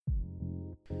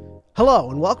Hello,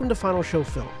 and welcome to Final Show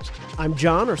Films. I'm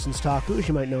John, or Senstaku, as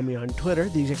you might know me on Twitter,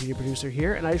 the executive producer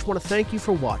here, and I just want to thank you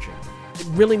for watching. It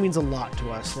really means a lot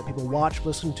to us that people watch,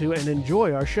 listen to, and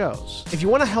enjoy our shows. If you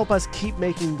want to help us keep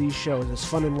making these shows as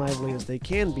fun and lively as they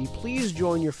can be, please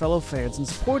join your fellow fans in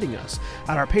supporting us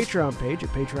at our Patreon page at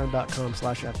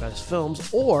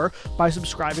patreon.com/fsfilms or by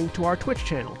subscribing to our Twitch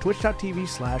channel,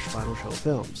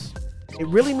 twitch.tv/finalshowfilms. It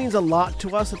really means a lot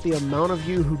to us that the amount of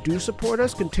you who do support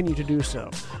us continue to do so,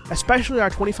 especially our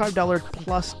 $25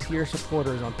 plus tier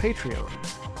supporters on Patreon.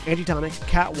 Antitonic,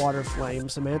 Cat Waterflame,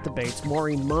 Samantha Bates,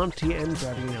 Maureen Monty, and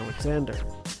Gravine Alexander.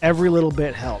 Every little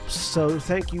bit helps, so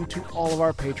thank you to all of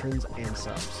our patrons and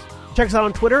subs. Check us out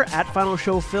on Twitter at Final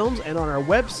Show Films and on our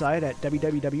website at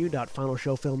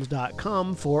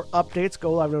www.finalshowfilms.com for updates,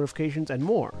 go-live notifications, and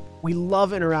more. We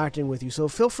love interacting with you, so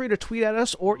feel free to tweet at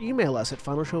us or email us at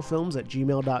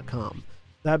finalshowfilms@gmail.com.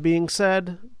 That being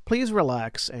said, please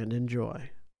relax and enjoy.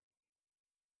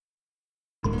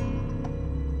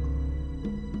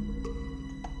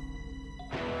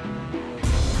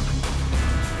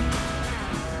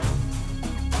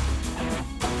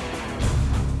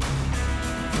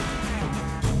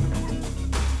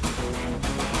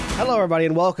 Hello, everybody,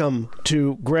 and welcome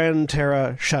to Gran,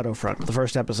 Terra, Shadowfront, the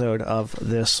first episode of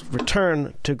this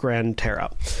return to Gran, Terra.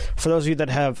 For those of you that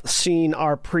have seen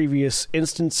our previous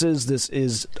instances, this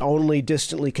is only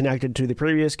distantly connected to the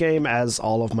previous game, as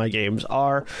all of my games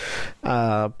are,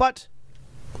 but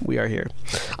we are here.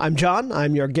 I'm John,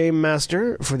 I'm your game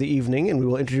master for the evening, and we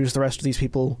will introduce the rest of these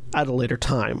people at a later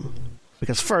time.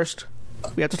 Because first,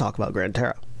 we have to talk about Gran,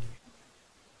 Terra.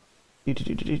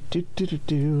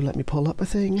 Let me pull up a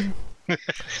thing.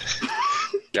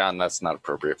 John, that's not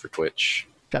appropriate for Twitch.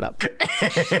 Shut up.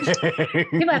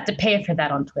 You'll have to pay for that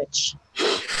on Twitch.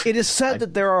 It is said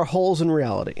that there are holes in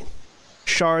reality,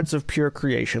 shards of pure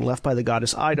creation left by the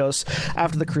goddess Eidos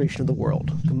after the creation of the world.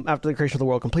 After the creation of the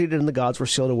world completed and the gods were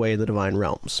sealed away in the divine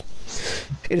realms.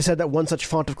 It is said that one such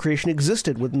font of creation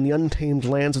existed within the untamed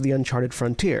lands of the uncharted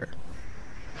frontier.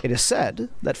 It is said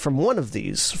that from one of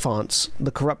these fonts,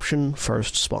 the corruption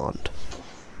first spawned.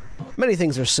 Many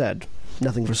things are said.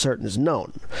 Nothing for certain is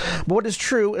known. But what is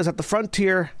true is that the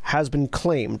frontier has been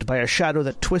claimed by a shadow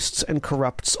that twists and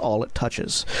corrupts all it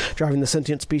touches, driving the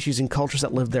sentient species and cultures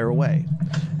that live there away,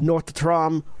 north to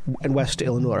Terra and west to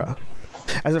Eleonora.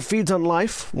 As it feeds on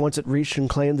life, once it reached and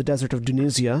claimed the desert of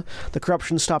Dunisia, the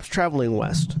corruption stops traveling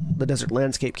west, the desert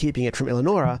landscape keeping it from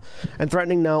Eleonora, and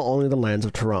threatening now only the lands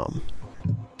of Terra.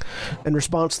 In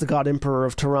response, the God Emperor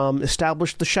of Terra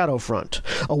established the Shadowfront,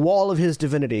 a wall of his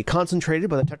divinity concentrated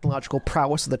by the technological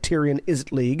prowess of the Tyrian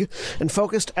Izzet League and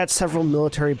focused at several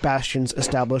military bastions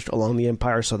established along the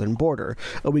Empire's southern border,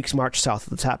 a week's march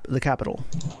south of the capital.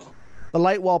 The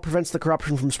light wall prevents the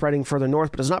corruption from spreading further north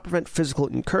but does not prevent physical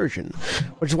incursion,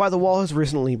 which is why the wall has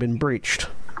recently been breached.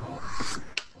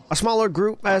 As smaller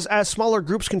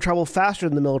groups can travel faster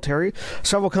than the military,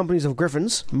 several companies of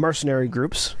griffins, mercenary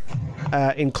groups,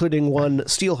 including one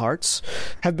Steelhearts,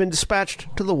 have been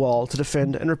dispatched to the wall to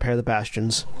defend and repair the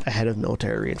bastions ahead of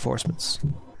military reinforcements.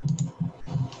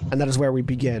 And that is where we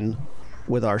begin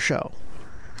with our show.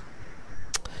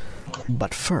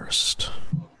 But first...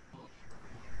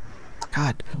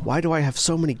 God, why do I have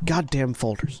so many goddamn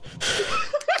folders?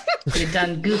 You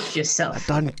done goofed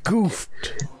yourself. I done goofed.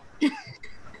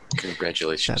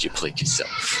 Congratulations, you played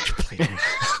yourself. God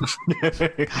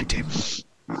damn it.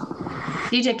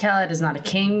 DJ Khaled is not a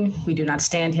king. We do not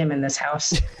stand him in this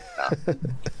house.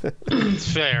 It's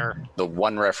fair. The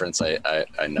one reference I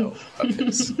know of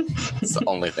his. It's the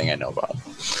only thing I know about.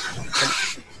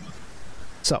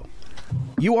 So,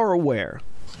 you are aware.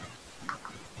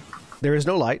 There is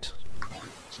no light,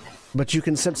 but you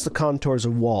can sense the contours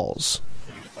of walls,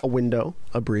 a window,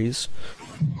 a breeze,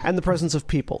 and the presence of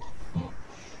people.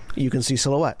 You can see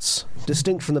silhouettes,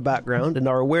 distinct from the background, and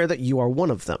are aware that you are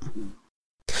one of them.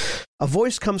 A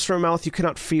voice comes from a mouth you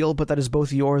cannot feel, but that is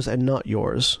both yours and not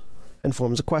yours, and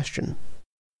forms a question.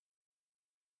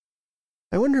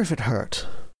 I wonder if it hurt.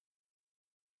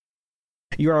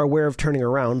 You are aware of turning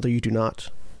around, though you do not.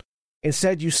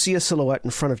 Instead, you see a silhouette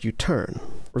in front of you turn,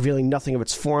 revealing nothing of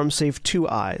its form save two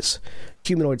eyes,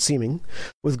 humanoid seeming,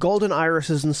 with golden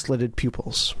irises and slitted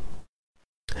pupils.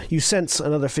 You sense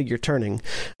another figure turning,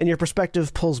 and your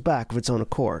perspective pulls back of its own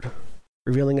accord,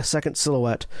 revealing a second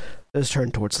silhouette that is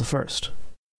turned towards the first.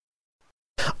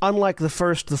 Unlike the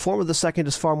first, the form of the second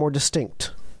is far more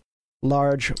distinct.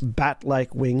 Large,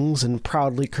 bat-like wings and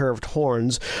proudly curved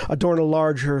horns adorn a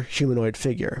larger humanoid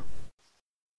figure.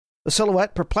 The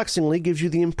silhouette, perplexingly, gives you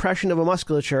the impression of a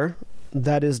musculature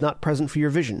that is not present for your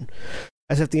vision,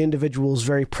 as if the individual's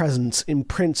very presence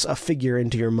imprints a figure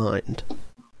into your mind.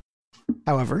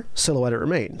 However, silhouetted it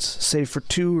remains, save for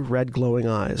 2 red glowing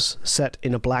eyes, set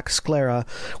in a black sclera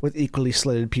with equally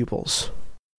slitted pupils.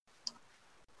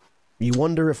 You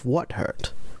wonder if what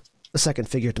hurt? The second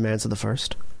figure demands of the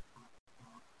first.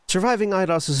 Surviving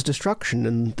Eidos' destruction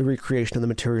and the recreation of the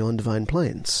material and divine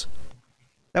planes.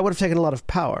 That would have taken a lot of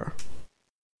power.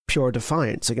 Pure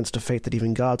defiance against a fate that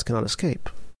even gods cannot escape.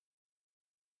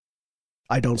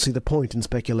 I don't see the point in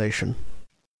speculation.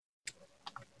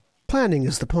 Planning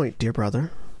is the point, dear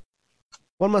brother.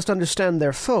 One must understand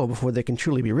their foe before they can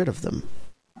truly be rid of them.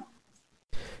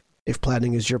 If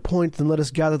planning is your point, then let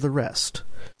us gather the rest.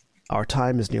 Our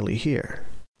time is nearly here.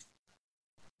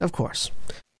 Of course.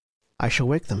 I shall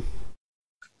wake them.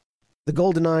 The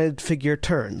golden-eyed figure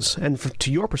turns, and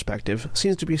to your perspective,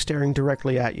 seems to be staring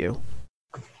directly at you.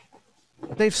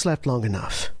 They've slept long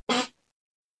enough.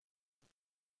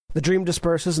 The dream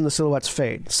disperses and the silhouettes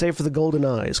fade, save for the golden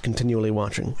eyes continually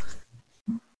watching.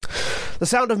 The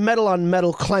sound of metal on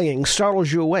metal clanging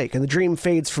startles you awake, and the dream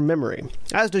fades from memory,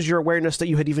 as does your awareness that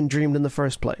you had even dreamed in the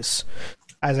first place.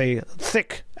 As a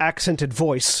thick, accented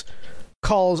voice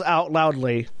calls out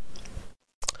loudly,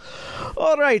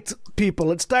 "All right,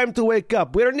 people, it's time to wake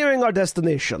up. We're nearing our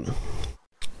destination."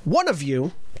 One of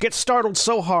you gets startled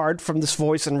so hard from this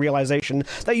voice and realization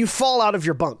that you fall out of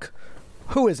your bunk.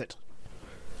 Who is it?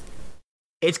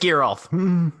 It's Geralt.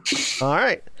 All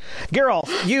right. Geralt,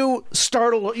 you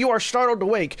are startled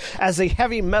awake as a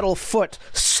heavy metal foot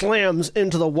slams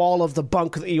into the wall of the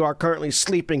bunk that you are currently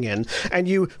sleeping in, and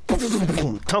you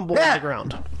tumble to the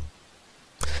ground.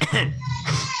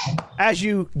 As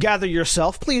you gather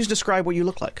yourself, please describe what you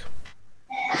look like.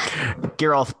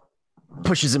 Geralt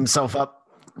pushes himself up,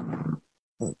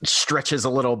 stretches a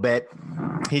little bit.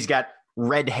 He's got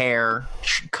red hair,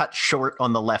 cut short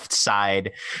on the left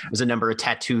side. There's a number of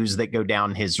tattoos that go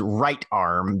down his right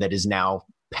arm that is now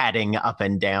patting up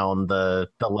and down the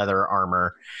leather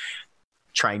armor,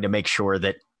 trying to make sure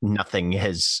that nothing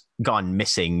has gone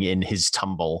missing in his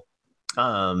tumble.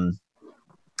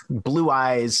 Blue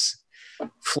eyes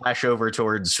flash over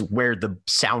towards where the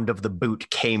sound of the boot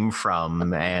came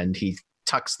from, and he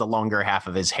tucks the longer half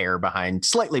of his hair behind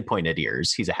slightly pointed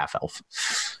ears. He's a half-elf.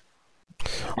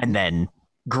 And then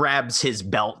grabs his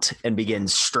belt and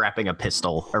begins strapping a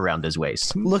pistol around his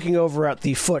waist. Looking over at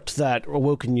the foot that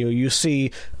awoken you, you see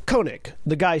Koenig,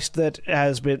 the Geist that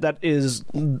is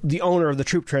the owner of the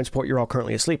troop transport you're all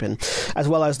currently asleep in, as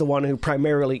well as the one who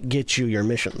primarily gets you your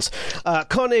missions.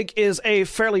 Koenig is a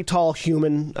fairly tall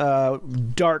human,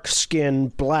 dark skin,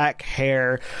 black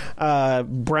hair,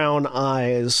 brown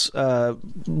eyes,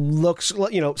 looks,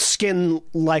 skin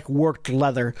like worked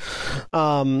leather,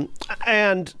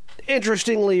 and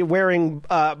interestingly wearing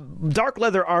dark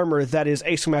leather armor that is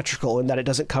asymmetrical in that it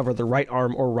doesn't cover the right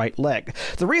arm or right leg.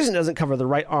 The reason it doesn't cover the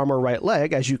right arm or right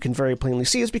leg, as you can very plainly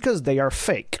see, is because they are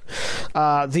fake.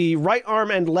 The right arm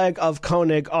and leg of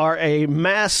Koenig are a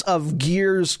mass of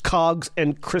gears, cogs,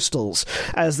 and crystals,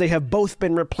 as they have both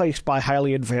been replaced by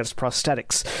highly advanced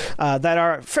prosthetics that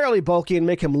are fairly bulky and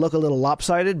make him look a little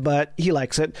lopsided, but he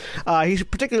likes it. He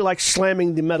particularly likes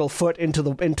slamming the metal foot into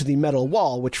the metal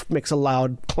wall, which makes a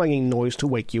loud clanging noise to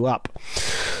wake you up.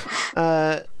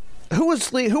 Who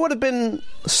would have been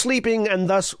sleeping and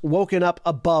thus woken up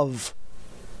above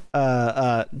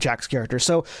Jack's character?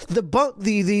 So the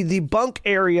bunk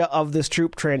area of this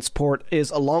troop transport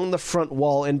is along the front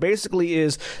wall and basically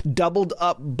is doubled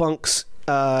up bunks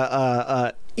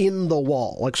in the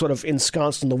wall, like sort of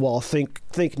ensconced in the wall.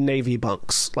 Think Navy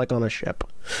bunks, like on a ship.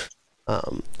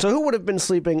 So who would have been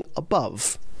sleeping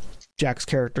above Jack's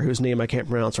character, whose name I can't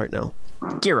pronounce right now?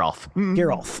 Geralt.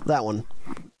 Geralt, that one.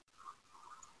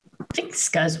 I think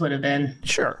Scuzz would have been.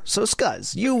 Sure. So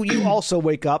Scuzz, you also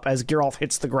wake up as Geralt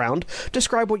hits the ground.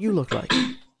 Describe what you look like.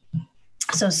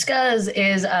 So Scuzz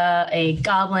is a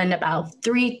goblin about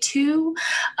 3'2",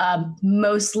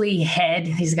 mostly head.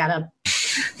 He's got a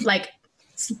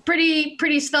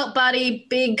pretty svelte body,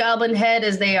 big goblin head,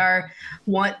 as they are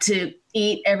want to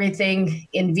eat everything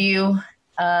in view.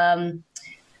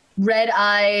 Red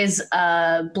eyes,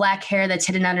 black hair that's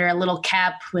hidden under a little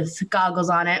cap with goggles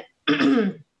on it,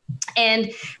 and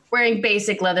wearing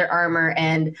basic leather armor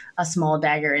and a small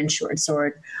dagger and short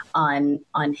sword on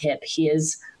hip. He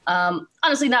is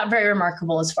honestly not very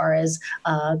remarkable as far as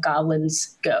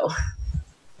goblins go.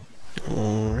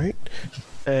 All right.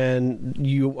 And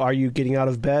are you getting out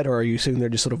of bed, or are you sitting there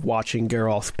just sort of watching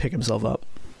Geralt pick himself up?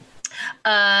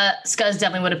 Scuzz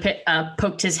definitely would have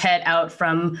poked his head out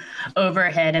from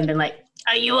overhead and been like,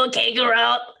 "Are you okay,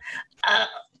 Geralt?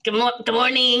 Good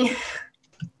morning."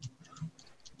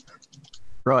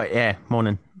 Right, yeah,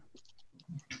 morning.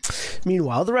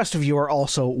 Meanwhile, the rest of you are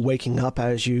also waking up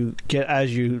as you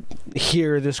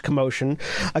hear this commotion.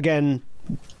 Again,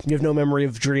 you have no memory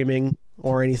of dreaming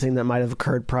or anything that might have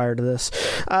occurred prior to this.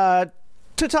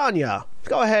 Titania,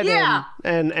 go ahead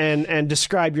and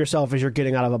describe yourself as you're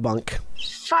getting out of a bunk.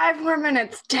 5 more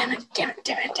minutes. Damn it.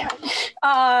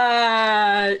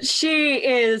 She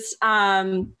is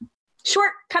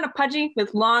short, kind of pudgy,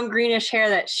 with long greenish hair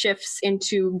that shifts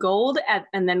into gold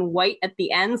and then white at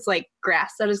the ends, like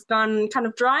grass that has gone kind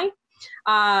of dry.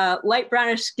 Light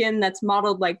brownish skin that's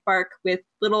mottled like bark, with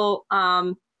little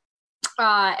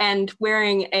and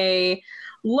wearing a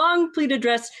long pleated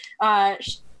dress,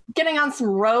 getting on some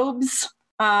robes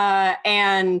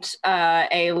and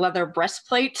a leather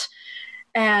breastplate,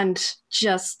 and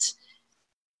just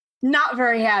not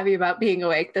very happy about being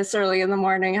awake this early in the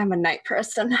morning. I'm a night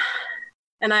person.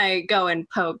 And I go and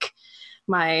poke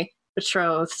my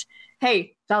betrothed.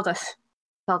 Hey, Valdeth.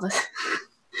 Valdeth,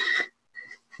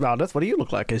 what do you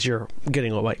look like as you're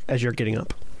getting awake, as you're getting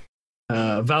up?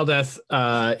 Valdeth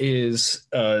is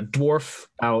a dwarf,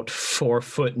 about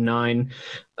 4'9".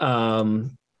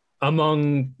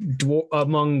 Among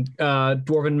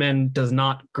dwarven men, does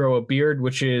not grow a beard,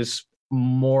 which is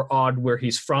more odd where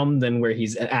he's from than where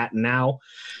he's at now.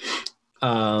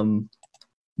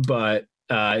 But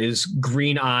is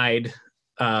green-eyed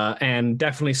and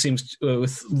definitely seems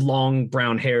with long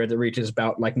brown hair that reaches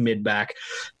about like mid-back,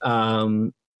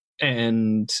 and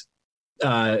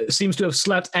seems to have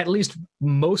slept at least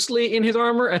mostly in his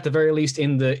armor, at the very least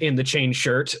in the chain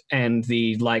shirt and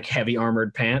the like heavy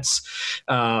armored pants.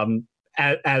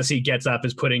 As he gets up,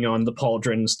 is putting on the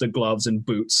pauldrons, the gloves, and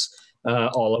boots,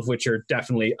 all of which are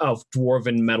definitely of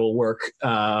dwarven metalwork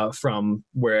from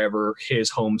wherever his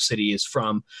home city is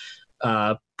from.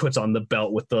 Puts on the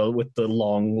belt with the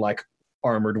long like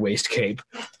armored waist cape,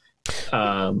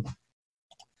 and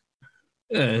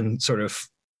sort of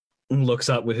looks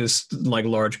up with his like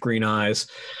large green eyes.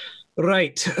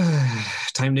 Right,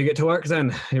 time to get to work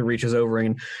then. He reaches over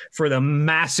and for the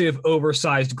massive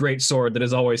oversized greatsword that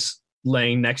is always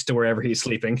laying next to wherever he's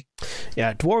sleeping.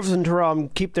 Yeah, dwarves in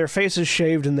Taram keep their faces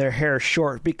shaved and their hair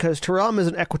short because Taram is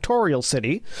an equatorial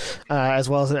city, as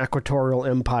well as an equatorial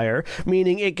empire,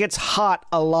 meaning it gets hot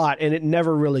a lot and it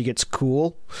never really gets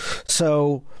cool.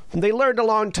 So they learned a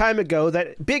long time ago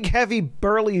that big, heavy,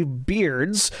 burly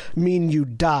beards mean you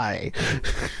die.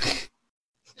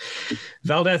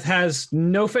 Valdeth has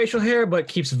no facial hair, but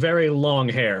keeps very long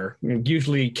hair,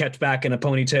 usually kept back in a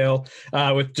ponytail,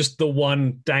 with just the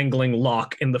one dangling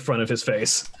lock in the front of his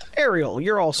face. Ariel,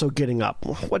 you're also getting up.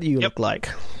 What do you look like?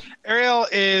 Ariel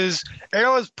is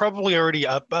probably already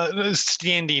up,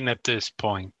 standing at this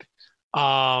point.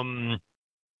 Ariel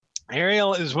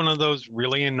is one of those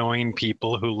really annoying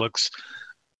people who looks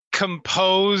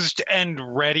composed and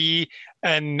ready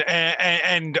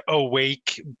and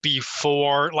awake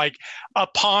before, like,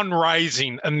 upon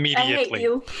rising immediately. I hate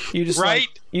you. You just right?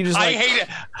 I hate it.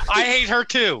 I hate her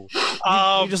too.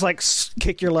 You just like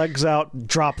kick your legs out,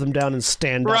 drop them down, and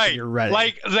stand up. And you're ready.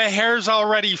 Like the hair's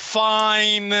already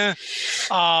fine.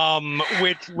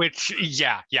 Which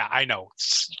yeah, I know.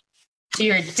 So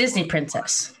you're a Disney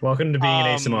princess. Welcome to being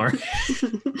an ASMR.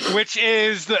 Which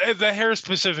is the hair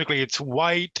specifically. It's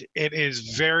white. It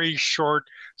is very short,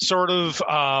 sort of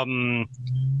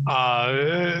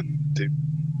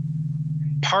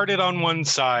parted on one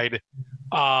side.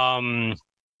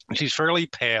 She's fairly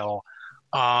pale.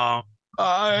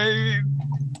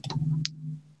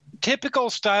 Typical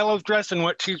style of dress and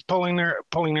what she's pulling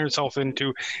herself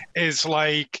into is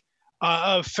like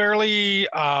a fairly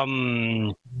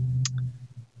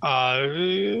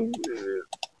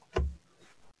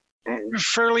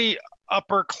fairly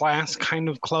upper class kind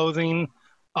of clothing.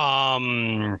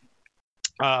 The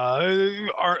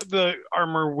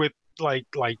armor with like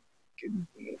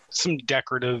some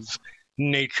decorative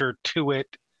nature to it.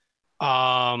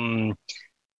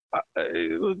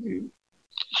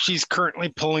 She's currently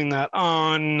pulling that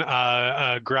on,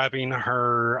 grabbing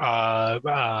her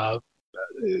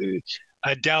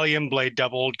a Dalian blade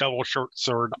double short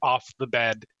sword off the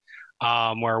bed,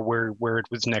 where it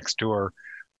was next to her.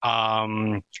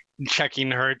 Checking,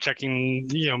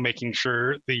 making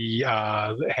sure the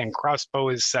hand crossbow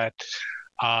is set,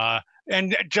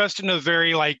 and just in a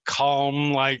very like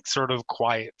calm, like sort of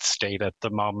quiet state at the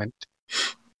moment.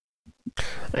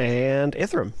 And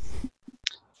Ithram.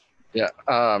 Yeah,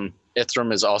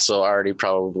 Ithram is also already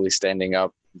probably standing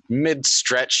up,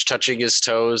 mid-stretch, touching his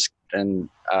toes, and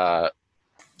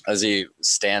as he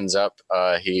stands up,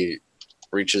 he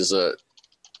reaches up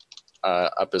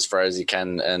as far as he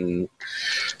can, and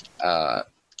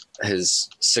his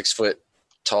 6 foot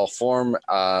tall form,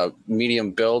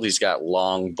 medium build. He's got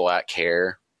long black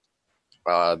hair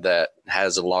that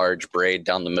has a large braid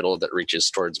down the middle that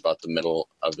reaches towards about the middle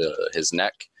of his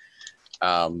neck.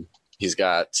 He's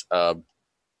got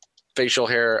facial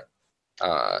hair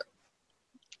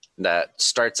that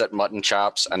starts at mutton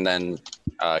chops and then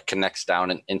connects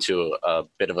down into a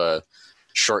bit of a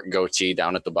short goatee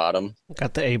down at the bottom.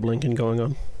 Got the Abe Lincoln going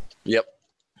on. Yep.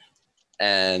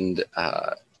 And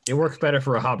it works better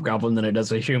for a hobgoblin than it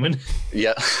does a human.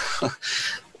 Yeah.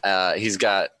 He's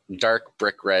got dark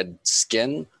brick red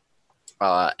skin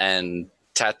and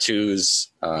tattoos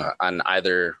on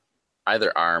either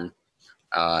arm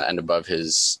and above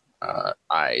his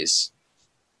eyes.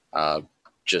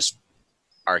 Just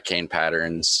arcane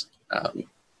patterns.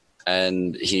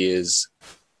 And he is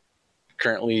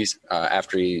currently,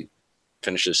 after he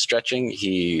finishes stretching,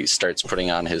 he starts putting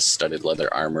on his studded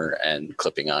leather armor and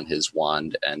clipping on his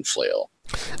wand and flail.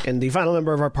 And the final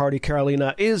member of our party,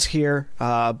 Carolina, is here,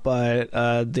 but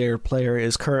their player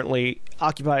is currently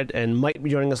occupied and might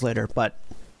be joining us later, but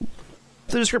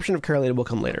the description of Carolina will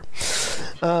come later.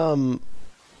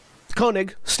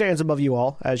 Koenig stands above you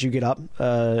all as you get up,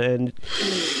 and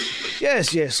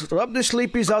yes, rub the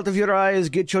sleepies out of your eyes,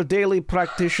 get your daily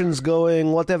practitions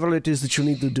going, whatever it is that you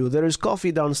need to do. There is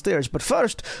coffee downstairs, but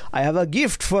first, I have a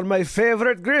gift for my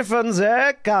favorite griffins,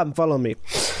 Come, follow me.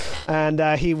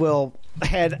 And he will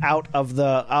head out of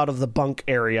the bunk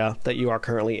area that you are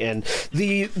currently in.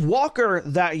 The walker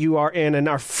that you are in and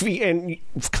are and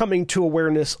coming to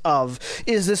awareness of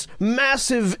is this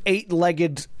massive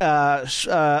 8-legged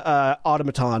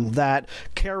automaton that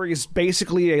carries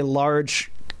basically a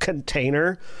large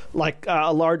container, like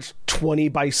a large 20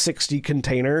 by 60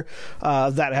 container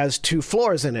that has 2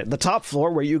 floors in it. The top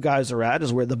floor, where you guys are at,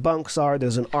 is where the bunks are.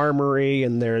 There's an armory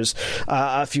and there's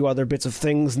a few other bits of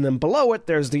things, and then below it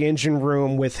there's the engine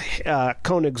room with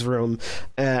Koenig's room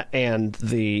and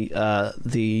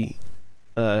the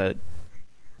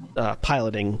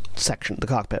piloting section, the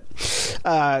cockpit.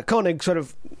 Koenig sort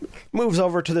of moves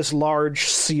over to this large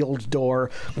sealed door,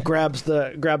 grabs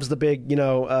the big,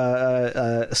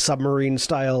 submarine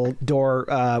style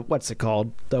door. What's it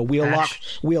called? The wheel lock.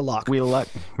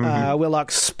 Mm-hmm. Wheel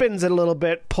lock, spins it a little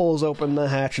bit, pulls open the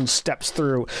hatch, and steps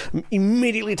through,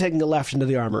 immediately taking a left into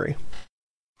the armory.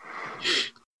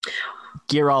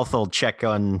 Geralth will check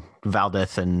on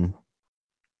Valdeth and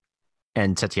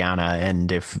Tatiana,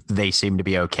 and if they seem to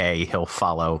be okay, he'll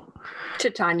follow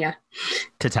Titania.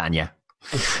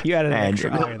 You added an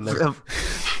extra eye in there.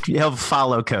 He'll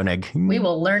follow Koenig. We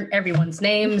will learn everyone's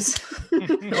names,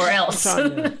 or else.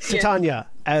 Titania,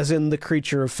 as in the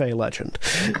creature of Fey legend.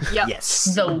 Yep.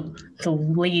 Yes. The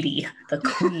lady, the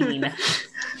queen,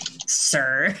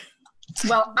 sir.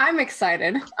 Well, I'm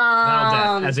excited.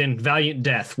 Death, as in valiant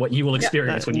death, what you will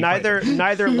experience when you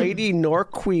neither lady nor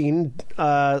queen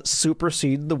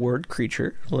supersede the word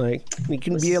creature. Like, you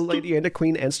can be a lady and a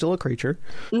queen and still a creature.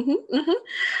 Mm-hmm, mm-hmm.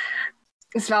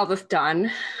 Is Valdeth done?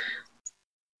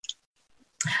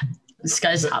 This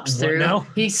guy hops through. Now?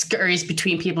 He scurries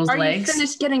between people's Are legs. you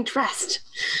finished getting dressed?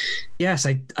 Yes,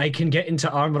 I can get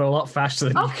into armor a lot faster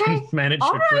than you can manage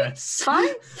All your right. dress. Fine.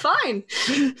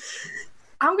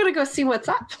 I'm gonna go see what's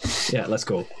up. Yeah, let's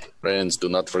go. Friends, do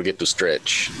not forget to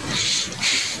stretch.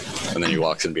 And then he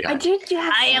walks in behind.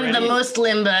 I am the most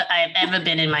limber I've ever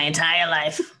been in my entire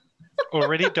life.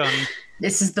 Already done.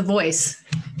 This is the voice.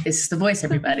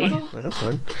 Everybody. That's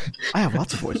fine. I have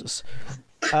lots of voices.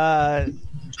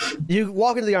 You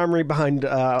walk into the armory behind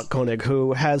Koenig,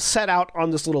 who has set out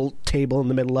on this little table in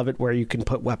the middle of it where you can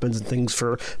put weapons and things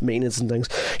for maintenance and things.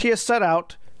 He has set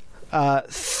out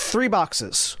 3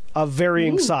 boxes of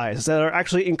varying size that are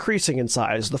actually increasing in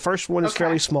size. The first one is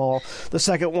fairly small, the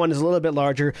second one is a little bit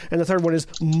larger, and the third one is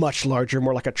much larger,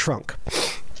 more like a trunk.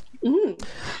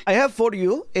 I have for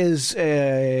you is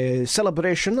a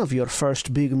celebration of your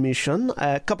first big mission,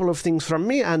 a couple of things from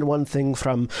me and one thing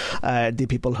from the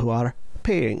people who are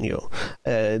paying you.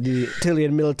 The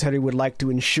Tillian military would like to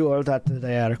ensure that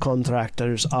their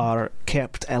contractors are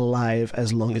kept alive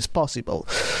as long as possible.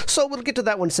 So we'll get to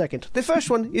that one second. The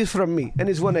first one is from me, and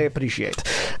is one I appreciate.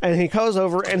 And he goes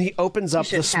over and he opens up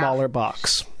the smaller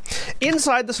box.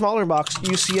 Inside the smaller box,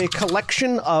 you see a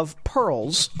collection of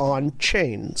pearls on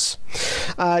chains.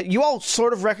 You all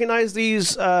sort of recognize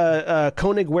these.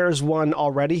 Koenig wears one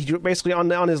already. Basically,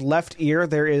 on his left ear,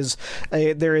 there is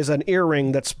an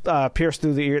earring that's pierced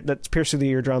through the ear. That's pierced through the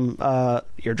eardrum.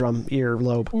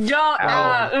 Earlobe.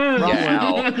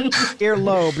 Don't.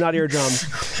 Earlobe, not eardrum.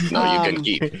 No, you can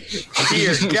keep.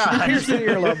 Dear God. Pierce the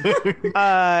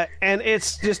earlobe. And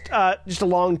it's just a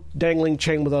long dangling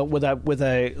chain with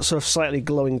a sort of slightly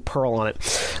glowing pearl on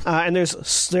it. And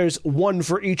there's one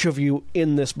for each of you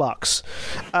in this box.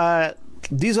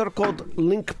 These are called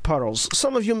link pearls.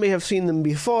 Some of you may have seen them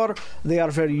before. They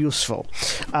are very useful.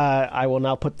 I will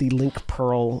now put the link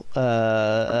pearl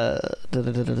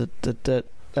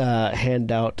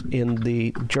handout in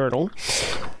the journal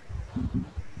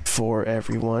for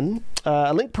everyone.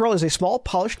 A link pearl is a small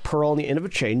polished pearl on the end of a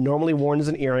chain, normally worn as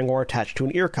an earring or attached to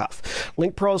an ear cuff.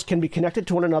 Link pearls can be connected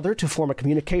to one another to form a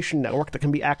communication network that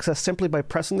can be accessed simply by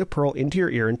pressing the pearl into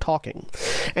your ear and talking.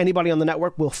 Anybody on the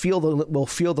network will feel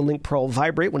the link pearl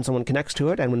vibrate when someone connects to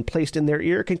it, and when placed in their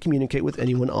ear, can communicate with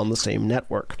anyone on the same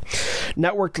network.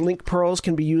 Networked link pearls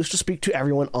can be used to speak to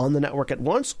everyone on the network at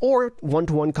once, or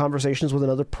one-to-one conversations with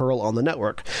another pearl on the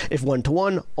network. If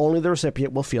one-to-one, only the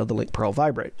recipient will feel the link pearl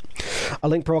vibrate. A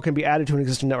link pearl can be added to an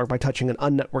existing network by touching an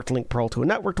unnetworked link pearl to a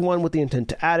networked one with the intent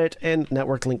to add it, and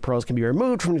networked link pearls can be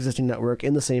removed from an existing network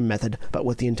in the same method, but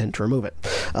with the intent to remove it.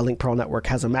 A link pearl network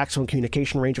has a maximum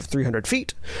communication range of 300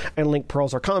 feet, and link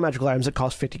pearls are common magical items that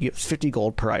cost 50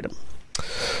 gold per item.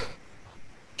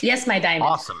 Yes, my diamond.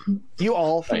 Awesome. You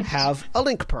all have a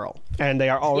link pearl, and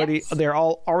they're all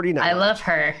already networked. I love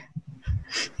her.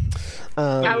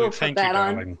 I will put Thank that you,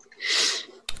 on. darling.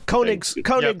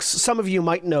 Koenigs, some of you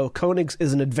might know, Koenigs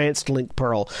is an advanced link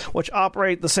pearl, which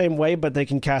operate the same way, but they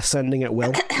can cast sending at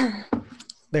will.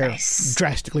 They're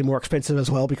drastically more expensive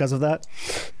as well because of that.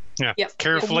 Yeah. Yep.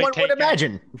 Carefully One would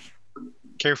imagine.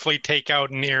 Carefully take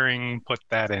out an earring, put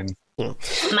that in.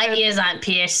 My ears aren't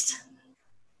pierced.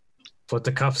 What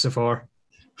the cuffs are for.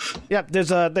 Yeah, there's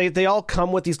they all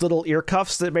come with these little ear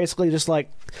cuffs that basically just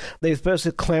they supposed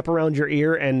to clamp around your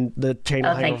ear, and the chain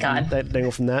will thank God. dangle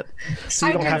from that. So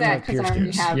you I don't do have that to because I have already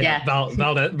pierced have. ears. Yeah.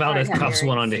 Valdez have cuffs earrings.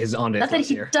 one onto his Not that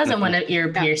he ear. doesn't want an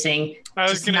ear piercing. I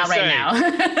was Just gonna not say. right now.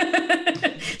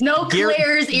 No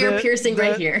Claire's ear piercing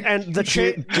right here. And the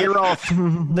chain,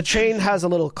 the chain has a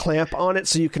little clamp on it,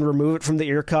 so you can remove it from the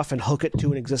ear cuff and hook it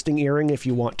to an existing earring if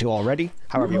you want to already.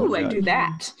 However you Ooh, want I to do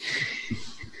that.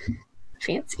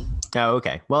 Fancy. Oh,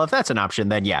 okay. Well, if that's an option,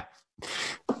 then yeah.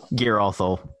 Geralt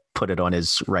will put it on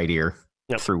his right ear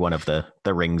through one of the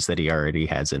rings that he already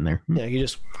has in there. Yeah, you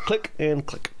just click and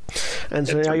click. And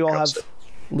so now you all have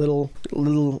little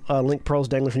link pearls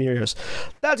dangling from your ears.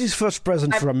 That is first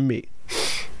present from me.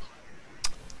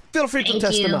 Feel free to Thank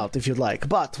test them you. out if you'd like.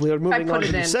 But we are moving put on to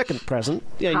it the in. second present.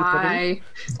 Yeah, you put it in. Hi.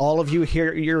 All of you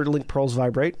hear your link pearls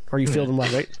vibrate, or you feel them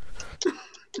vibrate.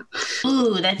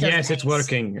 Ooh, that feels Yes, it's nice.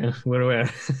 working. We're aware.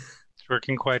 It's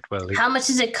working quite well. How much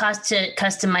does it cost to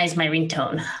customize my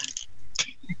ringtone?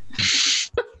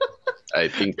 I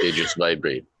think they just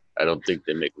vibrate. I don't think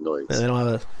they make noise. They don't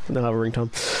have a ringtone.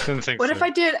 Didn't think What so. if I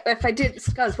did,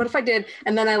 Scuzz, what if I did,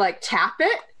 and then I tap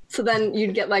it? So then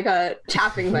you'd get a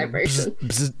tapping vibration.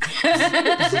 Bzz.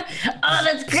 Oh,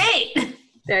 that's great.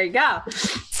 There you go.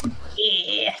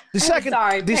 Yeah. The second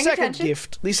paying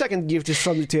attention? gift is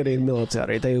from the Tyrian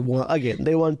military. They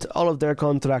want all of their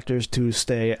contractors to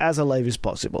stay as alive as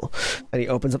possible. And he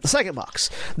opens up the second box.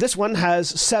 This one has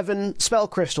 7 spell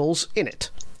crystals in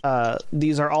it.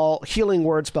 These are all healing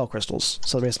word spell crystals,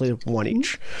 so basically 1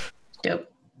 each.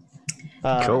 Dope.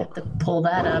 Cool. To pull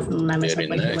that up and remind myself Very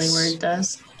what healing nice. word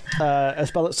does. A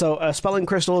spelling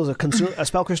crystal is a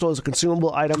spell crystal is a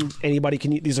consumable item. Anybody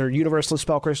can. These are universal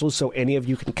spell crystals, so any of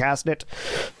you can cast it.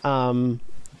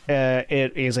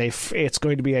 It's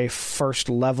going to be a first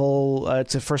level.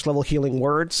 It's a first level healing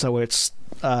word, so it's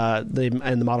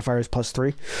the modifier is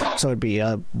 +3, so it'd be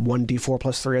 1d4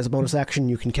 +3 as a bonus action.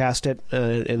 You can cast it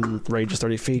in range of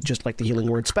 30 feet, just like the healing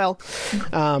word spell.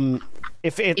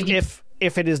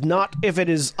 If it is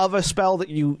of a spell that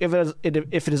you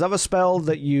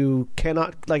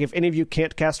cannot, like, if any of you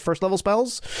can't cast first level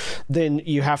spells, then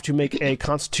you have to make a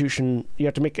constitution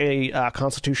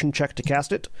check to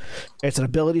cast it. It's an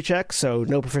ability check, so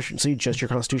no proficiency, just your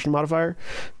constitution modifier,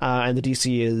 and the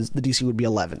DC would be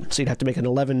 11, so you'd have to make an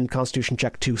 11 constitution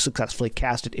check to successfully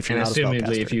cast it if you're And not a spellcaster.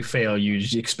 assumedly, if you fail, you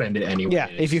just expend it anyway. Yeah,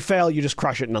 if you fail, you just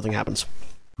crush it and nothing happens.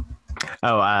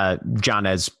 John,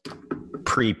 as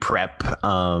pre-prep,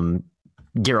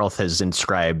 Geralt has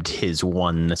inscribed his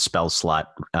 1 spell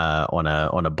slot on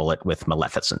a bullet with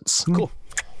Maleficence. Cool.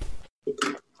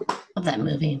 Love that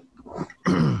movie.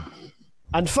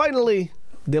 And finally,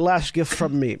 the last gift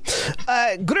from me.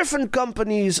 Griffin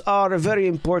companies are a very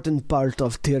important part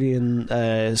of Tyrian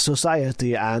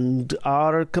society and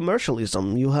our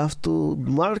commercialism. You have to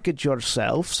market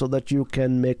yourself so that you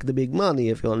can make the big money,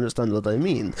 if you understand what I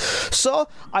mean. So,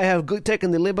 I have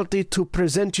taken the liberty to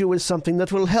present you with something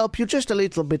that will help you just a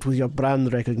little bit with your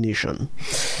brand recognition.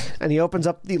 And he opens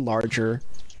up the larger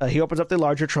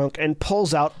trunk and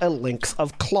pulls out a length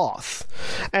of cloth.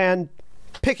 And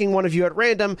picking one of you at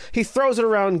random, he throws it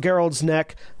around Geralt's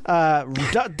neck,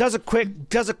 does a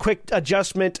quick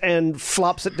adjustment and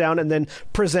flops it down, and then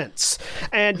presents.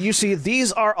 And you see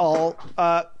these are all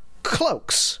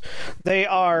cloaks. They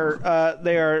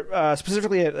are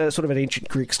specifically a sort of an ancient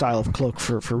Greek style of cloak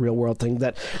for real world thing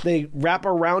that they wrap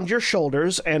around your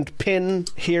shoulders and pin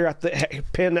at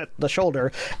the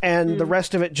shoulder, and the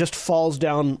rest of it just falls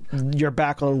down your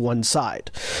back on one side.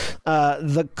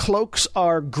 The cloaks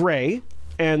are gray,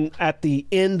 and at the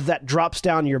end that drops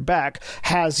down your back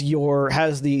has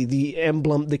the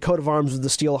emblem, the coat of arms of the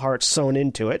Steelhearts sewn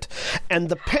into it, and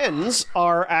the pins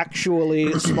are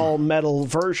actually small metal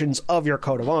versions of your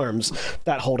coat of arms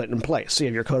that hold it in place. So you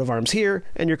have your coat of arms here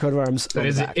and your coat of arms. But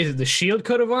is it the shield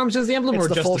coat of arms as the emblem, it's or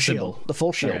the just full the shield? symbol? The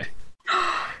full shield. Okay.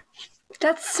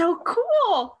 That's so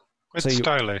cool. It's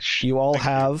stylish. You all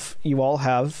have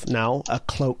now a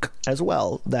cloak as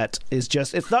well. That is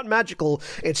just, it's not magical,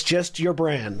 it's just your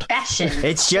brand. Fashion.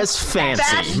 It's just fancy.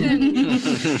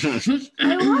 Fashion.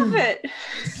 I love it.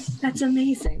 That's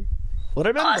amazing. Well,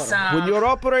 remember, Awesome. when you're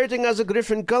operating as a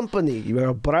Griffin company,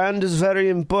 your brand is very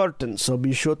important, so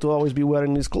be sure to always be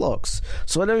wearing these cloaks.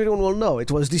 So everyone will know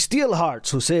it was the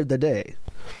Steelhearts who saved the day.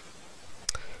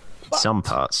 Some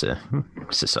parts of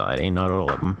society, not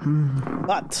all of them.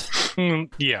 But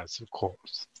Yes, of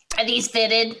course. Are these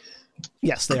fitted?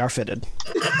 yes, they are fitted.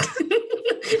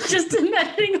 Just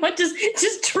imagining one just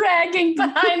dragging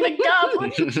behind the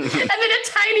goblin, and then a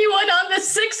tiny one on the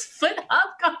 6-foot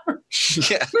hobgoblin.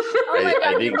 Yeah. Oh my I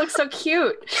god, think- you look so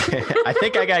cute. I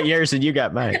think I got yours and you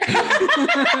got mine.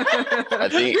 I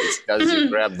think it's because you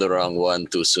grabbed the wrong one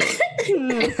too soon.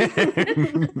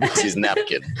 It's his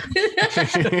napkin.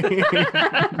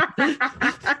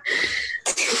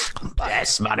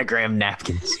 Yes, monogram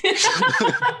napkins.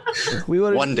 We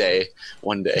will, One day.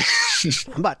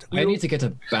 but I need to get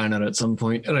a banner at some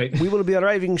point. All right. we will be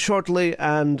arriving shortly,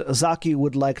 and Zaki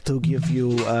would like to give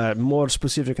you more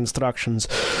specific instructions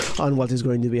on what is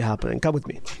going to be happening. Come with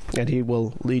me, and he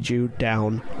will lead you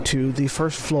down to the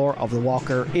first floor of the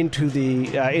walker into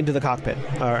the cockpit,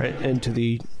 or into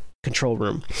the control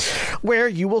room, where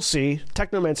you will see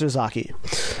Technomancer Zaki.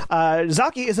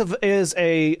 Zaki is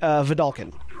a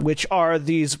Vidalcan, which are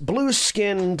these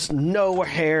blue-skinned,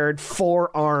 no-haired,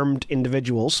 four-armed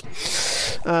individuals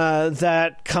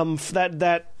that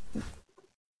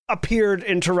appeared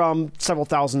in Taram several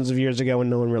thousands of years ago, and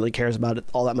no one really cares about it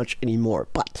all that much anymore.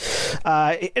 But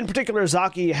in particular,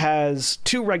 Zaki has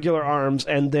 2 regular arms,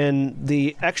 and then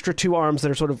the extra 2 arms that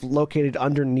are sort of located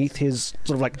underneath his,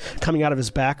 sort of like coming out of his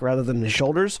back rather than his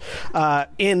shoulders,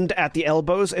 end at the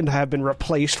elbows and have been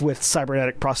replaced with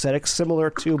cybernetic prosthetics, similar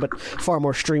to but far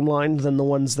more streamlined than the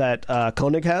ones that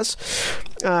Koenig has,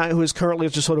 who is currently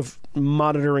just sort of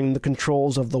monitoring the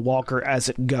controls of the walker as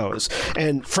it goes.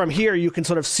 And from here, you can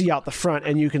sort of see out the front,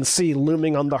 and you can see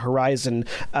looming on the horizon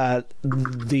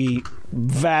the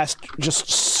vast just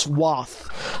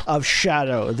swath of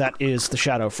shadow that is the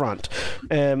Shadowfront.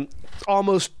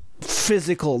 Almost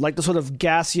physical, like the sort of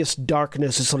gaseous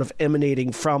darkness is sort of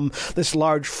emanating from this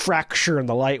large fracture in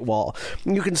the light wall.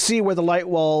 And you can see where the light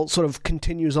wall sort of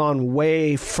continues on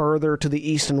way further to the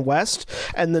east and west,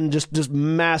 and then just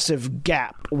massive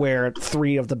gap where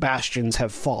 3 of the bastions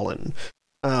have fallen.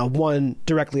 One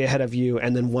directly ahead of you,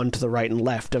 and then one to the right and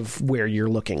left of where you're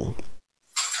looking.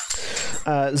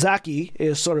 Zaki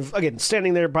is sort of, again,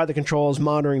 standing there by the controls,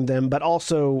 monitoring them, but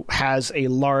also has a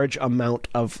large amount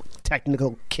of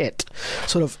technical kit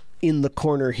sort of in the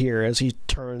corner here as he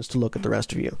turns to look at the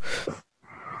rest of you.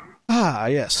 Ah,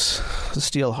 yes, the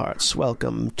Steelhearts.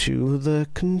 Welcome to the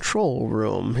control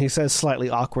room, he says slightly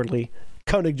awkwardly.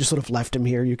 Koenig just sort of left him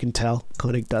here, you can tell.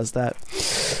 Koenig does that.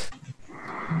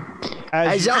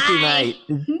 Hey, Zaki, mate.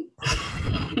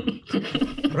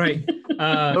 Right.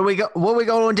 What we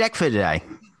got on deck for today?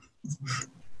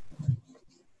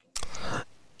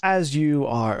 As you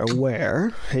are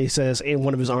aware, he says, in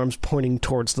one of his arms pointing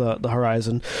towards the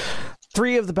horizon,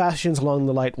 3 of the bastions along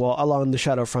the light wall, along the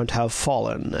Shadowfront, have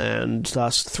fallen, and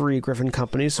thus 3 Griffin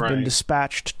companies have been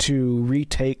dispatched to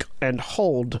retake and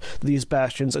hold these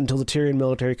bastions until the Tyrian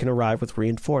military can arrive with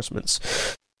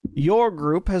reinforcements. Your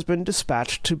group has been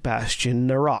dispatched to Bastion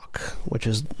Narok, which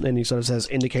is, and he sort of says,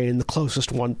 indicating the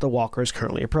closest one the walker is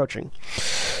currently approaching.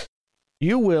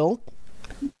 You will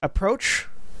approach,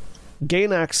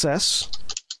 gain access,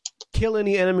 kill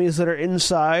any enemies that are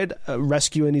inside,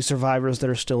 rescue any survivors that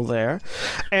are still there,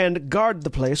 and guard the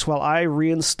place while I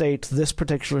reinstate this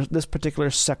particular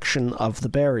section of the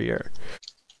barrier.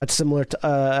 That's similar to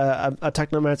a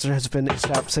technomancer has been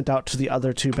sent out to the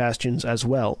other two bastions as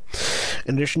well.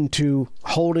 In addition to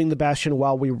holding the bastion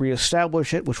while we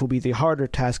reestablish it, which will be the harder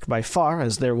task by far,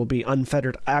 as there will be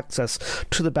unfettered access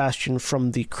to the bastion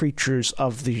from the creatures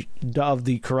of the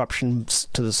corruption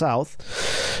to the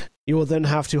south. You will then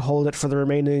have to hold it for the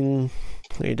remaining.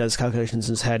 He does calculations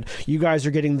in his head. You guys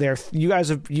are getting there. You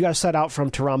guys set out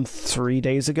from Taram 3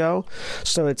 days ago,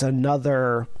 so it's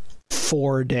another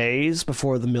 4 days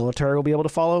before the military will be able to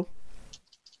follow.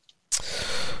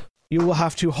 You will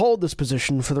have to hold this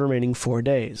position for the remaining 4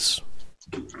 days.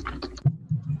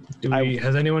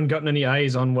 Has anyone gotten any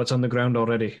eyes on what's on the ground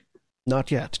already?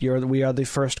 Not yet. We are the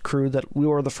first crew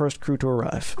to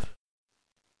arrive.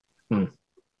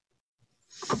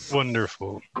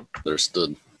 Wonderful.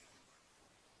 Understood.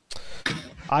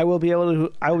 I will be able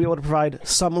to provide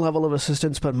some level of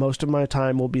assistance, but most of my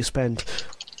time will be spent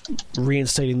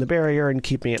reinstating the barrier and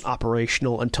keeping it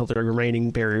operational until the remaining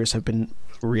barriers have been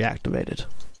reactivated.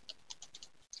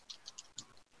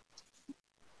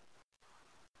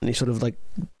 And he sort of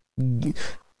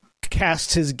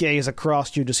casts his gaze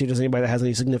across you to see if there's anybody that has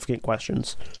any significant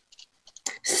questions.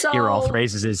 So Geralt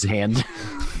raises his hand.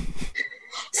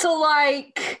 So,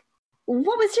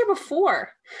 what was here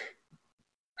before?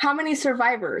 How many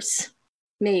survivors?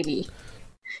 Maybe.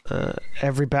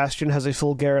 Every bastion has a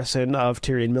full garrison of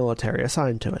Tyrian military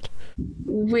assigned to it.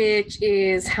 Which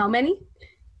is how many?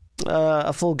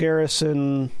 A full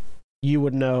garrison, you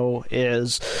would know,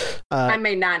 is... I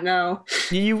may not know.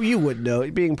 You would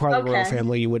know. Being part of the royal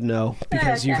family, you would know.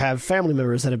 Because you have family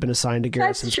members that have been assigned to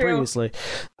garrisons previously.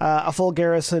 A full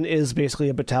garrison is basically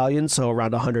a battalion, so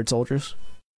around 100 soldiers.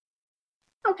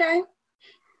 Okay.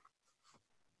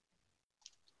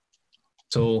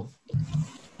 So,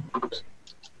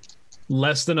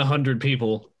 less than 100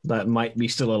 people that might be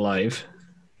still alive.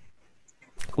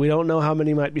 We don't know how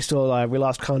many might be still alive. We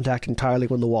lost contact entirely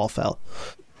when the wall fell.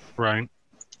 Right.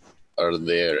 Are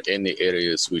there any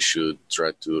areas we should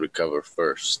try to recover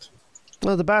first?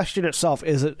 Well, the bastion itself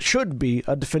should be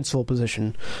a defensible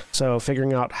position, so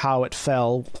figuring out how it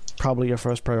fell probably your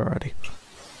first priority.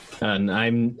 And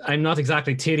I'm not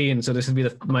exactly Tyrian, so this will be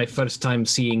my first time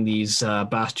seeing these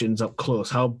bastions up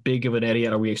close. How big of an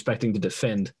area are we expecting to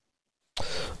defend?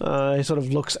 He sort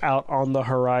of looks out on the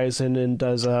horizon and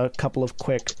does a couple of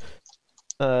quick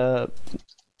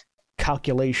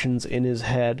calculations in his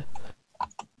head.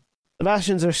 The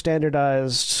bastions are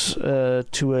standardized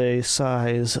to a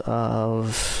size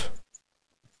of...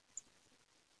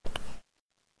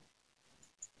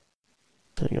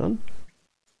 Hang on.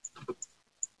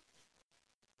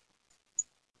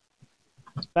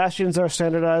 Bastions are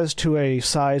standardized to a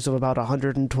size of about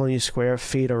 120 square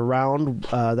feet around.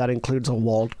 That includes a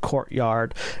walled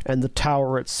courtyard and the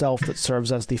tower itself that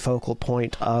serves as the focal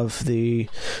point of the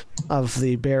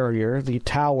barrier. The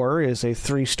tower is a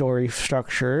 3-story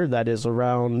structure that is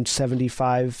around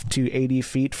 75 to 80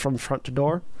 feet from front to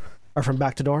door, or from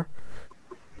back to door.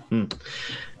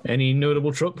 Any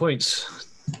notable choke points?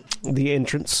 The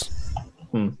entrance.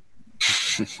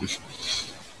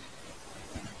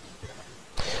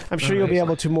 I'm sure you'll be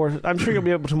able to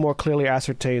more clearly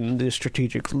ascertain the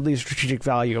strategic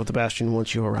value of the bastion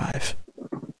once you arrive.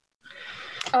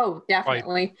 Oh,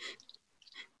 definitely.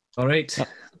 All right.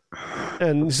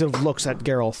 And he sort of looks at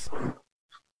Geralt,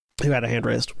 who had a hand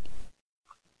raised.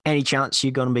 Any chance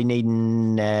you're going to be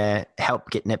needing help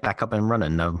getting it back up and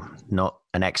running? No, not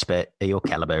an expert at your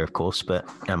caliber, of course, but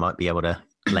I might be able to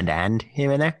lend a hand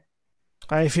here and there.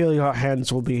 I feel your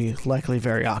hands will be likely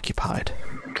very occupied.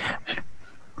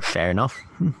 Fair enough.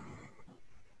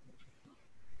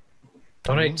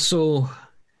 All right, so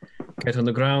get on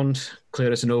the ground,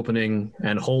 clear us an opening,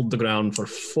 and hold the ground for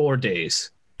 4 days.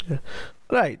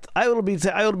 Right. I will be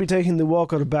taking the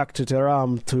walker back to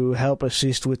Teram to help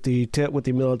assist with the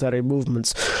military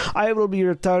movements. I will be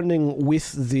returning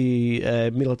with the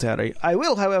military. I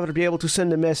will, however, be able to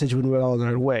send a message when we're on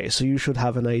our way, so you should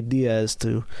have an idea as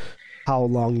to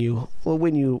when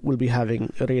you will be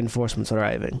having reinforcements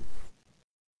arriving.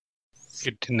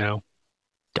 Good to know.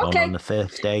 Dawn on the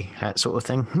 1st day, that sort of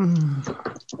thing.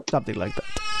 Something like that.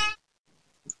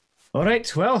 All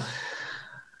right, well,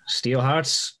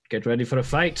 Steelhearts, get ready for a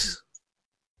fight.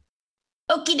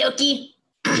 Okie dokie.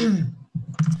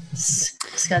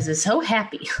 Scuzz is so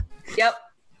happy. Yep.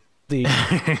 The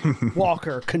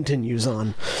walker continues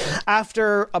on.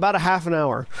 After about a half an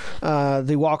hour,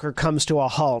 the walker comes to a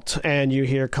halt, and you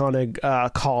hear Koenig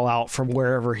call out from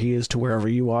wherever he is to wherever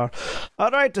you are. All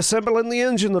right, assemble in the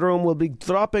engine room. We'll be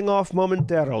dropping off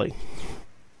momentarily.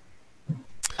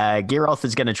 Geralt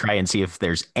is going to try and see if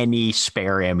there's any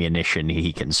spare ammunition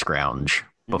he can scrounge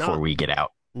before we get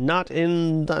out. Not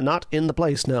in the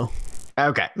place, no.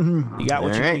 Okay. You got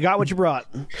what you brought.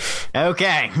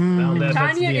 Okay.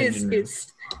 Tanya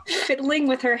is fiddling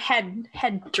with her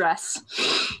headdress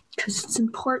because it's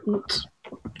important.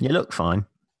 You look fine.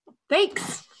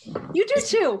 Thanks. You do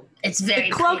too. It's very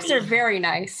The cloaks pretty. are very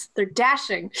nice. They're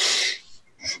dashing.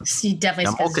 She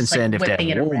definitely. I'm more concerned if whipping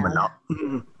they're it warm or around.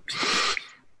 not.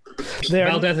 They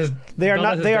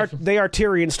are Valdez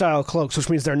Tyrian style cloaks, which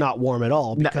means they're not warm at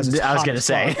all. Because it's I was hot going to as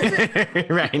say. fuck.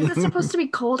 Right. Is it supposed to be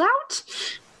cold out?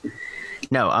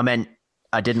 No, I meant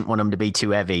I didn't want them to be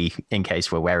too heavy in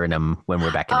case we're wearing them when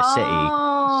we're back in the city.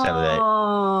 So that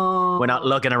we're not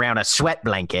lugging around a sweat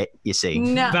blanket, you see.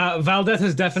 No. Valdez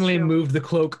has definitely True. moved the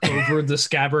cloak over the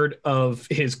scabbard of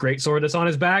his greatsword that's on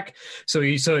his back. So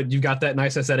you've got that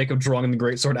nice aesthetic of drawing the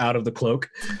greatsword out of the cloak.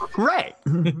 Right.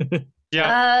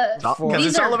 Yeah. Because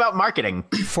it's all about marketing.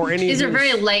 For any These are who's-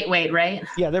 very lightweight, right?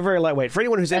 Yeah, they're very lightweight. For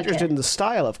anyone who's interested Okay. in the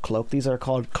style of cloak, these are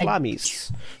called klamis.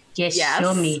 Yes, Yes.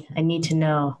 show me. I need to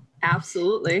know.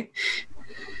 Absolutely.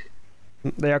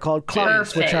 They are called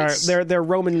klamis, which are Perfect. they're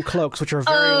Roman cloaks, which are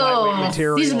very lightweight Oh,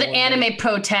 material. these are the anime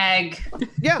pro tag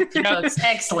Yeah. books.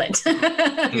 Excellent.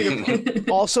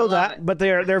 Also that, but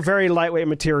they're very lightweight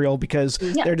material because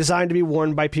they're designed to be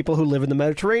worn by people who live in the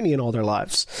Mediterranean all their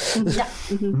lives. Yeah.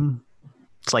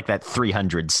 It's like that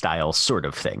 300 style sort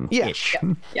of thing. Yeah. Ish.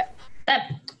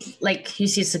 That, like, you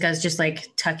see Saka's just like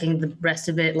tucking the rest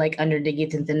of it like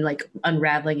underneath and then like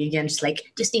unraveling again.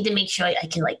 Just need to make sure I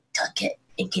can like tuck it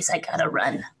in case I gotta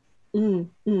run.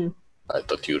 I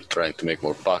thought you were trying to make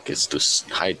more pockets to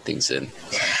hide things in.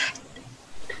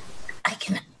 I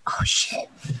can. Oh shit!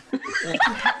 I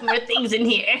can have more things in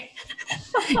here.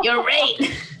 You're right.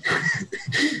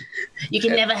 You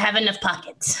can never have enough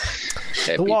pockets.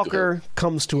 The walker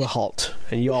comes to a halt,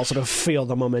 and you all sort of feel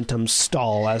the momentum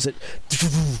stall as it.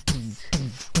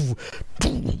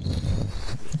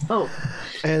 Oh.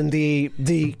 And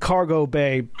the cargo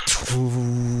bay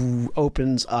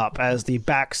opens up as the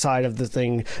backside of the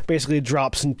thing basically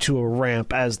drops into a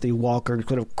ramp as the walker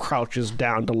sort of crouches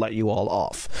down to let you all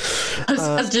off.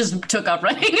 I just took off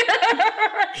running.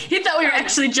 He thought we were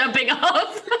actually jumping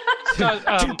off.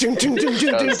 Ting, ting, ting, ting,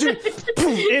 ting, ting, ting.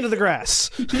 Boom, into the grass.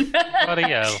 Bloody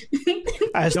hell.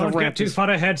 As Don't the get ramp too is, far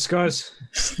ahead, Scuzz.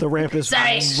 the ramp is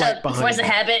Sorry, right behind force you. a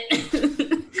habit.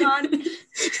 Gone.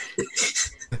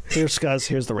 Here's Scuzz,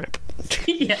 here's the ramp.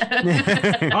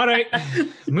 Yeah. All right,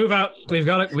 move out. We've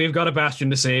got a bastion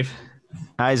to save.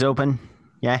 Eyes open.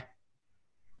 Yeah.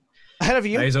 Ahead of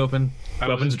you, Eyes open. I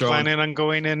Weapons was drawn. planning on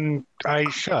going in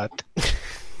eyes shut.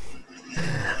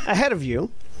 ahead of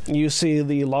you, you see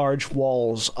the large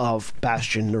walls of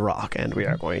Bastion Rock, and we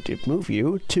are going to move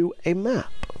you to a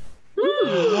map.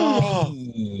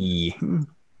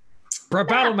 For a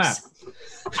battle map.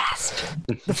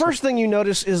 The first thing you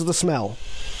notice is the smell.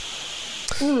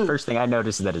 First thing I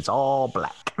notice is that it's all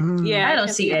black. Yeah. I don't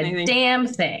can't see a anything. damn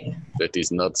thing. That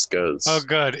is not Scuzz. Oh,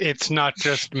 good. It's not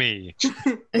just me.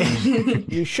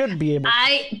 You should be able to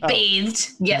I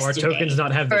bathed yesterday. tokens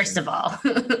not have First vision. of all.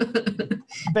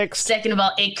 fix. Second of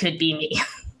all, it could be me.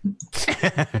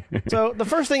 So the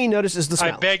first thing you notice is the I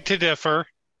smell. beg to differ.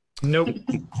 Nope.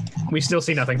 We still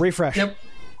see nothing. Refresh. Nope.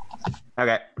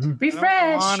 Okay.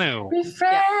 Refresh. want to.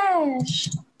 Refresh.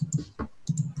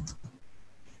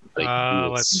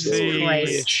 Let's see.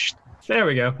 Christ. There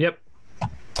we go. Yep.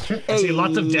 I see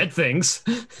lots of dead things.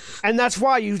 And that's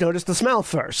why you notice the smell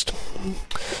first.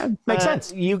 Makes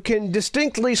sense. You can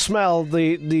distinctly smell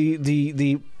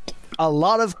the a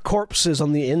lot of corpses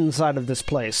on the inside of this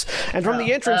place. And from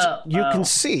the entrance, you can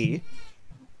see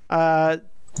a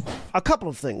couple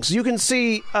of things. You can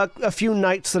see a few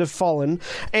knights that have fallen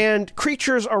and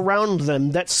creatures around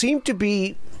them that seem to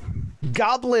be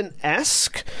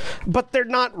goblin-esque, but they're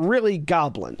not really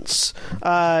goblins.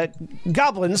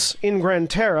 Goblins in Gran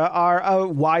Terra are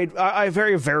a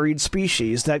very varied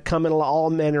species that come in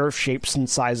all manner of shapes and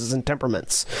sizes and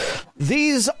temperaments.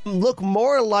 These look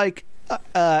more like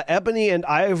ebony and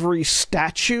ivory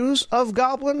statues of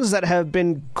goblins that have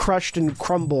been crushed and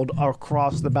crumbled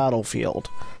across the battlefield.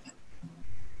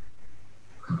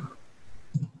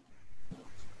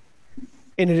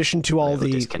 In addition to all the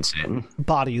Disconcerting.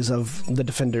 bodies of the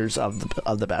defenders of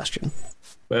the bastion.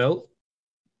 Well,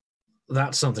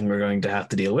 that's something we're going to have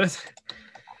to deal with.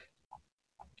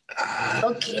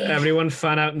 Okay. Everyone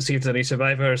fan out and see if there's any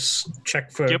survivors.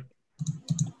 Check for. Yep.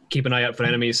 Keep an eye out for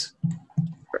enemies.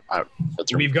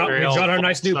 That's We've got our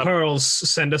nice new Up. pearls.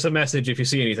 Send us a message if you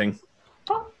see anything.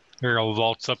 Ariel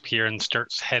vaults up here and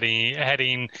starts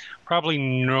heading probably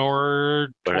north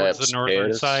towards Perhaps the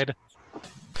northern stairs? side,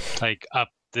 like up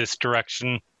this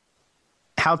direction.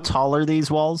 How tall are these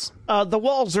walls? The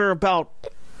walls are about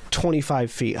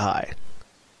 25 feet high.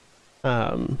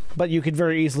 But you could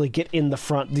very easily get in the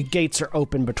front. The gates are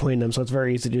open between them, so it's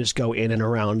very easy to just go in and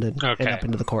around and up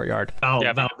into the courtyard.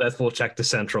 Valdeth will check the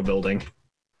central building.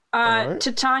 Alright.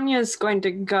 Titania's going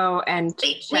to go and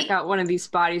check out one of these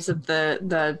bodies of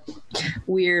the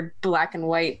weird black and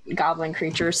white goblin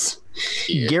creatures.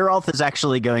 Geralt is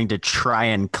actually going to try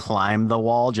and climb the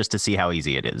wall just to see how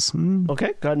easy it is.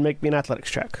 Okay, go ahead and make me an athletics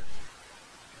check.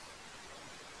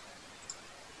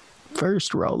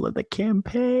 First roll of the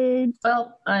campaign.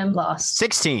 Well, I'm lost.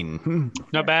 16.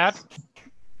 Not bad.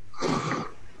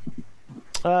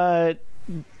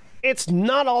 It's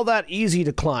not all that easy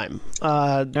to climb.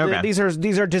 Okay. These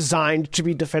are designed to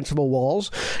be defensible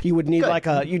walls. You would need like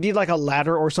a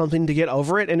ladder or something to get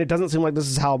over it, and it doesn't seem like this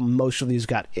is how most of these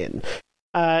got in.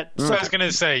 So I was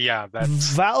gonna say, yeah,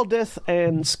 that's Valdeth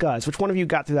and Scuzz, which one of you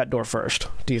got through that door first,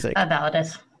 do you think?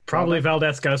 Valdeth. Probably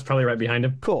Valdeth guy's probably right behind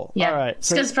him. Cool. Yeah. All right.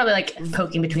 So It's probably like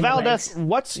poking between the legs. Valdeth,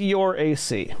 what's your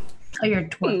AC? Oh, you're a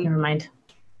dwarf. Never mind.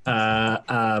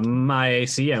 My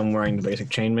AC, I'm wearing the basic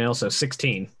chainmail, so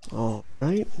 16. All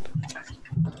right.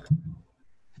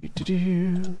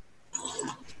 Do-do-do.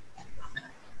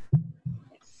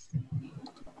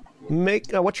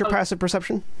 Make what's your passive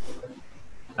perception?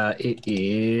 It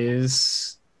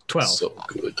is 12. So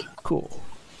good. Cool.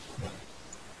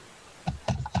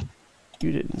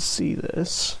 You didn't see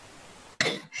this.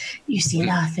 You see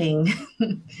nothing.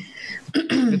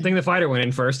 Good thing the fighter went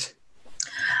in first.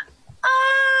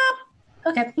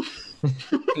 Okay.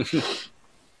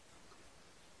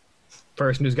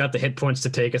 Person who's got the hit points to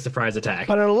take a surprise attack.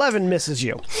 But an 11 misses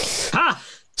you. Ha!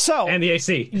 So And the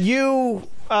AC. you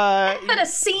Could have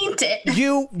seen it.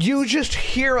 you just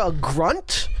hear a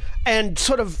grunt and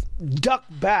sort of duck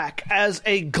back as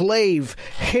a glaive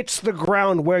hits the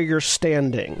ground where you're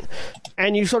standing.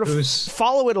 And you sort of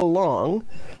follow it along.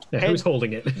 Yeah, who's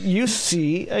holding it? You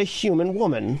see a human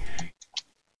woman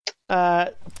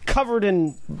covered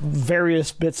in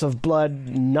various bits of blood,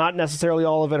 not necessarily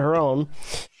all of it her own,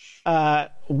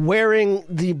 wearing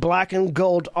the black and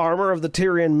gold armor of the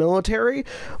Tyrian military,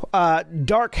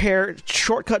 dark hair,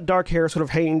 short-cut dark hair, sort of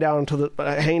hanging down to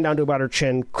about her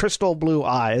chin, crystal blue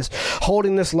eyes,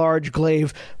 holding this large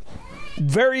glaive,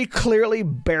 very clearly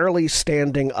barely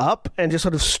standing up and just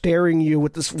sort of staring you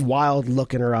with this wild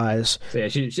look in her eyes. So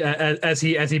yeah, as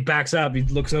he backs up, he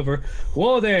looks over.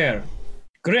 Whoa there!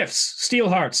 Griffs,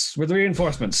 Steelhearts, with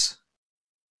reinforcements.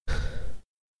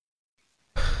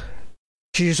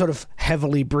 She's just sort of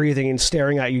heavily breathing and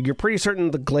staring at you. You're pretty certain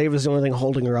the glaive is the only thing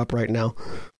holding her up right now,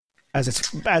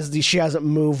 she hasn't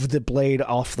moved the blade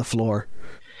off the floor.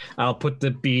 I'll put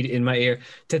the bead in my ear.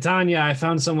 Titania, I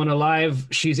found someone alive.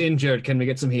 She's injured. Can we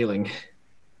get some healing?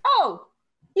 Oh,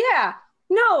 yeah.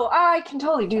 No, I can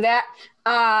totally do that.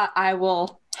 I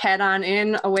will head on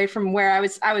in away from where I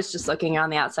was just looking on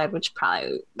the outside, which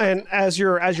probably. And as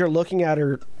you're looking at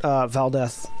her,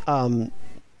 Valdeth,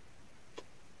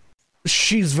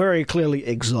 she's very clearly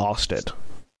exhausted.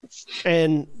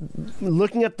 And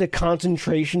looking at the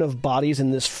concentration of bodies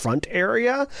in this front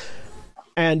area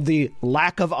and the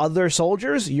lack of other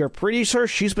soldiers, you're pretty sure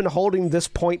she's been holding this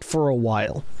point for a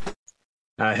while.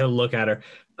 He'll look at her.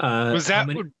 was that?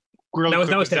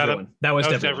 That was to everyone. That was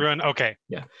to everyone. Okay.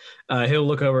 Yeah. He'll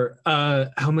look over.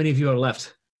 How many of you are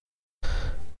left?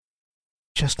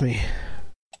 Just me.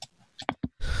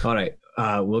 All right.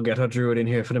 We'll get our druid in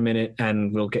here for a minute,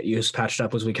 and we'll get you as patched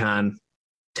up as we can.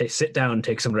 Sit down,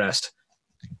 take some rest.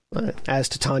 As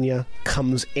Titania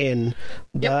comes in,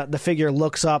 the figure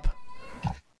looks up.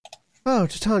 Oh,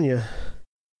 Titania.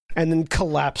 And then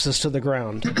collapses to the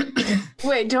ground.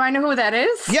 Wait, do I know who that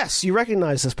is? Yes, you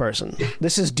recognize this person.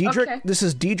 This is Diedrich. Okay. This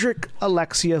is Diedrich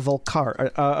Alexia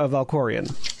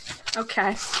Valkorian.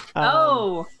 Okay.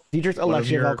 Diedrich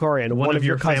Alexia Valkorian, one of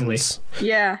your family. cousins.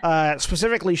 Yeah.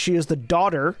 Specifically, she is the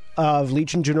daughter of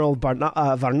Legion General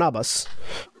Barnabas,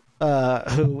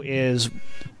 who is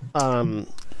Legion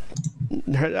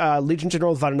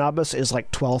General Barnabas is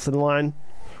like 12th in line.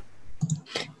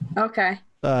 Okay.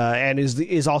 And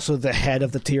is also the head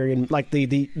of the Tyrian, like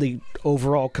the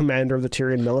overall commander of the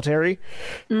Tyrian military.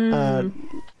 And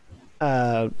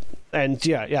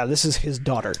this is his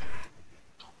daughter.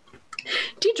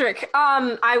 Diedrich,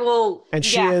 I will. And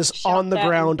she is on the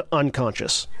ground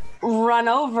unconscious. run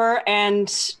over and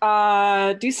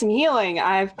do some healing.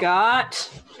 I've got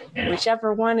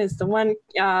whichever one is the one,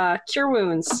 cure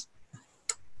wounds.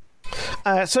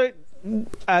 So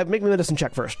make me a medicine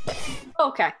check first.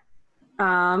 Okay.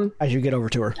 As you get over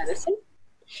to her. Medicine.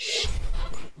 Here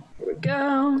we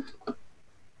go.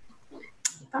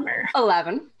 Bummer.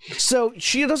 11. So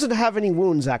she doesn't have any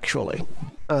wounds, actually.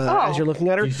 As you're looking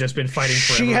at her, She's just been fighting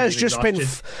forever. she has just been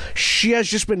exhausted. she has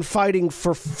just been fighting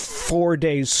for 4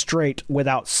 days straight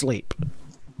without sleep.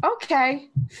 Okay,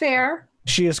 fair.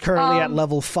 She is currently at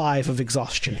level 5 of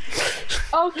exhaustion.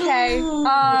 Okay.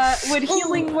 Would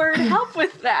healing word help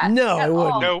with that? No, at it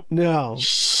wouldn't. all? Nope. No.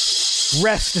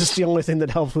 Rest is the only thing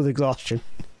that helps with exhaustion.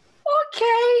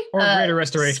 Okay. Or greater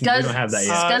restoration. We don't have that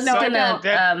yet. Scuz's no,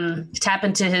 gonna tap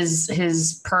into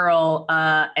his pearl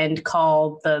and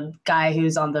call the guy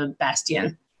who's on the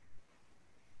bastion.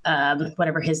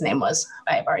 Whatever his name was,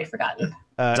 I've already forgotten.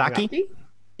 Zaki?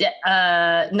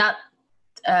 Yeah, not.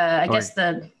 I guess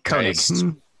the Koenig.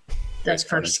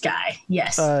 first guy.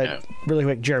 Yes. Really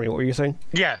quick, Jeremy, what were you saying?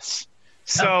 Yes. Oh,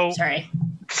 So sorry.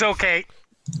 it's okay.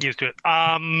 Used to it.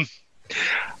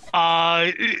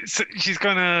 So she's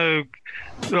gonna.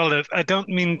 Well, I don't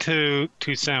mean to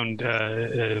sound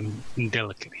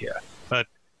delicate here, but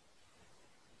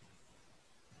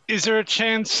is there a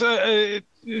chance?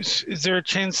 Is there a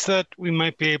chance that we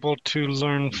might be able to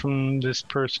learn from this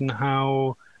person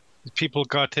how people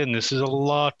got in? This is a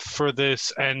lot for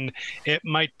this, and it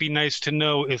might be nice to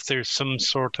know if there's some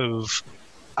sort of,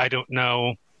 I don't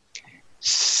know,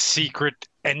 secret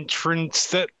entrance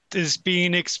that is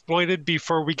being exploited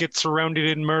before we get surrounded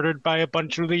and murdered by a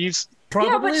bunch of these.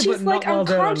 Probably, yeah, but she's not like while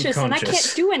they're unconscious, and I unconscious.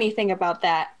 can't do anything about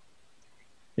that.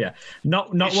 Yeah, not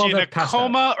Is while she in they're a passed out.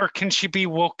 coma, or can she be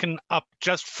woken up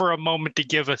just for a moment to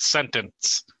give a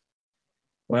sentence?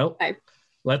 Well,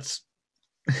 let's.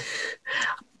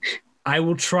 I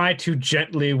will try to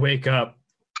gently wake up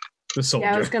the soldier.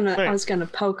 Yeah, I was gonna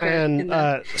poke her. And in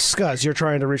the... Scuzz, you're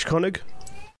trying to reach Koenig?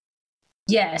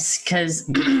 Yes, because.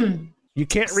 You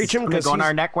can't reach him because on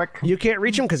our network. You can't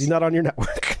reach him because he's not on your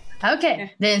network.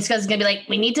 Okay, then Scuzz is gonna be like,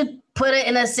 we need to put it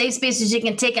in a safe space so she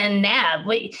can take a nap.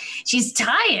 Wait, she's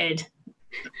tired.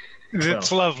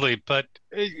 It's lovely, but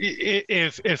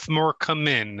if more come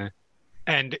in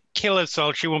and kill us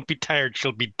all, she won't be tired.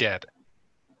 She'll be dead.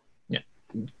 Yeah.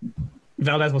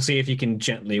 Valdez will see if you can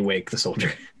gently wake the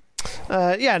soldier.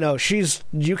 Yeah, no,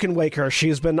 you can wake her.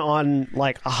 She's been on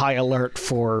like a high alert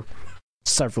for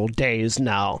several days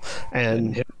now,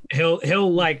 and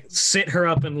he'll like sit her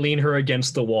up and lean her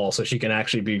against the wall so she can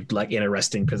actually be like in a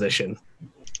resting position.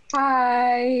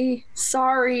 Hi,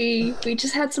 sorry, we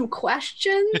just had some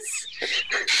questions.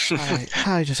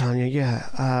 Hi, Titania.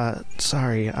 Yeah,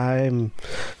 sorry, I'm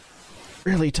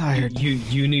really tired.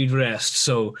 You need rest,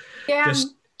 so Yeah.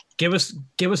 just give us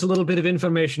a little bit of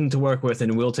information to work with,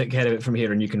 and we'll take care of it from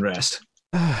here, and you can rest.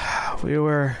 We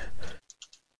were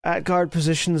at guard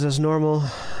positions as normal.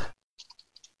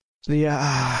 The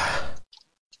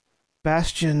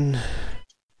bastion,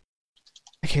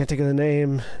 I can't think of the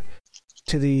name,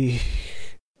 to the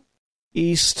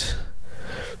east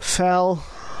fell.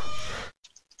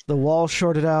 The wall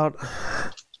shorted out,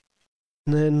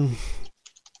 and then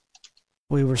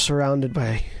we were surrounded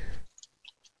by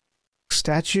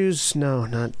statues. No,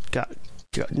 not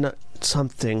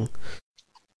something.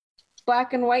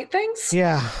 Black and white things?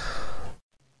 Yeah.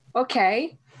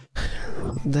 Okay.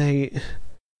 They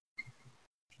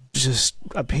just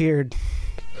appeared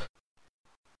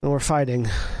and were fighting,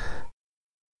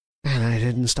 and I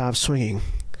didn't stop swinging.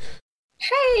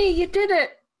 Hey, you did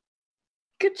it.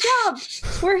 Good job.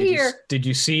 We're here. Did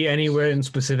you see anywhere in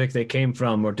specific they came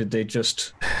from, or did they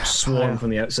just swarm from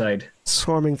the outside?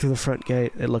 Swarming through the front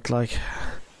gate, it looked like.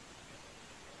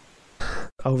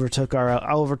 Overtook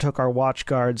our watch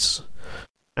guards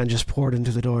and just poured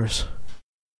into the doors.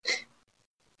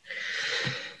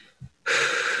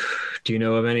 Do you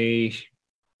know of any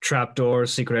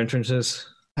trapdoors, secret entrances?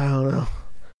 I don't know.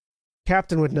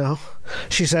 Captain would know,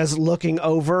 she says, looking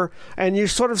over, and you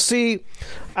sort of see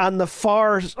on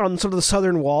sort of the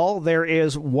southern wall, there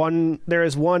is one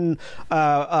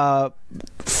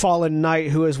fallen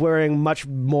knight who is wearing much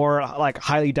more like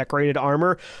highly decorated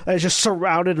armor and is just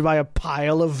surrounded by a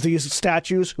pile of these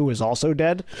statues, who is also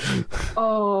dead.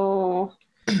 Oh.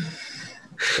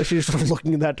 She's sort of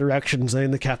looking in that direction,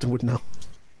 saying the captain would know.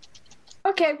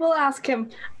 Okay, we'll ask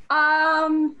him.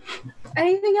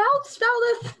 Anything else,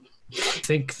 Valdez? I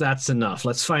think that's enough.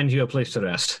 Let's find you a place to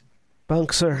rest.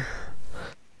 Bunks, sir.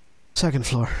 Second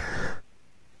floor.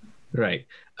 Right.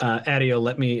 Adio,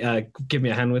 give me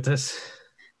a hand with this.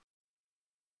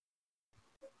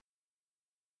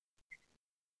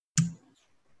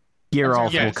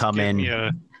 Geralt Yes, will come give in. me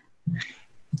a-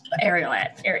 Ariel,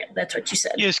 that's what you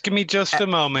said. Yes, give me just a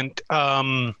moment.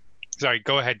 Sorry,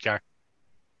 go ahead, Jack.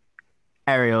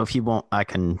 Ariel, if you want, I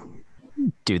can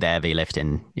do the heavy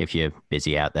lifting if you're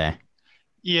busy out there.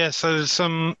 Yes, so there's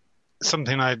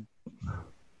something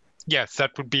Yes,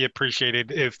 that would be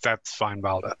appreciated if that's fine,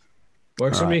 Valda.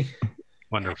 Works for me.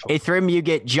 Wonderful. Ithrim, you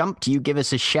get jumped, you give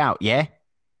us a shout, yeah?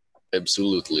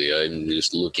 Absolutely. I'm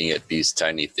just looking at these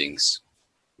tiny things.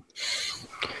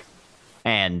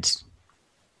 And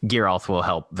Geralt will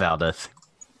help Valdeth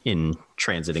in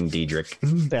transiting Diedrich.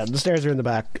 Yeah, the stairs are in the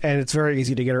back, and it's very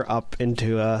easy to get her up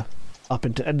into.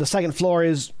 And the second floor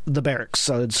is the barracks,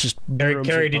 so it's just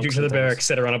Carry Diedrich to the barracks,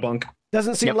 set her on a bunk.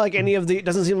 Doesn't seem like any of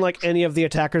the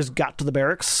attackers got to the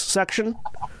barracks section.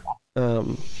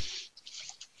 So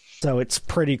it's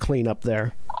pretty clean up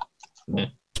there. Yeah.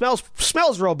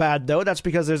 Smells real bad though. That's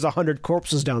because there's 100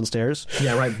 corpses downstairs.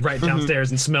 Yeah, right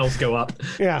downstairs, and smells go up.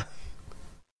 Yeah,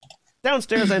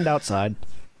 downstairs and outside.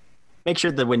 Make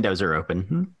sure the windows are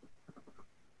open.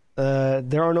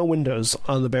 There are no windows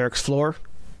on the barracks floor.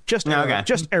 Just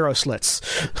arrow slits.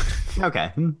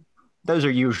 Okay. Those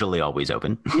are usually always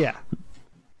open. Yeah.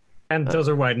 And those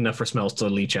are wide enough for smells to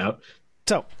leach out.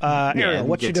 So, Ariel,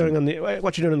 what you doing in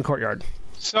the courtyard?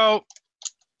 So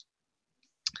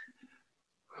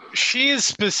she is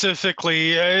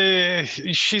specifically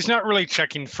she's not really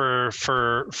checking for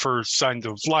signs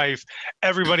of life.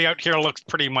 Everybody out here looks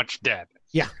pretty much dead.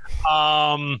 Yeah.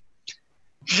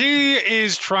 She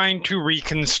is trying to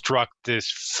reconstruct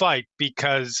this fight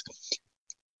because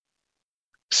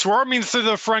swarming through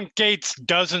the front gates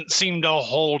doesn't seem to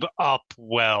hold up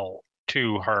well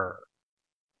to her.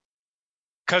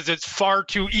 Because it's far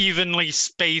too evenly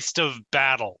spaced of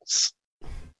battles.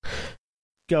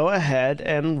 Go ahead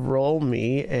and roll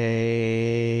me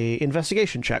a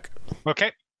investigation check.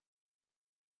 Okay.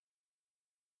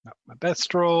 Not my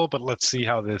best roll, but let's see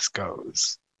how this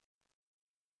goes.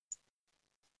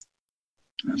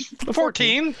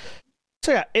 14.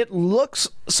 So yeah, it looks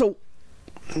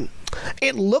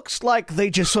like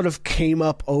they just sort of came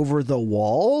up over the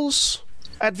walls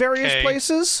at various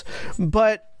places,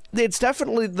 but it's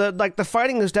definitely the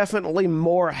fighting is definitely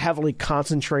more heavily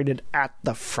concentrated at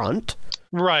the front.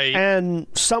 Right. And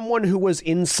someone who was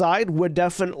inside would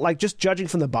definitely, just judging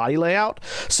from the body layout,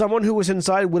 someone who was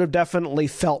inside would have definitely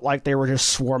felt like they were just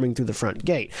swarming through the front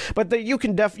gate. But you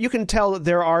can tell that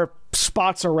there are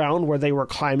spots around where they were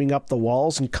climbing up the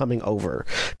walls and coming over.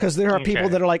 Because there are people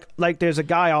that are like there's a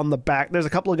guy on the back, there's a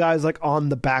couple of guys on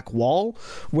the back wall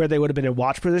where they would have been in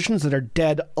watch positions that are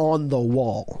dead on the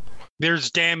wall.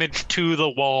 There's damage to the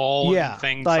wall and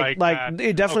things like that.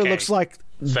 It definitely looks like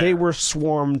they were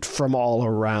swarmed from all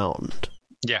around.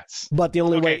 Yes. But the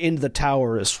only way into the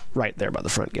tower is right there by the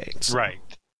front gates. Right.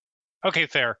 Okay,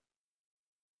 fair.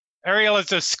 Ariel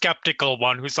is a skeptical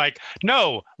one who's like,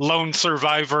 no, lone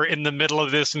survivor in the middle of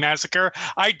this massacre.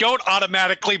 I don't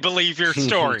automatically believe your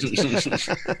story.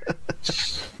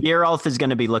 Geralt is going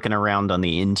to be looking around on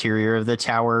the interior of the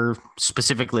tower,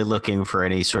 specifically looking for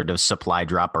any sort of supply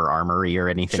drop or armory or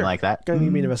anything like that. Going to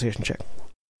give me an investigation check.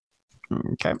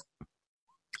 Okay.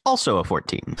 Also a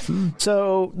 14.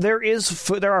 So there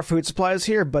are food supplies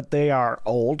here, but they are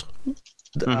old.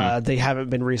 They haven't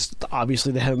been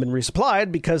obviously they haven't been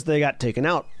resupplied because they got taken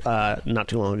out not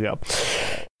too long ago.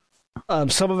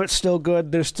 Some of it's still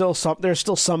good. There's still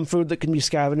some food that can be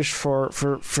scavenged for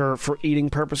eating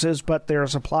purposes, but their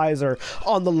supplies are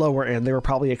on the lower end. They were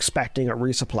probably expecting a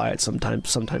resupply at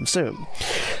sometime soon.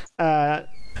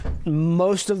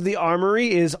 Most of the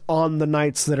armory is on the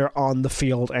knights that are on the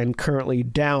field and currently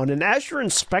down. And as you're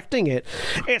inspecting it,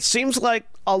 it seems like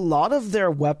a lot of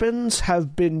their weapons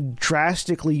have been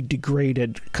drastically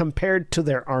degraded compared to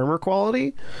their armor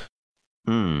quality.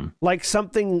 Like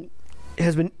something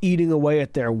has been eating away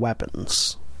at their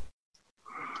weapons.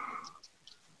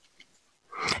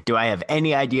 Do I have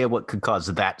any idea what could cause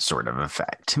that sort of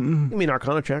effect? I mean,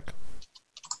 Arcana check.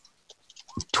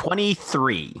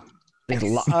 23.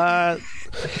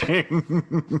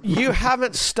 You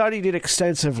haven't studied it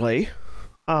extensively,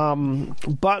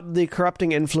 but the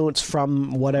corrupting influence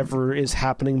from whatever is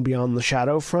happening beyond the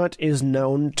Shadowfront is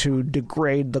known to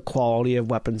degrade the quality of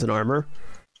weapons and armor.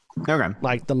 Okay.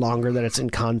 Like the longer that it's in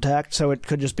contact, so it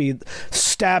could just be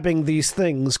stabbing these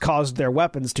things caused their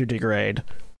weapons to degrade.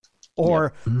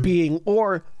 Or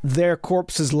or their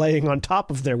corpses laying on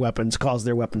top of their weapons caused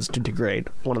their weapons to degrade.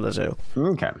 One of the two.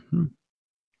 Okay.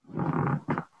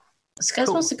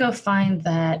 Skuz wants to go find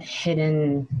that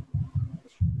hidden.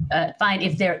 Find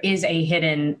if there is a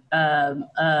hidden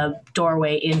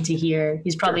doorway into here.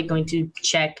 He's probably going to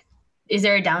check Is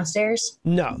there a downstairs?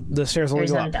 No, the stairs only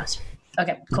There's go not a up. downstairs.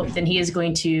 Okay, cool. Then he is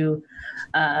going to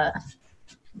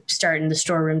start in the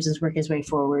storerooms and work his way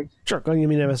forward. Sure, go and give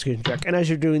me an investigation check. And as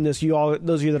you're doing this, those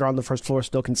of you that are on the first floor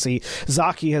still can see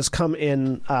Zaki has come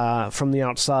in from the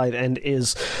outside and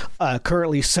is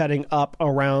currently setting up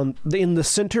in the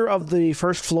center of the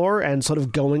first floor and sort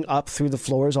of going up through the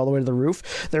floors all the way to the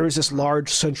roof. There is this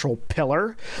large central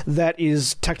pillar that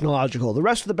is technological. The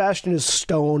rest of the bastion is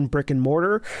stone, brick, and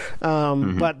mortar,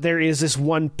 but there is this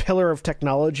one pillar of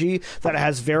technology that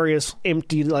has various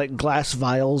empty glass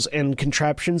vials and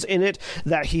contraptions in it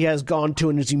that he has gone to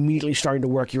and is immediately starting to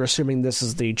work. You're assuming this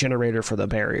is the generator for the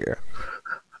barrier.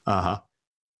 Ithram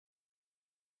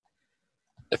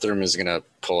is going to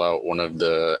pull out one of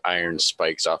the iron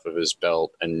spikes off of his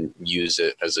belt and use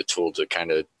it as a tool to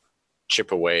kind of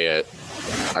chip away at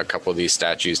a couple of these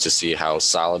statues to see how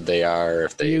solid they are.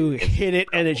 If you hit it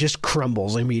and it just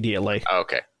crumbles immediately.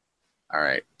 Okay. All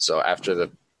right. So after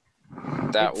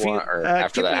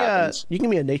after that happens, you can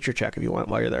give me a nature check if you want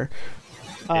while you're there.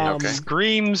 Okay.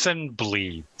 Screams and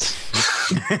bleeds.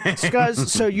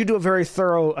 So you do a very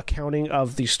thorough accounting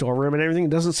of the storeroom and everything. It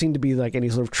doesn't seem to be like any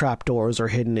sort of trapdoors or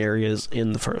hidden areas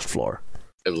in the first floor.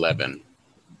 11.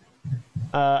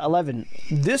 11.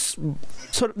 This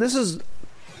is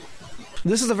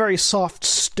a very soft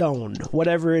stone,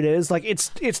 whatever it is. Like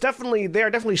it's definitely, they are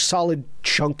definitely solid,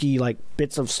 chunky like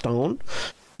bits of stone,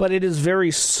 but it is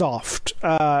very soft,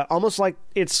 almost like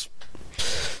it's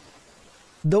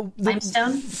the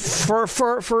limestone. For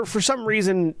some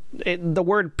reason, the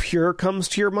word pure comes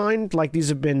to your mind. Like these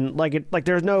have been you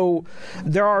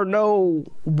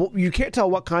can't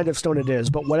tell what kind of stone it is,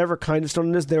 but whatever kind of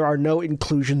stone it is, there are no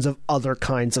inclusions of other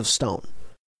kinds of stone.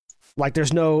 Like there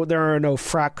are no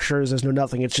fractures, there's no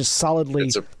nothing. It's just solidly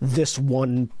this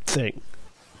one thing.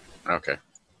 Okay.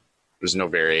 There's no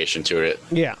variation to it.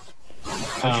 Yeah.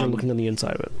 As you're looking on the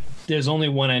inside of it. There's only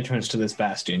one entrance to this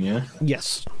bastion, yeah?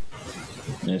 Yes.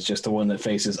 And it's just the one that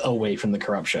faces away from the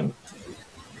corruption.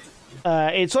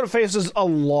 It sort of faces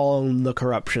along the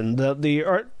corruption. The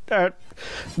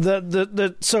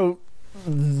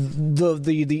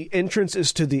entrance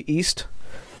is to the east,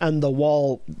 and the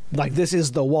wall, like this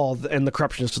is the wall, and the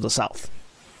corruption is to the south.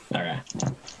 All right.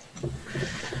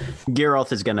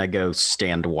 Geralt is gonna go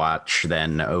stand watch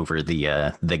then over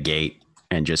the gate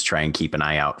and just try and keep an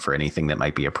eye out for anything that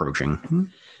might be approaching.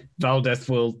 Valdeth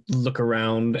will look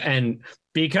around, and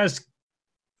because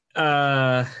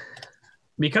Carolina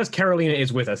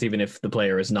is with us, even if the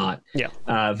player is not. Yeah.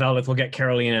 Valdeth will get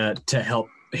Carolina to help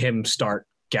him start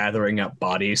gathering up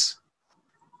bodies.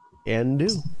 And do.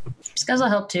 These guys will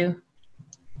help too.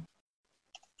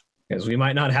 Because we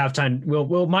might not have time.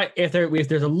 If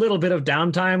there's a little bit of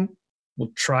downtime,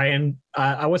 we'll try and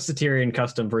what's the Tyrian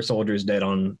custom for soldiers dead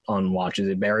on watch? Is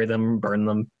it bury them, burn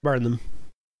them? Burn them.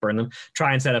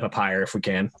 Try and set up a pyre if we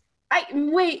can.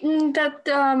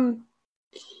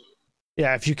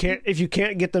 Yeah, if you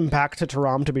can't get them back to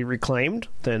Taram to be reclaimed,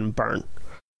 then burn.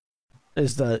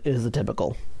 Is the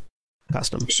typical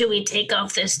custom. Should we take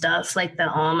off this stuff like the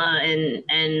armor and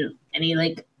any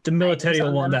like the military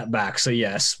will want that back, so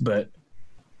yes, but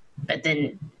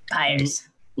then pyres.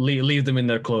 Leave them in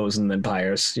their clothes and then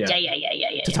pyres. Yeah.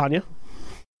 Yeah. Titania?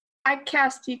 I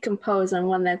cast Decompose on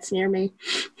one that's near me.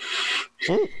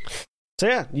 So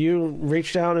yeah, you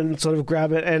reach down and sort of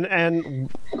grab it, and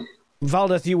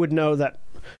Valdeth, you would know that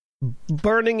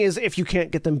burning is if you can't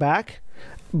get them back,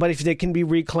 but if they can be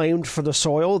reclaimed for the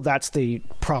soil, that's the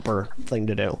proper thing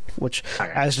to do. Which,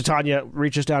 as Titania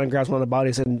reaches down and grabs one of the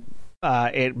bodies, and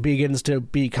it begins to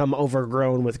become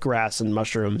overgrown with grass and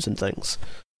mushrooms and things.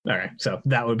 All right, so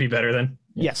that would be better then.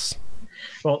 Yes.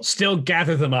 Well, still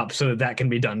gather them up so that can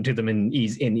be done to them in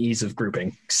ease of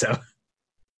grouping. So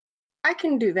I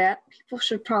can do that. People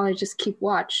should probably just keep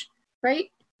watch, right?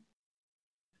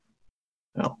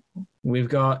 Well, we've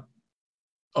got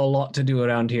a lot to do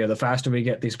around here. The faster we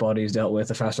get these bodies dealt with,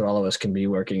 the faster all of us can be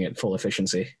working at full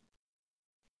efficiency.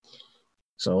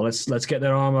 So let's get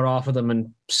their armor off of them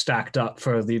and stacked up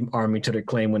for the army to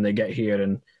reclaim when they get here,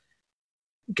 and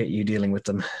get you dealing with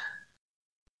them.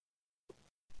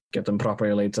 Get them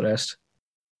properly laid to rest.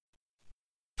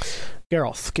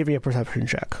 Geralt, give me a perception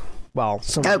check. Well,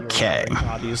 some of you are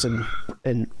bodies and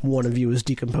one of you is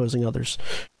decomposing others.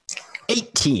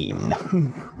 18.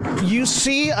 You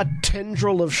see a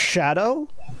tendril of shadow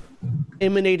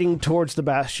emanating towards the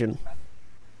bastion.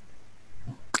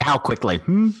 How quickly?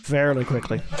 Fairly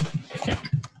quickly.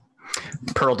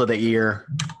 Pearl to the ear.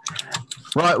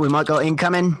 Right, we might go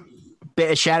incoming.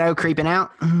 Bit of shadow creeping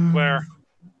out. Where?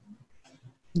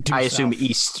 I assume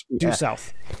east. Due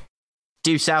south.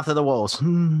 Due south of the walls.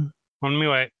 On me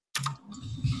wait.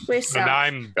 Way south.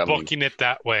 And I'm booking it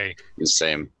that way. The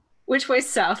same. Which way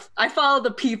south? I follow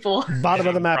the people. Bottom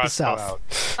of the map is Crossbow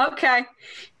south. out. Okay.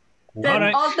 Then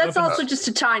All right. that's also just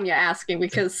to Tanya asking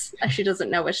because she doesn't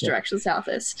know which direction south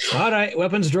is. All right,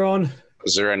 weapons drawn.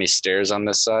 Is there any stairs on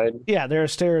this side? Yeah, there are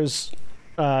stairs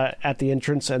at the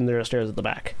entrance, and there are stairs at the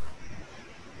back.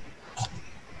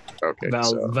 Okay.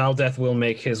 So, Valdeth will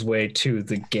make his way to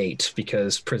the gate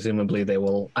because presumably they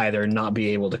will either not be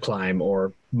able to climb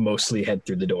or mostly head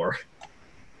through the door.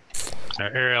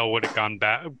 Ariel would have gone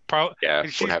back. Yeah,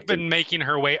 She's would have been to. making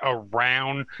her way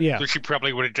around. Yeah. So she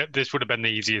probably would have. This would have been the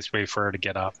easiest way for her to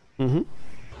get up. Mm-hmm.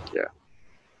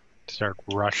 Start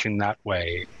rushing that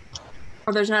way.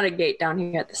 Oh, there's not a gate down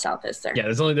here at the south, is there? Yeah,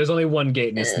 there's only one gate,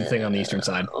 and it's the thing on the eastern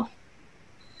side.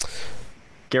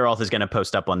 Geralt is going to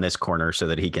post up on this corner so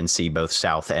that he can see both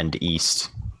south and east.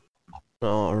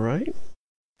 All right.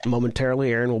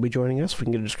 Momentarily, Aaron will be joining us. We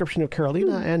can get a description of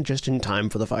Carolina, and just in time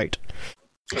for the fight.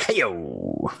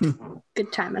 Hey-yo!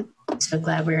 Good timing. So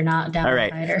glad we're not down All the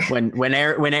right. fighter.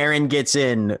 When Aaron gets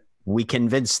in, we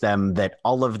convince them that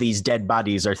all of these dead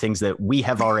bodies are things that we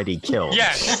have already killed.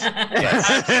 Yes.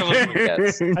 Absolutely.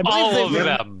 Yes. All of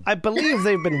them. I believe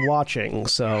they've been watching,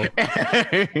 so...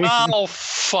 Oh,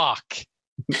 fuck.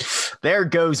 There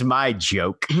goes my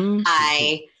joke.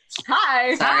 Hi.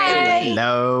 Hi. Hi.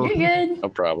 Hello. You're good. No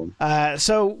problem.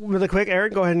 So, really quick,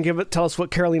 Aaron, go ahead and tell us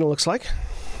what Carolina looks like.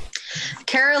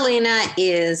 Carolina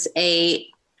is a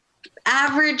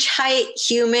average height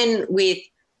human with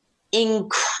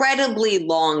incredibly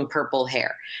long purple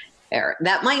hair.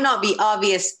 That might not be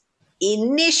obvious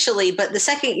initially, but the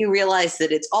second you realize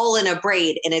that it's all in a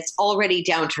braid and it's already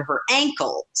down to her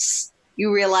ankles,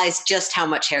 you realize just how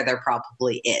much hair there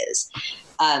probably is.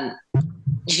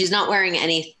 She's not wearing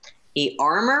any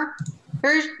armor,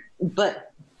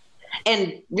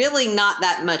 and really not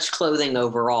that much clothing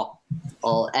overall,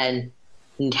 and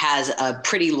has a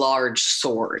pretty large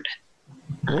sword.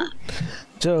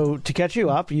 So, to catch you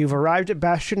up, you've arrived at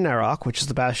Bastion Narok, which is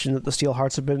the bastion that the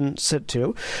Steelhearts have been sent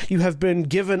to. You have been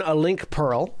given a link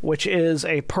pearl, which is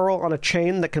a pearl on a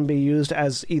chain that can be used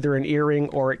as either an earring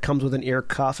or it comes with an ear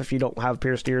cuff if you don't have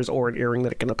pierced ears or an earring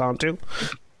that it can hook onto.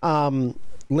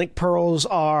 Link pearls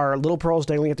are little pearls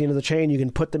dangling at the end of the chain. You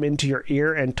can put them into your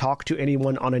ear and talk to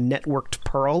anyone on a networked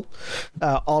pearl.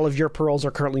 All of your pearls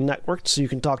are currently networked, so you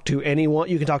can talk to anyone.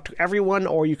 You can talk to everyone,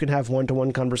 or you can have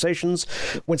one-to-one conversations.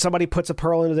 When somebody puts a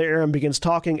pearl into their ear and begins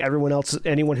talking,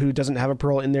 anyone who doesn't have a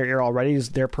pearl in their ear already,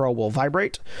 their pearl will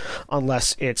vibrate,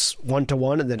 unless it's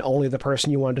one-to-one, and then only the person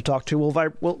you wanted to talk to will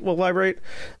vibrate.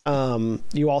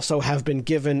 You also have been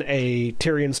given a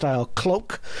Tyrion-style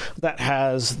cloak that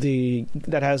has the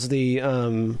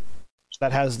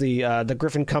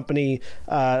Griffin Company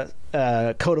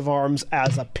coat of arms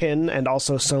as a pin and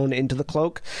also sewn into the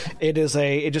cloak. It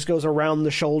just goes around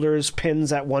the shoulders,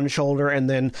 pins at one shoulder, and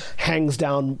then hangs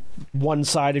down one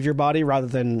side of your body rather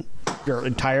than your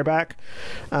entire back.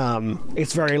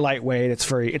 It's very lightweight.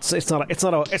 It's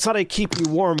not a keep you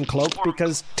warm cloak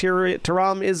because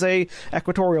Tiram is a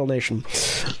equatorial nation.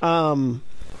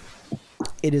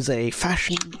 It is a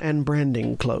fashion and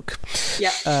branding cloak.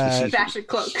 Yep. Fashion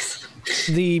cloaks.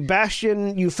 The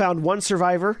Bastion, you found one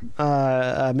survivor,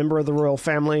 a member of the royal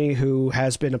family who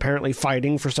has been apparently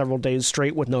fighting for several days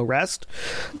straight with no rest,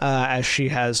 as she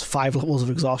has 5 levels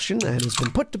of exhaustion and has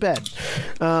been put to bed.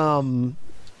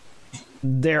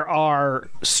 There are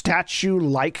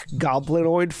statue-like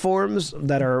goblinoid forms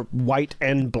that are white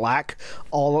and black,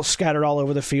 all scattered all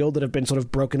over the field that have been sort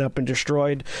of broken up and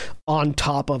destroyed on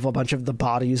top of a bunch of the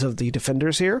bodies of the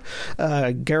defenders here.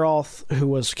 Geralt, who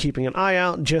was keeping an eye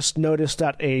out, just noticed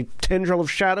that a tendril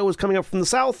of shadow was coming up from the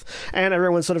south, and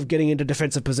everyone's sort of getting into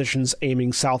defensive positions,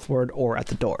 aiming southward or at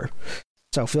the door.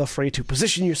 So feel free to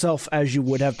position yourself as you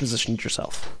would have positioned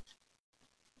yourself.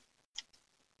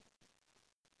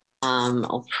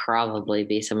 I'll probably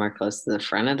be somewhere close to the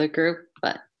front of the group,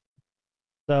 but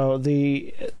So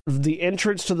the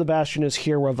entrance to the bastion is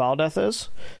here where Valdeth is,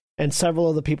 and several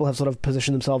of the people have sort of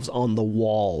positioned themselves on the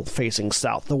wall facing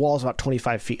south. The wall is about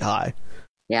 25 feet high.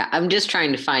 yeah, I'm just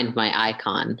trying to find my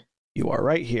icon. You are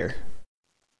right here.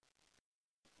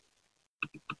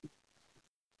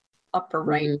 Upper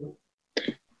right.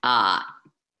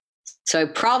 So I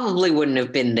probably wouldn't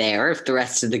have been there if the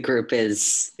rest of the group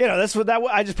is That's what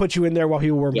I just put you in there while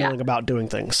people were Yeah. milling about doing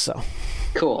things. So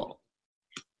cool.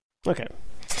 okay.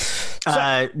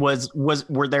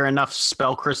 Were there enough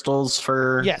spell crystals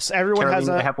for? Yes, everyone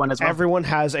Carolina to have one as well? Everyone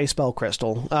has a spell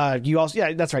crystal. You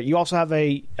also that's right. You also have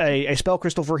a spell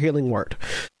crystal for healing word.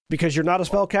 Because you're not a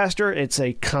spellcaster, it's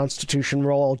a Constitution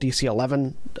roll, DC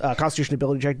 11, Constitution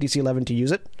ability check, DC 11 to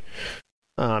use it.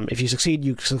 If you succeed,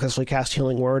 you successfully cast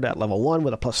Healing Word at level 1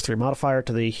 with a +3 modifier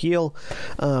to the heal.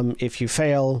 If you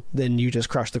fail, then you just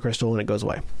crush the crystal and it goes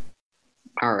away.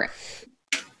 All right.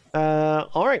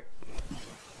 All right.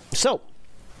 So,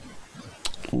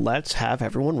 let's have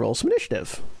everyone roll some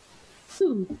initiative.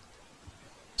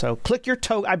 So, click your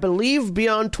token. I believe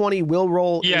Beyond 20 will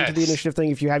roll into the initiative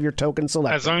thing if you have your token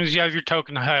selected. As long as you have your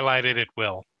token highlighted, it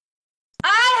will.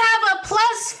 I have a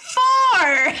 +4.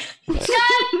 God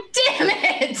damn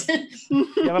it!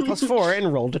 You have a +4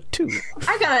 and rolled a 2.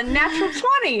 I got a natural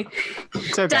 20.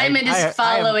 It's okay. Diamond is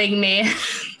following me.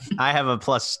 I have a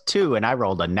 +2 and I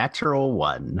rolled a natural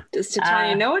 1. Does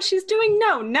Titania know what she's doing?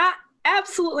 No,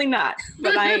 absolutely not.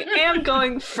 But I am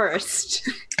going first.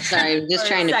 Sorry, I'm just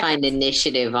trying to find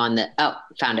initiative on the. Oh,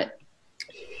 found it.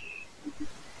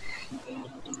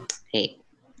 Hey.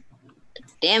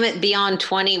 Damn it, Beyond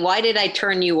 20. Why did I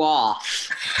turn you off?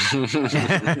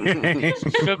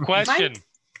 Good question.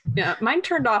 Mine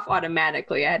turned off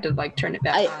automatically. I had to turn it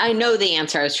back on. I know the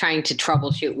answer. I was trying to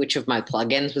troubleshoot which of my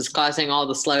plugins was causing all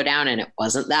the slowdown, and it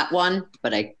wasn't that one,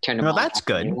 but I turned them Well, all that's off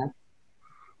good. anyway.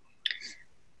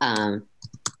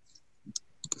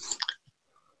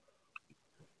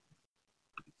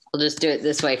 We'll just do it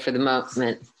this way for the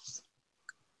moment.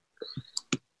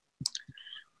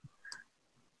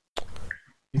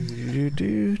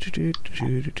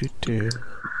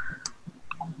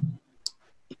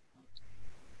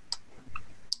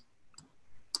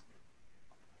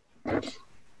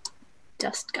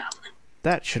 Dust Goblin.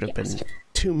 That should have been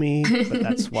to me, but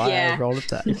that's why I rolled it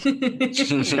that.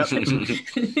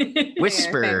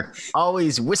 Whisper.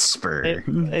 Always whisper.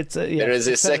 There is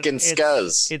a second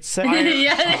scuzz.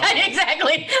 Yeah,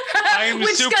 exactly. I'm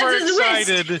Which super Scuzz is whisk?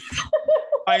 excited.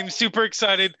 I'm super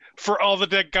excited for all the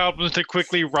dead goblins to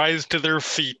quickly rise to their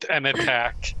feet and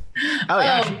attack. Oh,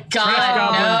 yeah. Oh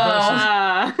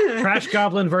God, no. Trash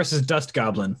Goblin versus Dust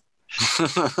Goblin.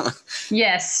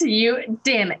 Yes, you.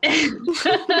 Damn it.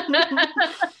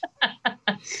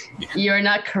 You are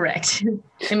not correct.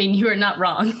 I mean, you are not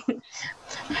wrong.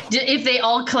 If they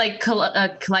all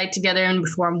collide together and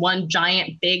form one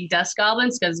giant big dust goblin,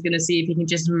 Scuzz going to see if he can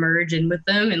just merge in with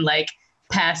them and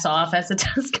pass off as a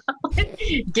dust goblin,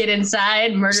 get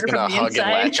inside, murder from the hug inside.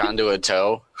 and latch onto a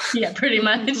toe. Yeah, pretty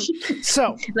much.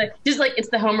 So, it's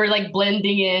the Homer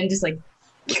blending in, just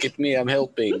Look at me, I'm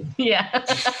helping. yeah.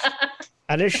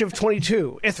 initiative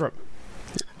 22, Ithram.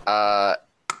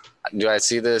 Do I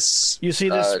see this? You see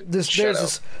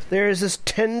there is this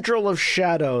tendril of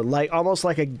shadow, almost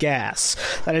like a gas,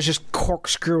 that is just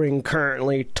corkscrewing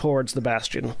currently towards the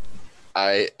bastion.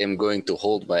 I am going to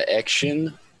hold my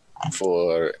action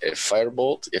for a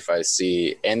firebolt if I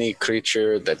see any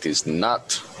creature that is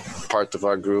not part of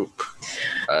our group,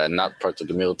 not part of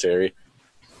the military,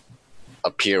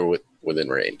 appear within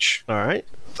range. All right.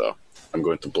 So I'm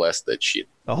going to blast that shit.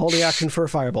 A holding action for a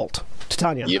firebolt.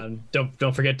 Titania. Yep.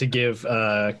 Don't forget to give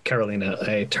Carolina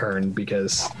a turn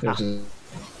because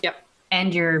Yep.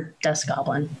 And your dust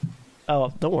goblin.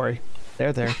 Oh, don't worry.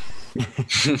 They're there. On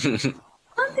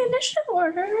the initiative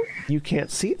order. You can't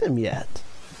see them yet.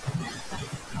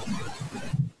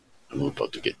 I'm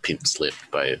about to get pimp slipped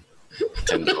by a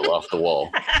tendril off the wall.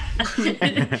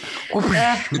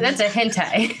 That's a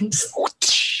hentai.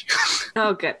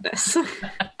 Oh, goodness.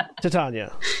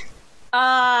 Titania.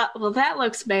 Well, that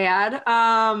looks bad.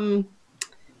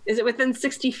 Is it within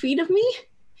 60 feet of me?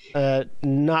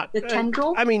 Not the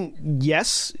tendril. I mean,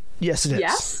 yes, it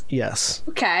is. Yes.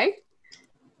 Okay.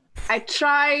 I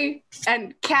try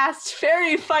and cast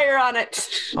fairy fire on it.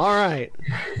 All right.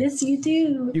 Yes, you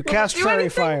do. You cast fairy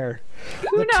fire.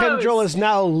 Who the knows? tendril is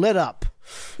now lit up.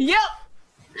 Yep.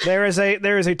 There is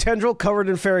a tendril covered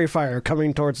in fairy fire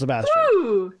coming towards the bastion.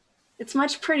 Woo! It's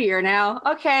much prettier now.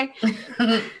 Okay.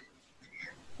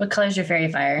 What color is your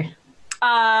fairy fire?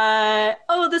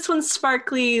 This one's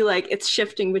sparkly. It's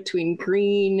shifting between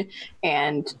green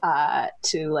and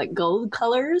to gold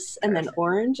colors, and then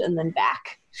orange, and then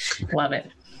back. Love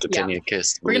it. Titania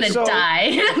kissed. We're gonna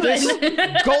die.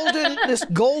 This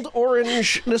golden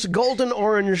orange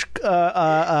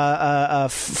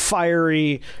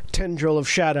fiery tendril of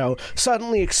shadow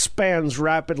suddenly expands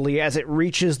rapidly as it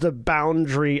reaches the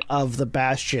boundary of the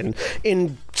bastion,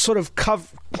 in sort of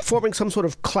forming some sort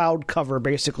of cloud cover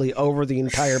basically over the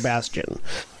entire bastion.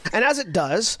 And as it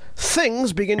does,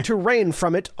 things begin to rain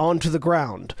from it onto the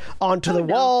ground, onto the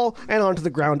wall, and onto the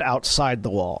ground outside the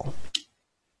wall.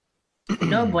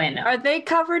 No bueno. Are they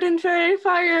covered in fairy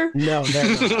fire? No, they're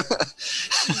not.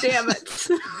 Damn it.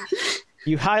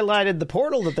 You highlighted the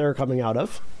portal that they're coming out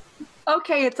of.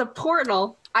 Okay, it's a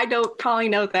portal. I don't probably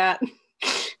know that.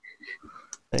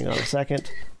 Hang on a second.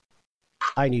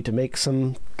 I need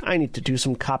to do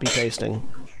some copy pasting.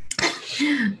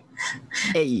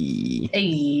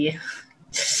 Hey.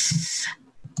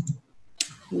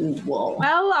 Whoa.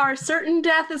 Well, our certain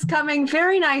death is coming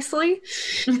very nicely.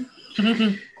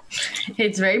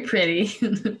 It's very pretty.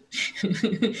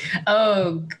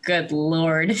 Oh, good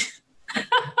lord.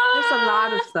 There's a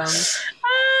lot of them.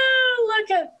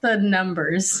 Look at the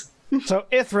numbers. So,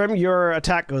 Ithrim, your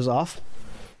attack goes off.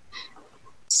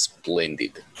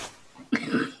 Splendid.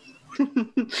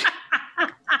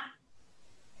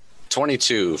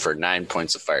 22 for 9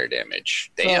 points of fire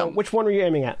damage. So, Damn. which one are you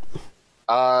aiming at?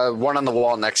 One on the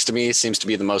wall next to me seems to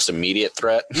be the most immediate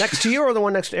threat. Next to you or the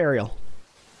one next to Ariel?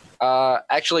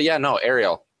 Actually, yeah, no,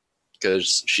 Ariel,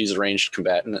 because she's a ranged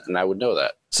combatant, and I would know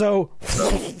that. So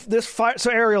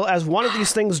Ariel, as one of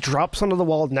these things drops onto the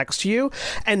wall next to you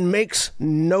and makes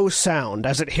no sound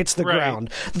as it hits the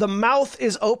ground. The mouth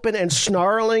is open and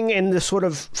snarling in this sort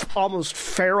of almost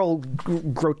feral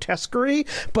grotesquerie,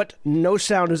 but no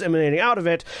sound is emanating out of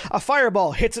it. A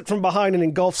fireball hits it from behind and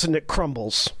engulfs and it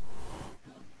crumbles.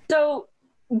 So,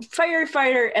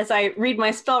 firefighter, as I read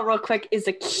my spell real quick, is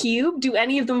a cube. Do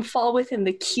any of them fall within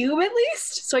the cube at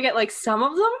least? So I get like some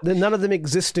of them? Then none of them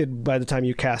existed by the time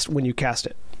when you cast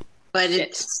it. But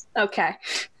it's Okay.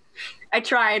 I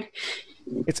tried.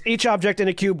 It's each object in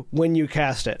a cube when you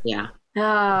cast it. yeah.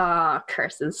 Ah,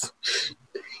 curses.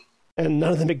 And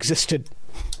none of them existed.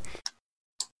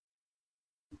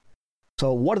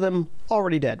 So one of them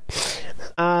already dead.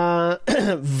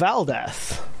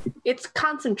 Valdeth. It's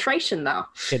concentration, though.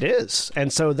 It is.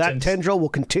 And so that tendril will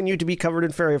continue to be covered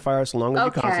in fairy fire so long as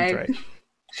you concentrate.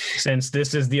 Since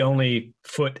this is the only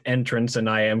foot entrance and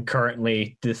I am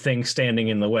currently the thing standing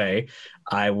in the way,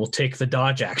 I will take the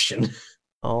dodge action.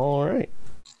 All right.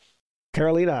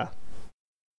 Carolina.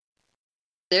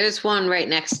 There's one right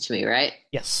next to me, right?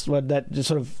 Yes. Well, that just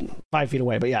sort of 5 feet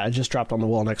away. But yeah, it just dropped on the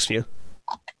wall next to you.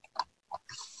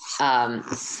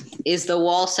 Is the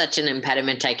wall such an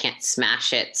impediment I can't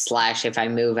smash it? / if I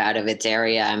move out of its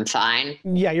area, I'm fine?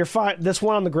 Yeah, you're fine. This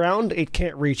one on the ground, it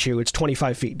can't reach you. It's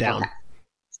 25 feet down. Okay.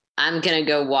 I'm going to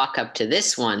go walk up to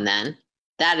this one then.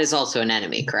 That is also an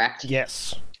enemy, correct?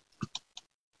 Yes.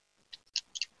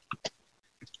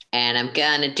 And I'm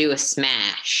going to do a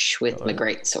smash with my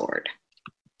greatsword.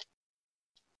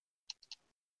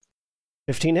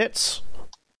 15 hits.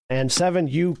 And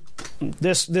 7,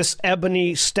 this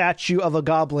ebony statue of a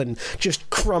goblin just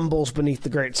crumbles beneath the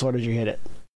greatsword as you hit it.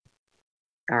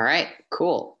 All right,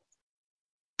 cool.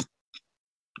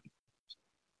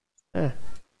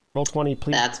 Roll 20,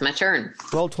 please. That's my turn.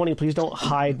 Roll 20, please don't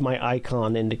hide my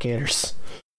icon indicators.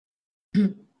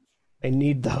 I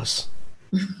need those.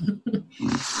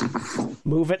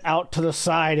 Move it out to the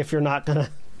side if you're not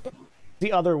gonna.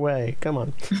 The other way. Come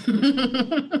on.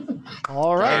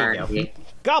 All right. Alright.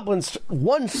 Goblins.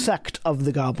 One sect of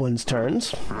the goblins'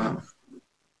 turns.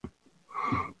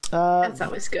 That's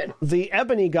always good. The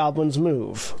ebony goblins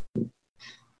move.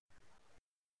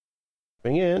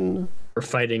 Moving in. We're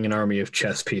fighting an army of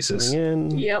chess pieces.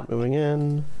 Moving in. Yep. Moving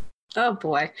in. Oh,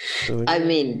 boy. Moving I in,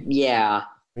 mean, yeah.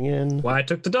 moving in. Why I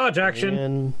took the dodge Moving action.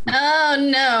 in. Oh,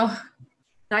 no.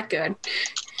 Not good.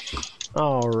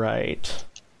 All right.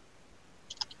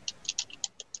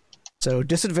 So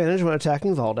disadvantage when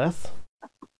attacking Valdeth.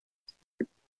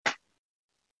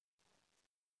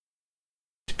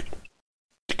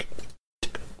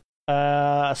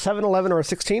 A 7, 11, or a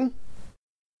 16?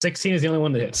 16 is the only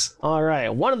one that hits. All right.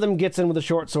 One of them gets in with a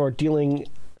short sword, dealing...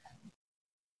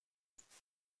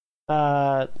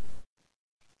 Hang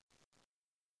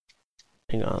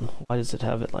on. Why does it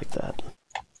have it like that?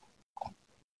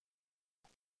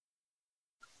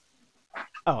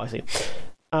 Oh, I see.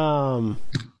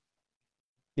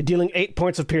 You're dealing 8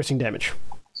 points of piercing damage.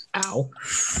 Ow.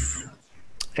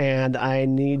 And I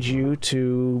need you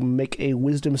to make a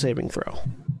wisdom saving throw.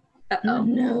 Uh-oh.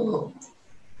 No.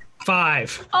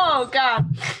 5. Oh,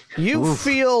 God. You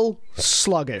feel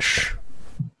sluggish.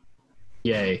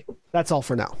 Yay. That's all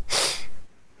for now.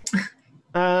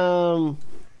 All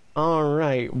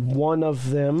right. One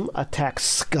of them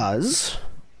attacks Scuzz.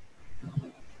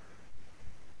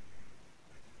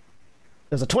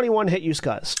 Does a 21 hit you,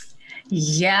 Scuzz?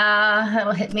 Yeah,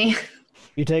 that'll hit me.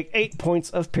 You take 8 points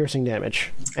of piercing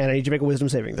damage, and I need you to make a wisdom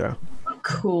saving throw.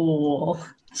 Cool.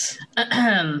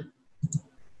 Oh,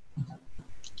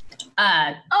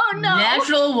 no.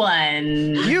 Natural 1.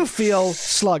 You feel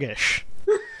sluggish.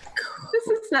 This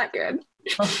is not good.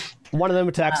 One of them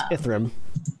attacks Ithrim.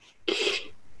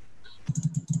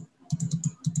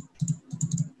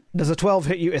 Does a 12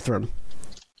 hit you, Ithrim?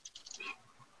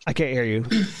 I can't hear you.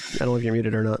 I don't know if you're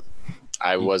muted or not.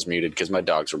 I was muted because my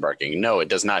dogs were barking. No, it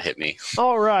does not hit me.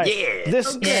 All right. Yeah.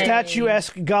 This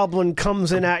statuesque goblin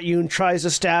comes in at you and tries to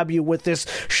stab you with this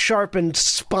sharpened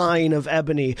spine of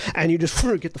ebony, and you just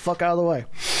get the fuck out of the way.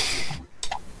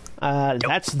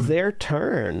 That's their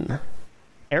turn.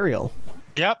 Ariel.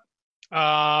 Yep.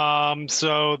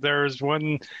 So there's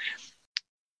one.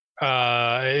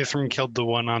 Ithram killed the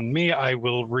one on me. I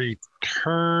will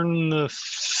return the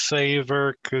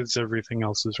favor because everything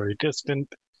else is very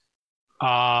distant.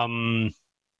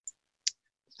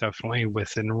 Definitely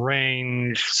within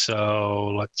range.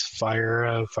 So let's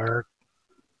fire.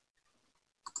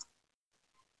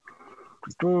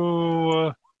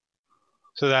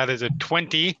 So that is a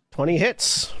 20. 20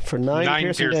 hits for 9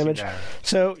 piercing damage.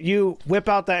 So you whip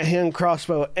out that hand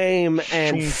crossbow, aim,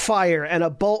 and fire, and a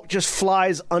bolt just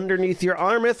flies underneath your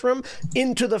arm, Ithram,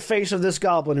 into the face of this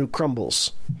goblin who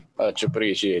crumbles. Much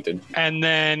appreciated. And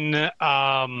then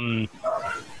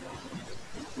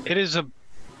it is a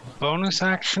bonus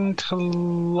action to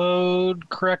load,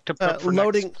 correct?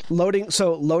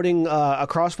 Loading a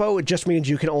crossbow, it just means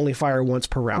you can only fire once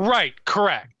per round. Right,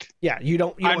 correct. Yeah, you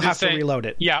don't have to reload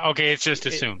it. Yeah, okay, it's just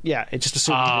assumed. It's just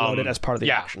assumed you reload it as part of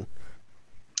the action.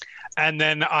 And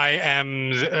then I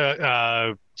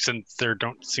am, since there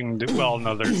don't seem to, well,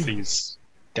 no, there's these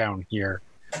down here.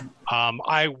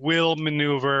 I will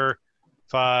maneuver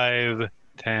 5,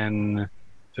 10,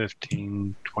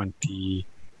 15, 20,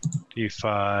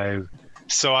 25.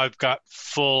 So I've got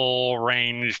full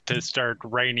range to start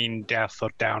raining death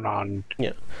down on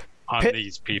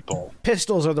these people.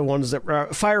 Pistols are the ones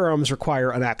that firearms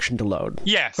require an action to load.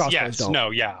 Yes,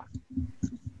 don't.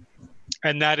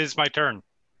 And that is my turn.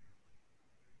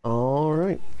 All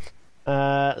right.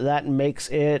 That makes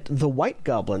it the white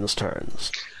goblins'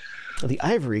 turns. The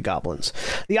ivory goblins.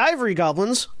 The ivory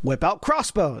goblins whip out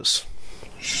crossbows.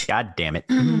 God damn it.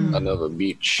 Another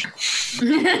beach.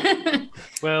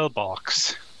 Well,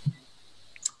 box.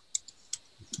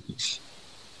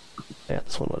 Yeah,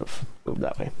 this one would have moved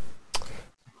that way.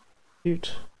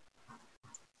 Doot.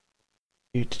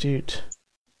 Doot, doot.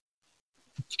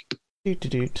 Doot,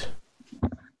 doot.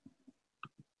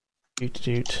 Doot,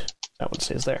 doot. That one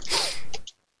stays there.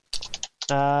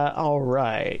 All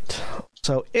right.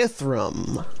 So,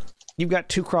 Ithram, you've got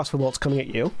 2 crossbow bolts coming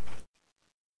at you.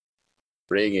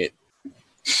 Bring it.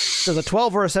 Does a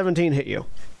 12 or a 17 hit you?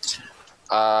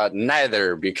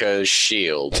 Neither, because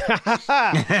shield. So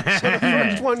the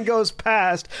first one goes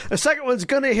past. The second one's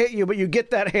going to hit you, but you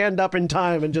get that hand up in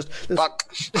time and just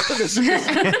this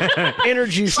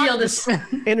energy Shield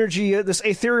this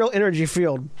ethereal energy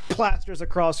field plasters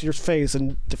across your face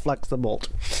and deflects the bolt.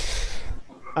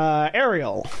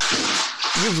 Ariel,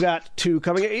 you've got 2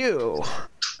 coming at you.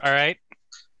 All right.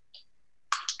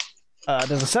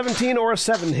 Does a 17 or a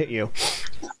 7 hit you?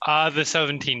 The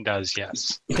 17 does,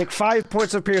 yes. You take 5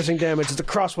 points of piercing damage as the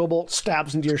crossbow bolt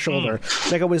stabs into your shoulder.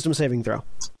 Make a wisdom saving throw.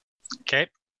 Okay.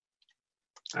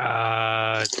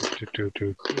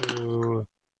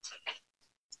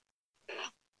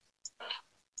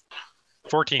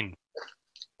 14.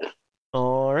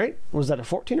 All right. Was that a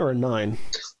 14 or a 9?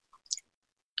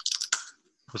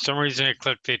 For some reason, I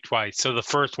clicked it twice, so the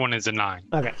first one is a 9.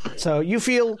 Okay. So you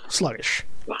feel sluggish.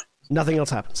 Nothing else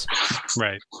happens.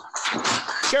 Right.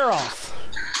 Geralt,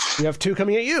 you have 2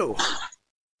 coming at you.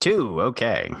 2,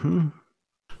 okay.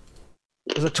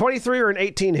 Does a 23 or an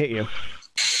 18 hit you?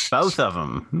 Both of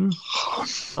them.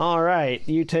 All right.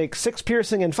 You take 6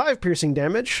 piercing and 5 piercing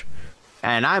damage.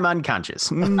 And I'm unconscious.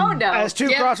 Oh, no. As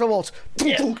 2 crossbow bolts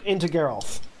into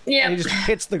Geralt. Yeah. And he just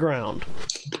hits the ground.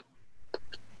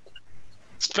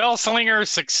 Spellslinger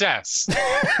success.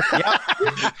 Yep.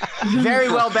 Very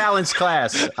well balanced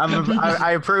class.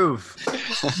 I approve.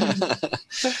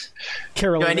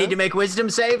 Carolina? Do I need to make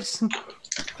wisdom saves?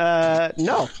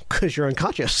 No, because you're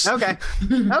unconscious. Okay.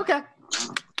 Okay.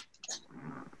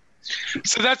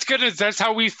 So that's good. That's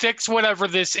how we fix whatever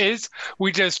this is.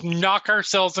 We just knock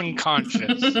ourselves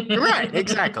unconscious. Right,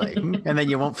 exactly. And then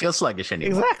you won't feel sluggish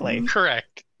anymore. Exactly.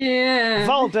 Correct. Yeah.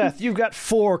 Valdeth, you've got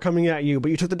 4 coming at you,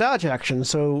 but you took the dodge action,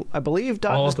 so I believe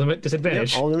dodge. All of them at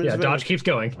disadvantage. Yep, all of them at disadvantage. Dodge keeps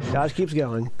going. Dodge keeps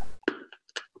going.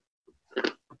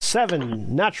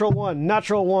 7, natural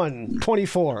 1,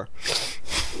 24.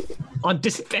 On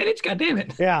disadvantage? God damn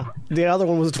it. Yeah, the other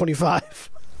one was a 25.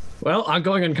 Well, I'm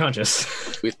going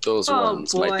unconscious. With those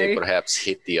ones, might they perhaps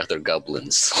hit the other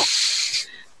goblins?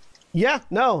 Yeah,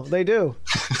 no, they do.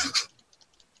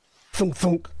 Thunk,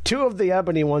 thunk. 2 of the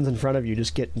ebony ones in front of you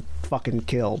just get fucking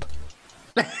killed.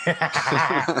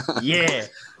 Yeah.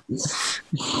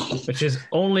 Which is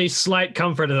only slight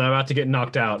comfort as I'm about to get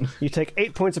knocked out. You take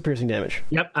 8 points of piercing damage.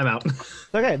 Yep, I'm out.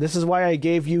 Okay, this is why I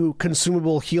gave you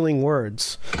consumable healing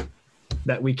words.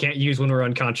 That we can't use when we're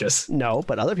unconscious. No,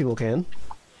 but other people can.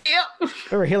 Yep.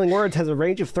 Remember, healing words has a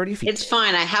range of 30 feet. It's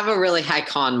fine. I have a really high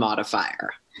con modifier.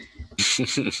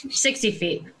 60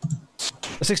 feet.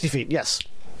 60 feet, yes.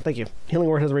 Thank you. Healing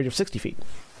word has a range of 60 feet.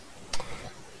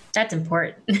 That's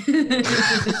important.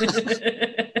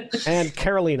 And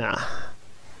Carolina.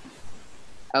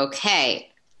 Okay.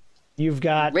 You've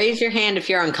got... Raise your hand if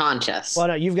you're unconscious. Well,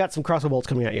 no, you've got some crossbow bolts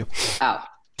coming at you. Oh.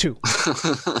 2.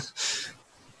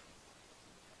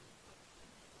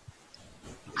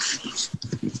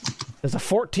 Does a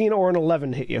 14 or an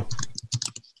 11 hit you?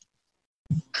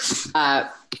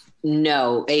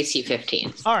 No, AC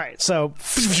 15. All right, so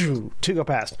 2 go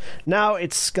past. Now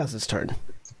it's Scuzz's turn.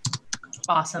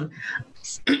 Awesome.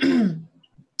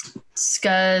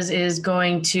 Scuzz is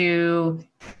going to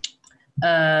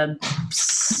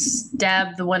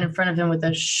stab the one in front of him with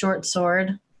a short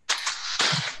sword.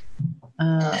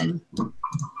 And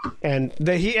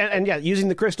yeah, using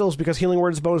the crystals, because healing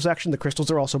word is bonus action, the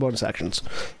crystals are also bonus actions.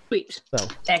 Sweet. So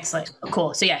Excellent.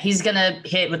 Cool. So yeah, he's gonna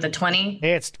hit with a 20.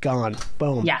 it's gone.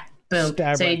 Boom. Yeah. Boom.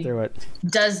 Stab So right he through it.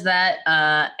 does that,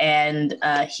 and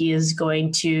he is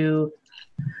going to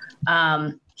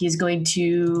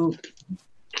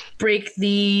break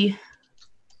the.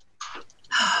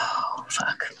 Oh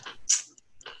fuck.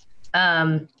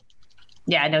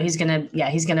 Yeah. No. He's gonna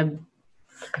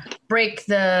break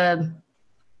the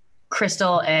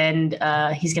crystal, and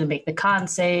he's gonna make the con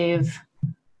save.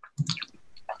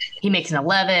 He makes an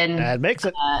 11. That makes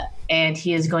it. And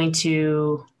he is going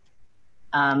to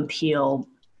heal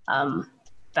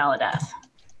Valadeath.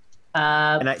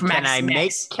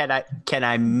 Can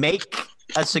I make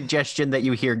a suggestion that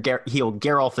you heal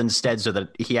Geralf instead, so that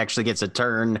he actually gets a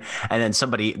turn, and then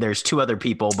there's 2 other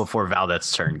people before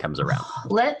Valadeath's turn comes around.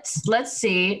 Let's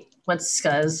see what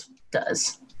Scuzz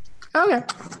does. Okay.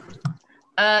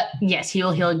 Yes, he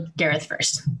will heal Gareth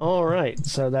first. All right,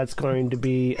 so that's going to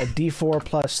be a D4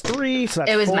 plus 3. So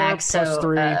that's It was 4 max, plus so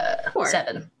 3.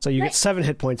 7. So you get 7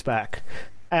 hit points back.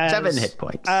 7 hit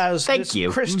points. Thank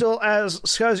you. Crystal, as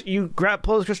Scuzz, you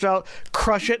pull the crystal out,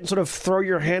 crush it, and sort of throw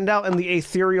your hand out, and the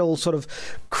ethereal sort of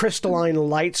crystalline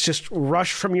lights just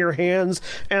rush from your hands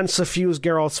and suffuse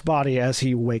Geralt's body as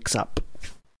he wakes up.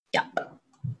 Yeah.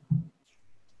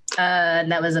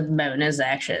 That was a bonus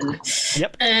action.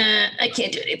 Yep. I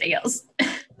can't do anything else.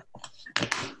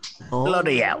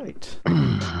 Bloody out.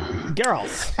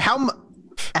 Geralt.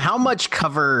 How much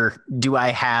cover do I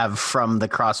have from the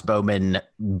crossbowmen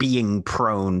being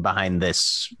prone behind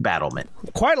this battlement?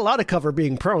 Quite a lot of cover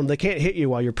being prone. They can't hit you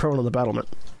while you're prone on the battlement.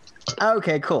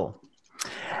 Okay, cool.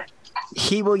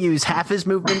 He will use half his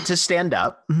movement to stand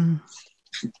up.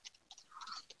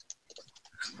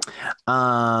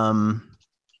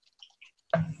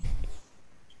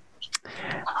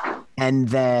 And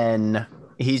then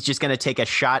he's just going to take a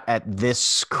shot at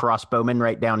this crossbowman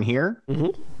right down here.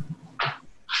 Mm-hmm.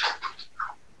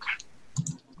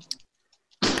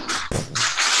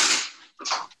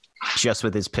 Just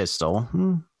with his pistol.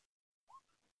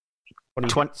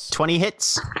 20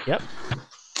 hits. Yep.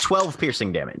 12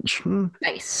 piercing damage.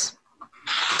 Nice.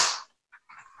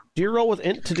 Do you roll with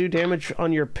int to do damage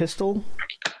on your pistol?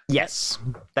 Yes,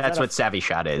 that's what Savvy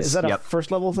Shot is. Is that a first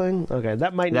level thing? Okay,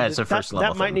 that might. That's a first level.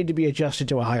 That might need to be adjusted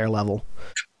to a higher level.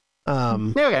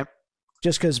 Okay.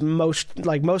 Just because most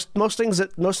things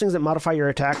that modify your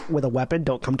attack with a weapon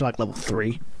don't come to like level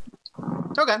 3.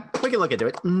 Okay, we can look into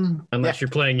it. Unless you're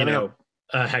playing, a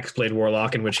Hexblade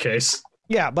Warlock, in which case.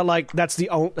 Yeah, but that's the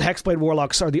Hexblade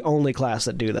Warlocks are the only class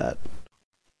that do that.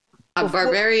 A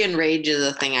Barbarian Rage is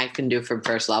a thing I can do from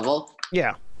first level.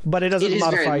 Yeah, but it doesn't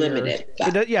modify very limited.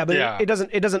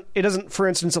 It doesn't, for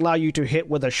instance, allow you to hit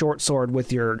with a short sword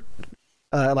with your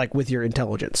with your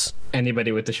intelligence.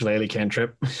 Anybody with the Shillelagh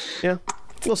cantrip. Yeah.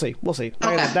 We'll see. Okay,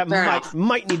 that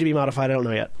might need to be modified. I don't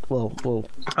know yet. We'll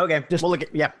okay. Just we'll look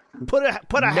at Put a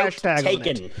hashtag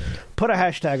taken. on it. Put a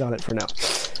hashtag on it for now.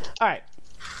 All right.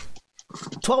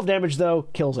 12 damage though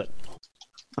kills it.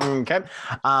 Okay.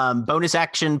 Bonus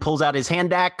action, pulls out his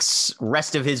hand axe.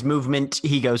 Rest of his movement,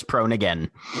 he goes prone again.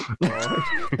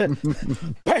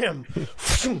 Bam.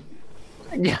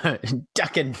 Yeah,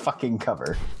 duck and fucking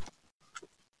cover.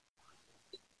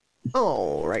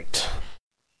 All right.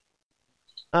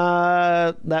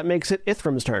 That makes it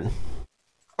Ithram's turn.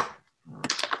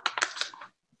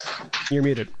 You're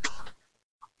muted.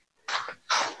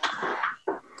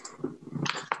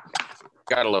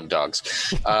 Gotta love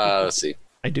dogs. Let's see.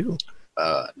 I do.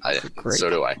 So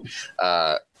do I.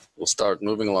 we'll start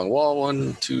moving along wall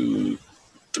 1, 2,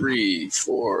 3,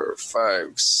 4,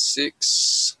 5,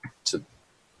 6 to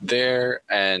there,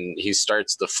 and he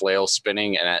starts the flail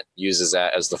spinning, and it uses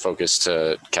that as the focus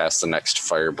to cast the next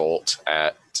firebolt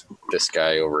at this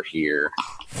guy over here.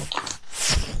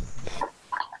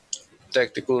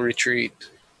 Tactical retreat.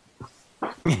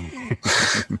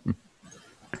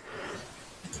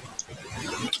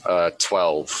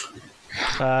 12.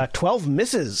 12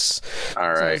 misses.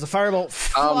 All So right. as the firebolt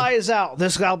flies out,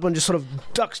 this goblin just sort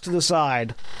of ducks to the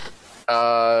side.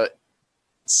 I'm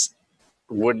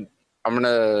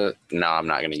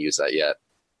not gonna use that yet.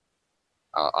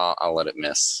 I'll let it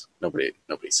miss. Nobody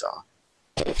saw.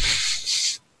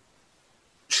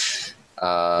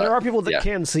 There are people that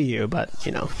can see you, but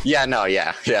Yeah.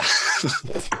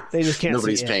 they just can't.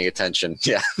 Nobody's see paying attention.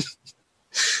 Yeah.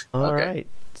 All right.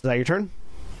 Is that your turn?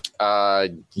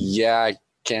 Yeah. I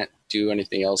can't do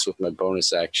anything else with my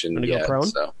bonus action Wanna go yet. prone?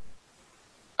 So,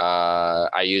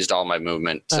 I used all my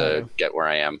movement to get where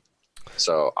I am.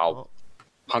 So I'll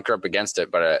hunker up against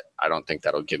it, but I don't think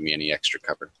that'll give me any extra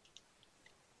cover.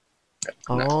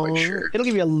 I'm not quite sure. It'll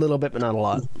give you a little bit, but not a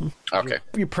lot. Okay.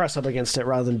 You press up against it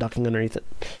rather than ducking underneath it.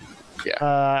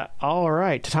 Yeah. All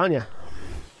right, Titania.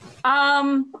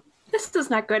 This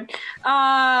is not good.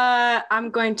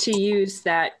 I'm going to use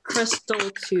that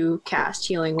crystal to cast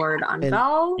Healing Word on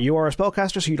Val. You are a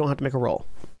spellcaster, so you don't have to make a roll.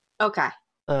 Okay.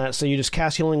 So you just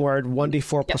cast Healing Word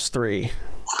 1d4 plus 3.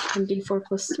 1d4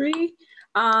 plus 3.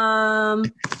 I'll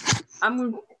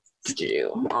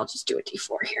just do a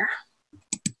d4 here.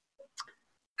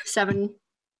 7.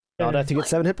 I think it's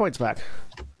 7 hit points back.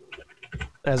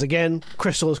 As again,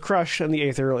 crystal is crushed and the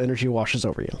ethereal energy washes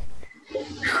over you.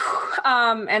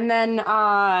 And then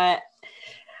I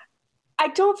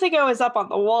don't think I was up on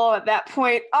the wall at that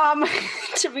point.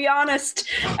 To be honest,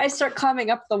 I start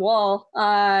climbing up the wall.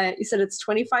 You said it's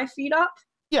 25 feet up?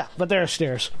 Yeah, but there are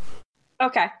stairs.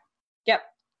 Okay. Yep.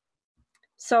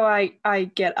 So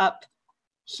I get up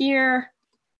here,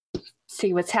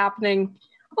 see what's happening.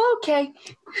 Okay.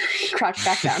 Crouch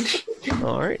back down.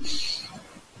 All right.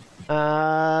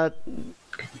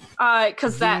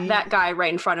 Because that guy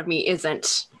right in front of me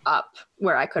isn't up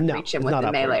where I couldn't reach him with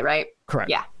the melee, right? Correct.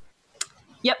 Yeah.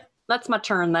 Yep. That's my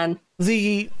turn then.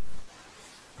 The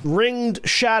ringed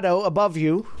shadow above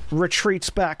you retreats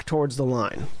back towards the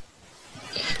line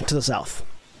to the south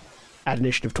at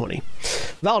initiative 20.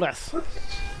 Valdeth.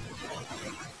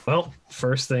 Well,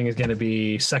 first thing is going to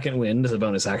be Second Wind as a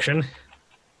bonus action.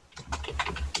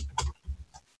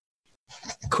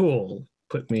 Cool.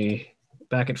 Put me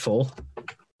back at full.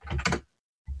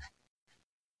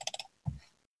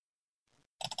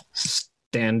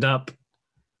 Stand up.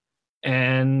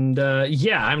 And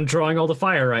I'm drawing all the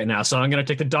fire right now, so I'm going to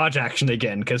take the dodge action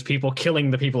again, because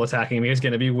killing the people attacking me is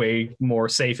going to be way more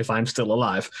safe if I'm still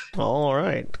alive. All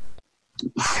right.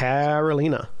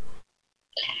 Carolina.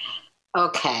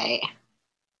 Okay.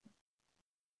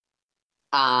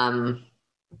 I'm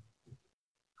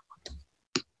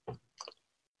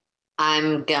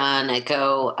gonna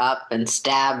go up and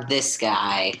stab this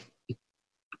guy.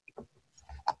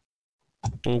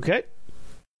 Okay.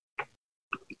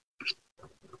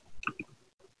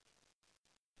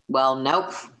 Well,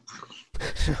 nope.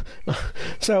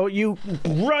 So you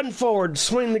run forward,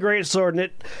 swing the greatsword, and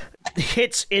it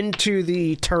hits into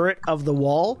the turret of the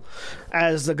wall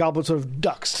as the goblin sort of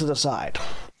ducks to the side.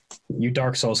 You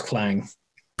Dark Souls clang.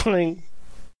 Cling.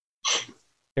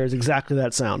 There's exactly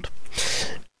that sound.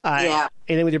 Yeah.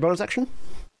 Anything with your bonus action?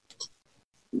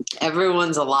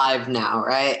 Everyone's alive now,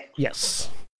 right? Yes.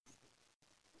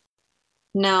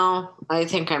 No, I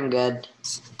think I'm good.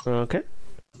 Okay.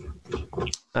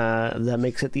 That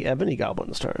makes it the Ebony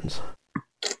Goblin's turns.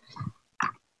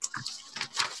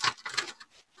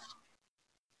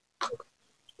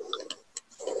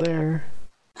 There.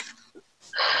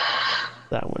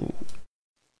 That one.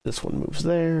 This one moves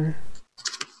there.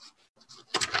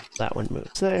 That one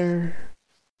moves there.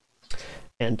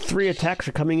 And 3 attacks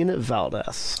are coming in at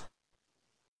Valdeth.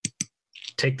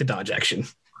 Take the dodge action.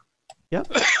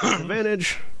 Yep.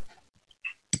 Advantage.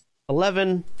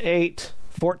 11, 8,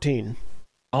 14.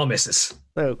 All misses.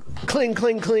 So, cling,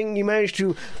 cling, cling. You manage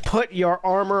to put your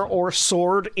armor or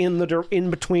sword in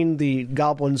between the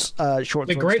goblin's short.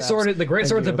 The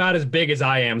greatsword's about as big as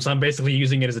I am, so I'm basically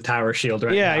using it as a tower shield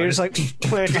right now. Yeah, you're just like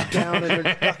plant it down and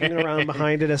you're ducking around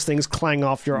behind it as things clang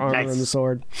off your armor and the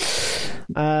sword.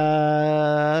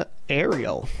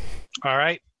 Ariel. All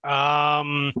right.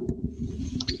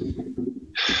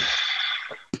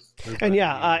 And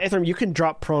Ithram, you can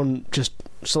drop prone just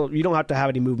so you don't have to have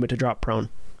any movement to drop prone.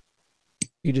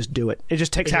 You just do it. It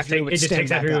just takes half your movement to stand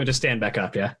back up. To stand back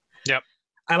up, yeah. Yep.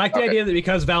 I like the idea that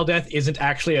because Valdeth isn't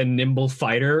actually a nimble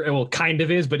fighter, well, kind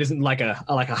of is, but isn't like a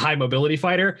high mobility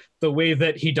fighter. The way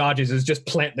that he dodges is just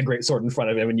plant the greatsword in front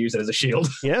of him and use it as a shield.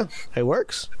 Yeah, it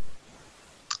works.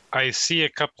 I see a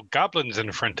couple goblins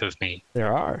in front of me.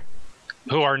 There are.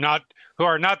 Who are not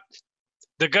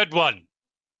the good one.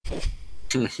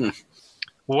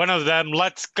 One of them,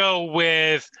 let's go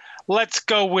with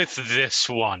this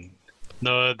one.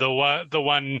 The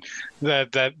one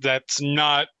that's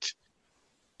not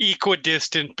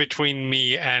equidistant between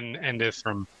me and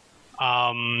Ithram.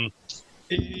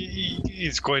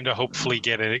 He's going to hopefully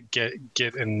get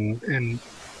in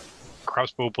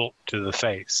crossbow bolt to the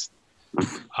face.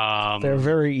 They're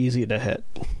very easy to hit.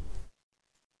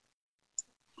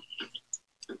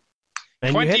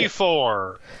 And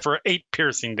 24 for 8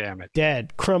 piercing damage.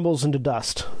 Dead. Crumbles into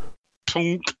dust.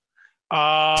 And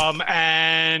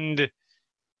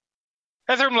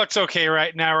Ithram looks okay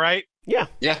right now, right? Yeah.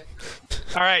 Yeah.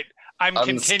 All right. I'm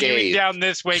Unscathed. continuing down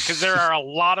this way because there are a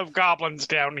lot of goblins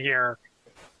down here.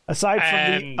 Aside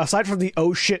from the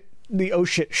oh shit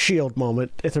shield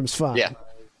moment, Ithram's fine.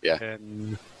 Yeah.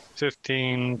 10,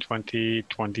 15, 20,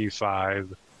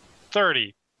 25,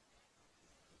 30.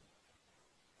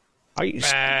 Are you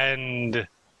And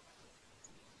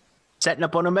Setting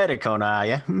up on a Metacone, are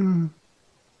you?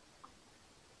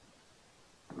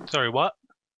 sorry, what?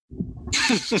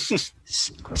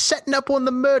 Setting up on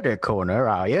the murder corner,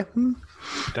 are you?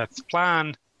 That's the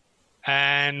plan.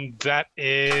 And that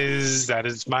is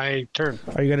my turn.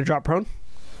 Are you going to drop prone?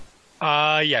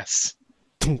 Yes.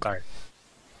 Sorry.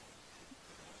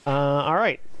 All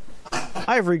right.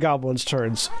 Ivory Goblin's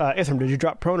turns. Ithram, did you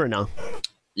drop prone or no?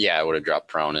 Yeah, I would have dropped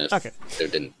prone if Okay. they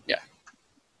didn't. Yeah.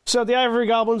 So the Ivory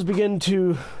Goblins begin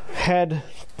to head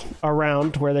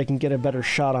around where they can get a better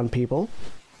shot on people.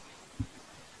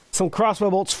 Some crossbow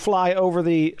bolts fly over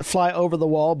the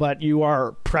wall, but you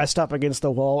are pressed up against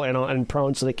the wall and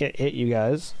prone, so they can't hit you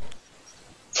guys.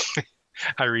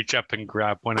 I reach up and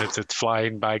grab one as it's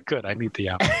flying by. Good, I need the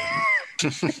ammo.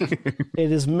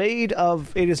 It is made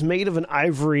of an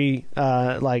ivory,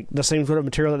 like the same sort of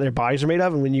material that their bodies are made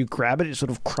of, and when you grab it, it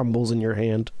sort of crumbles in your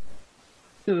hand.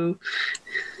 Ooh.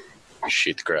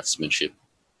 Shit craftsmanship.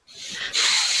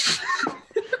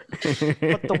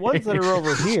 But the ones that are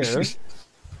over here,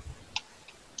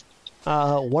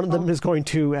 one of them is going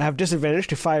to have disadvantage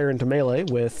to fire into melee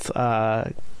with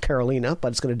Carolina, but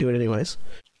it's going to do it anyways.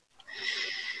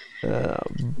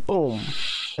 Boom.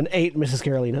 An 8 misses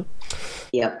Carolina.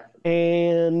 Yep.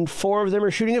 And 4 of them are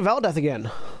shooting at Valdeth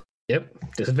again. Yep,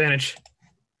 disadvantage.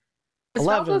 Is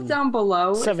 11, Valdeth down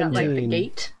below? Is that like the 17.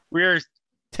 gate? We're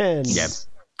 10. Yep.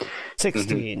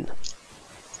 16.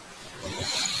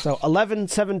 So 11,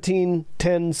 17,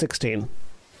 10, 16.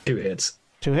 2 hits.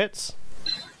 2 hits.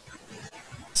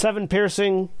 7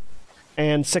 piercing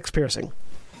and 6 piercing.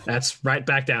 That's right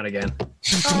back down again.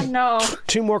 Oh no.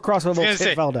 2 more crossbow bolts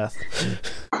say- hit Valdeth.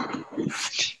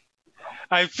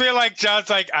 I feel like John's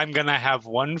like, I'm gonna have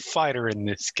one fighter in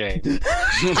this game.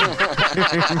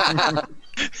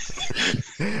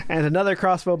 And another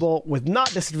crossbow bolt with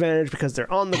not disadvantage because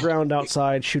they're on the ground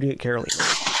outside shooting at Carolina.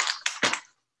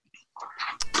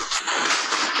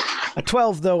 A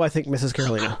 12, though, I think misses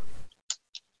Carolina.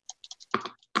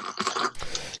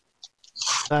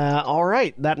 All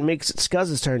right, that makes it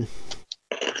Scuzz's turn.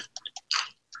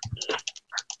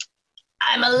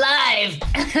 I'm alive.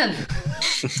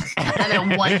 I'm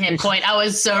at 1 hit point. I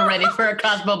was so ready for a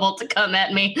crossbow bolt to come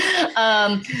at me.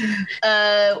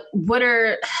 What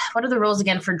are the rules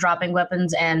again for dropping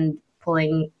weapons and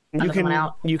pulling someone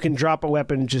out? You can drop a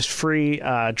weapon just free.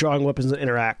 Drawing weapons that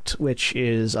interact, which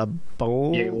is a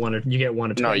bone. You get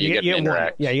one a turn. No, you get to one.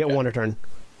 interact. Yeah, you get one a turn.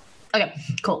 Okay,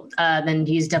 cool. Then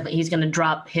he's going to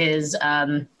drop his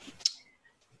dagger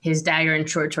and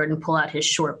short sword and pull out his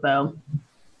short bow,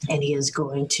 and he is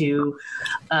going to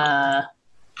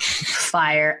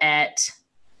fire at.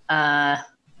 Is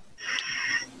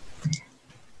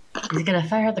he going to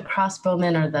fire at the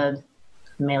crossbowmen or the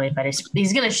melee fighters?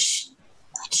 He's going to shoot.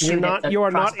 You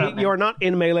are not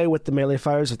in melee with the melee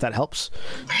fighters. If that helps.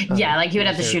 Yeah, like he would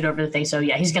have to shoot over the thing. So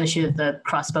yeah, he's going to shoot at the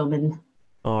crossbowmen.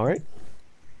 All right.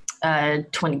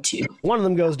 22. One of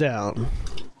them goes down.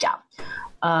 Yeah.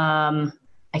 I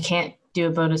can't do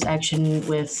a bonus action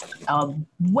with a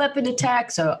weapon attack,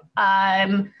 so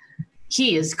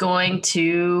he is going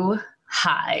to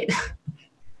hide.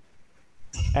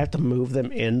 I have to move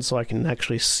them in so I can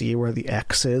actually see where the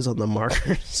X is on the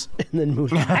markers, and then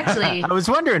move them. Actually, I was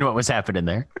wondering what was happening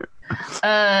there.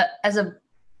 as a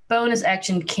bonus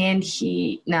action, can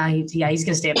he? No, he's going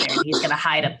to stay up there. He's going to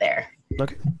hide up there.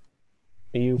 Okay.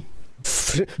 You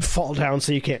fall down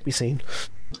so you can't be seen.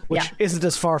 which isn't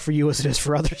as far for you as it is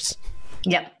for others.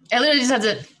 Yep. It literally just has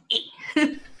a.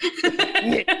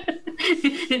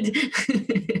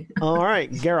 All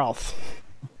right, Geralth.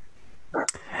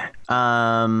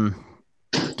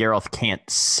 Geralth can't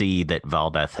see that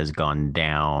Valdeth has gone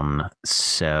down,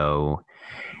 so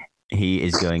he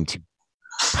is going to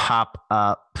pop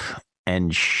up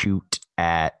and shoot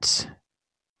at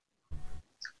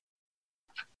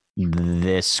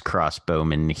this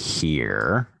crossbowman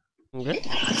here. Okay.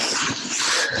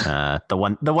 The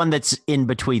one that's in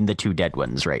between the two dead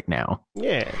ones right now.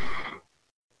 Yeah.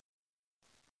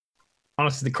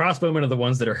 Honestly, the crossbowmen are the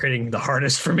ones that are hitting the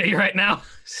hardest for me right now.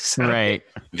 So. Right.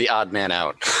 The odd man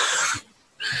out.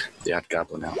 The odd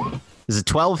goblin out. Is it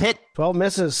 12 hit? 12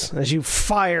 misses as you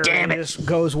fire. Damn and it. it just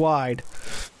goes wide.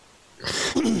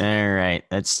 All right,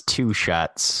 that's 2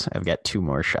 shots. I've got 2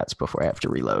 more shots before I have to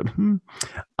reload.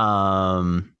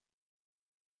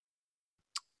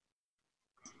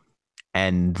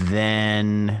 And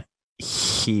then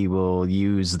he will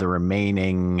use the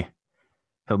remaining.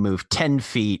 He'll move 10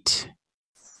 feet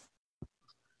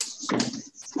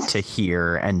to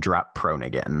here and drop prone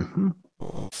again.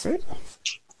 Okay.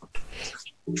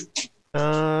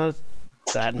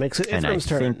 That makes it And I Ithram's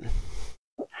turn. think-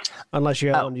 Unless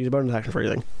you want to use a bonus action for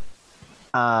anything.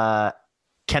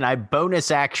 Can I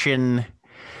bonus action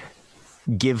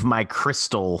give my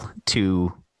crystal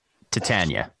to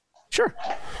Titania? Sure.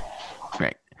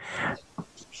 Right.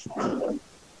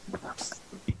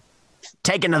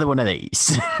 Take another one of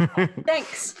these.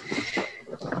 Thanks.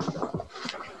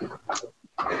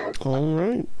 All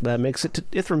right. That makes it to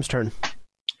Ithram's turn.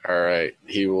 All right.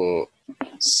 He will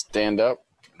stand up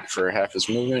for half his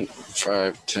movement,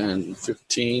 5, 10,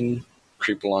 15,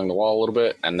 creep along the wall a little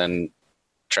bit, and then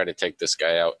try to take this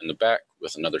guy out in the back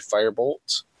with another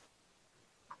firebolt.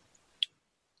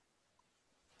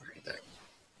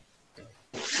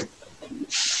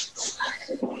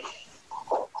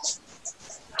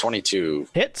 22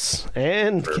 Hits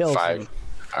and for kills 5. him.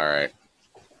 All right.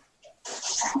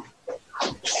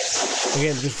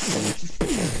 Again, just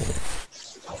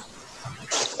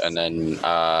And then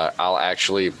I'll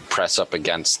actually press up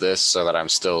against this so that I'm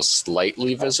still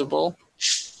slightly visible,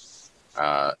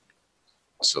 so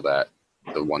that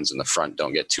the ones in the front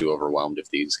don't get too overwhelmed if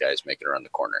these guys make it around the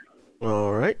corner.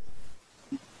 all right.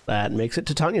 That makes it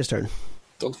to Tanya's turn.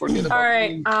 Don't forget about All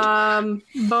right.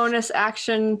 Bonus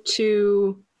action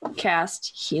to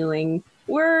cast Healing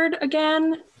Word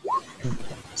again.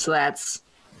 So that's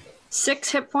 6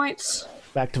 hit points.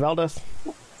 Back to Valdeth.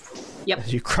 Yep.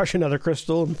 As you crush another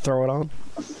crystal and throw it on.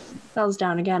 Fell's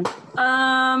down again.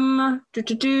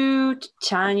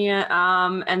 Tanya.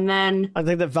 And then I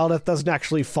think that Valdeth doesn't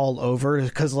actually fall over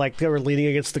because, like, they were leaning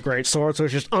against the greatsword, so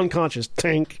it's just unconscious.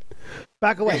 Tank.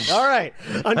 Back away. All right.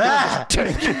 Unconscious.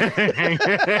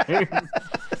 Tank.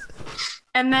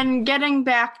 and then getting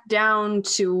back down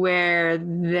to where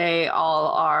they all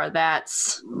are.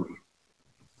 That's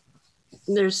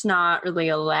there's not really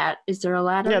a ladder. Is there a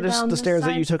ladder? Yeah, there's down the this stairs that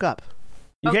side? you took up.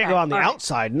 You Okay, can't go on the all right.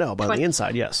 outside, no, but on the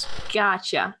inside, yes.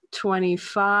 Gotcha.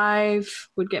 25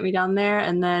 would get me down there,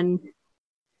 and then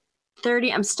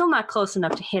 30. I'm still not close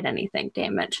enough to hit anything.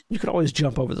 Damn it. You could always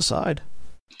jump over the side.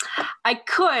 I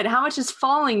could. How much is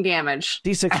falling damage?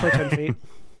 D6 per 10 feet.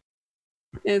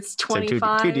 It's So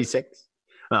 25. 2d6.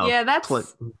 Well, Yeah, that's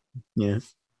yeah.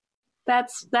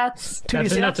 that's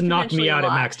That's enough to knock me potentially a out at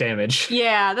lot. max damage.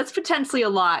 Yeah, that's potentially a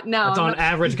lot. No, That's I'm on not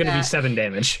average doing going to be that. 7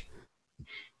 damage.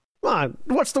 Come on,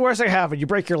 what's the worst that happen? You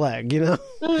break your leg, you know?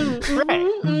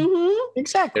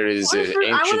 Exactly. There is I an want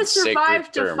to ancient survive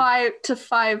sacred to term.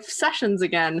 5 sessions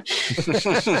again.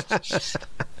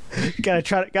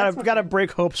 Gotta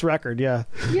break Hope's record, yeah.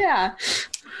 Yeah.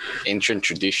 Ancient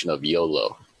tradition of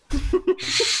YOLO.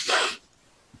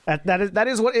 That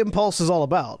is what Impulse is all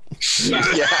about. Yeah.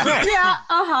 Yeah.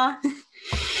 Uh-huh.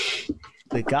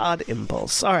 The God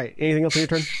Impulse. All right, anything else on your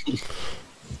turn?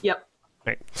 Yep.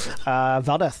 Right.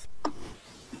 Valdeth.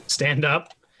 Stand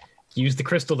up. Use the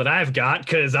crystal that I've got,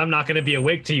 because I'm not going to be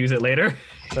awake to use it later.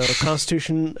 So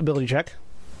Constitution ability check.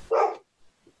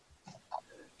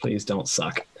 Please don't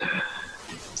suck.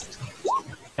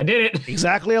 I did it.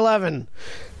 Exactly 11.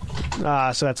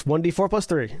 So that's 1d4 plus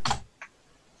 3.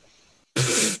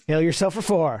 Heal yourself for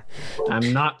 4.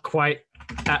 I'm not quite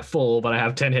at full, but I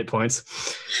have 10 hit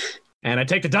points. And I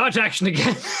take the dodge action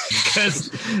again,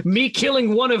 because me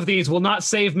killing one of these will not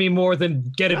save me more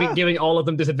than giving all of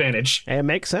them disadvantage. It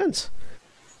makes sense.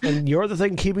 And you're the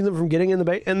thing keeping them from getting in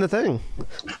the thing.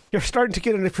 You're starting to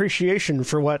get an appreciation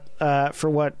for what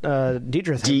Deidre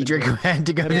had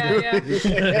to go through.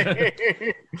 Yeah.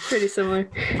 Pretty similar.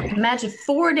 Imagine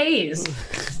 4 days.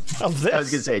 Of this. I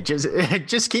was gonna say,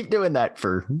 just keep doing that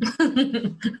for.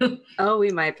 Oh,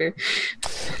 we might be.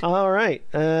 All right.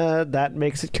 That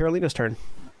makes it Carolina's turn.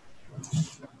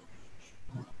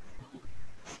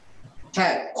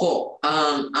 Okay, cool.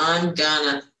 I'm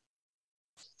gonna.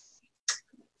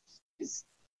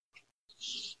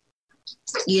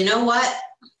 You know what?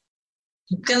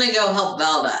 I'm gonna go help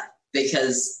Velda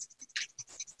because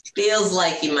feels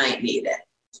like he might need it.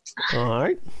 All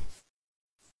right.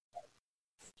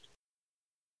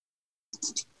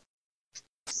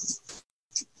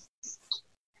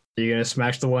 Are you gonna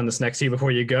smash the one that's next to you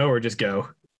before you go, or just go?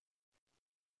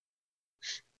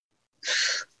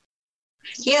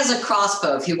 He has a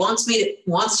crossbow. If he wants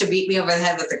to beat me over the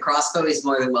head with a crossbow, he's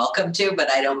more than welcome to, but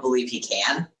I don't believe he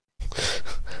can.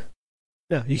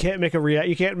 No, you can't make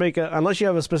you can't make unless you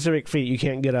have a specific feat, you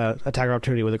can't get a attack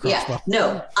opportunity with a crossbow. Yeah,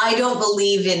 no, I don't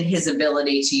believe in his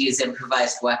ability to use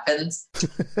improvised weapons.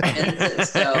 And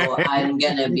so I'm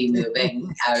going to be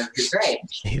moving out of his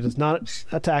range. He does not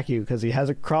attack you because he has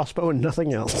a crossbow and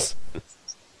nothing else.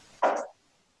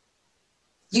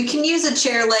 You can use a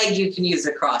chair leg, you can use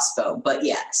a crossbow, but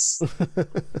yes.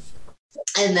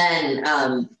 And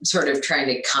then sort of trying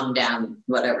to come down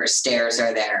whatever stairs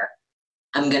are there.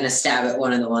 I'm going to stab at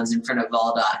one of the ones in front of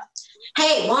Valdot.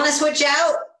 Hey, want to switch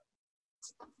out?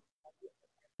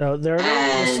 No,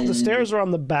 the stairs are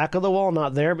on the back of the wall,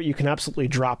 not there, but you can absolutely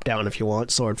drop down if you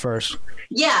want, sword first.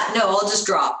 Yeah, no, I'll just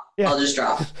drop. Yeah. I'll just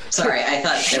drop. Sorry, I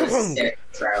thought there was a stair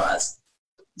where I was.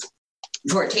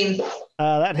 14.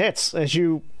 That hits as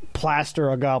you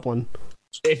plaster a goblin.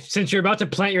 Since you're about to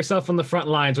plant yourself on the front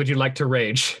lines, would you like to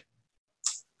rage?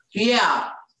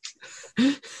 Yeah.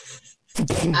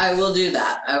 I will do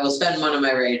that. I will spend one of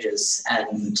my rages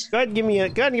and Go ahead and give me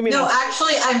No,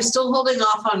 actually I'm still holding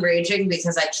off on raging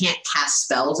because I can't cast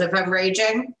spells if I'm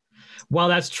raging. While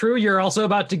that's true, you're also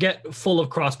about to get full of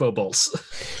crossbow bolts.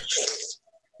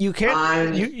 You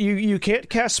can't you can't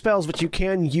cast spells, but you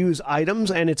can use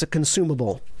items, and it's a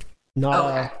consumable.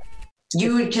 Not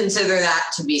You would consider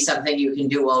that to be something you can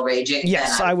do while raging?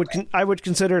 Yes, I would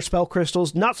consider spell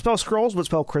crystals, not spell scrolls, but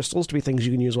spell crystals to be things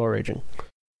you can use while raging.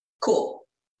 Cool.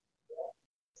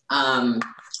 I'm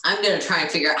going to try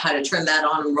and figure out how to turn that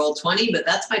on and roll 20, but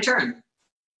that's my turn.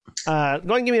 Go ahead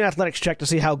and give me an athletics check to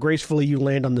see how gracefully you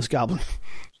land on this goblin.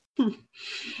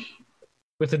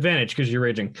 With advantage, because you're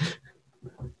raging.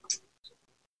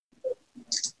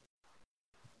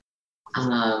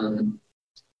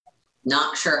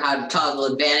 Not sure how to toggle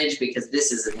advantage because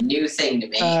this is a new thing to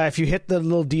me. If you hit the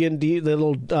little D&D, the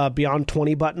little Beyond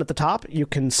 20 button at the top, you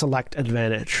can select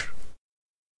advantage.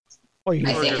 Or you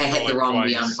I think I hit the wrong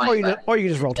Beyond 20 button. Or you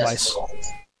just roll twice.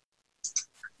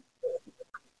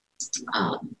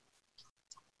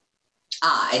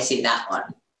 I see that one.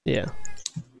 Yeah.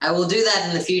 I will do that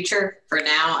in the future. For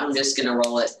now, I'm just going to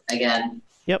roll it again.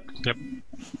 Yep.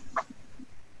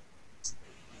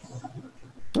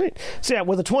 Right. So yeah,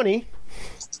 with a 20,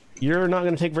 you're not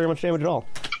going to take very much damage at all.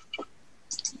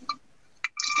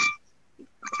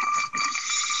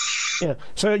 Yeah.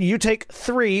 So you take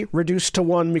 3, reduced to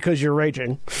 1 because you're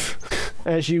raging,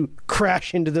 as you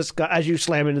crash into this, as you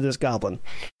slam into this goblin.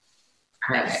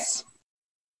 Nice.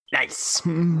 Nice.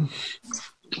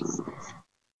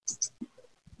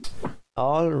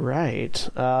 All right.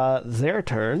 Their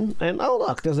turn, and oh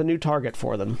look, there's a new target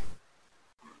for them.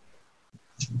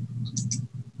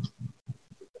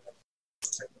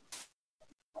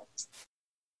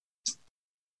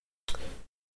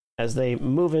 As they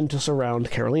move in to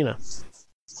surround Carolina.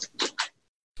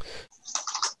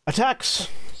 Attacks.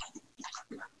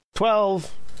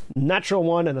 12, natural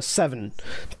 1, and a 7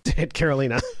 to hit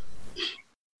Carolina.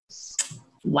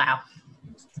 Wow.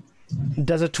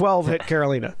 Does a 12 hit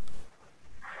Carolina?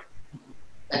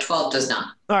 A 12 does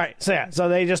not. All right, so yeah, so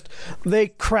they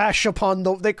crash upon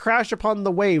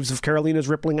the waves of Carolina's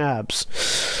rippling abs.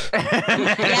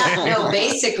 Yeah, no,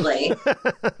 basically.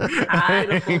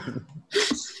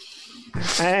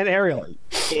 And Ariel.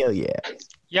 Hell yeah.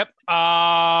 Yep.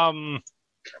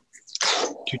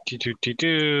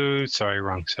 Sorry,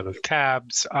 wrong set of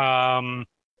tabs. All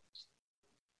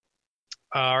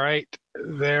right.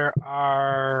 There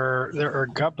are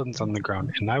goblins on the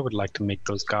ground, and I would like to make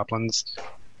those goblins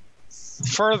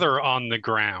further on the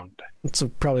ground. That's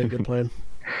probably a good plan.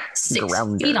 6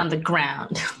 Grounder. feet on the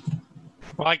ground.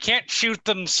 Well, I can't shoot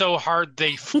them so hard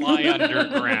they fly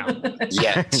underground.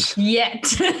 Yet.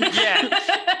 Yet.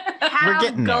 We're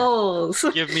getting there. Goals.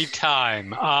 Give me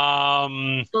time.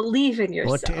 Believe in I yourself.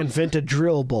 want to invent a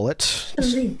drill bullet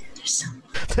Believe in yourself.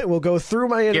 that will go through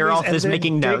my enemies Geralt and is then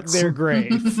making dig notes. their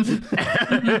grave.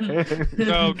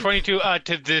 So 22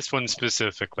 to this one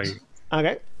specifically.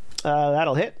 Okay,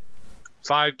 that'll hit.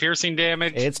 5 piercing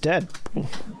damage. It's dead.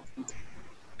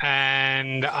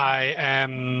 And I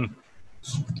am...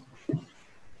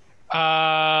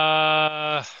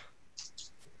 I'm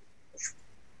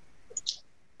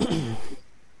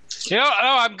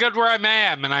good where I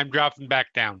am, and I'm dropping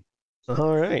back down.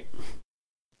 All right.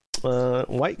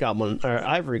 White Goblin, or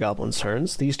Ivory Goblin's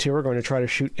turns. These two are going to try to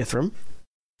shoot Ithram.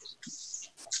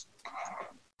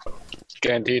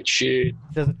 Can't hit shit.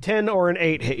 Does a 10 or an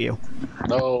 8 hit you?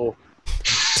 No.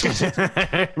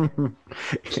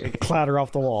 Clatter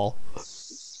off the wall.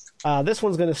 This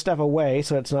one's going to step away,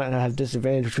 so it's not going to have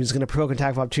disadvantage, which is going to provoke an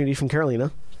attack of opportunity from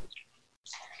Carolina.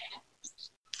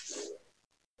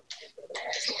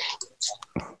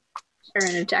 Or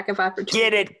an attack of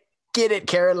opportunity. Get it,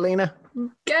 Carolina.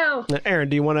 Go. Now, Aaron,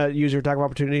 do you want to use your attack of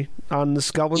opportunity on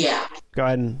this goblin? Yeah. Go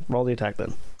ahead and roll the attack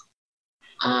then.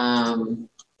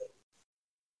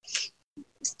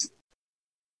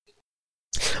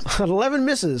 11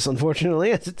 misses,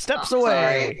 unfortunately, as it steps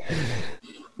away. Sorry.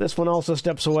 This one also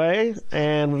steps away,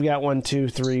 and we've got 1, 2,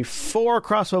 3, 4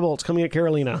 crossbow bolts coming at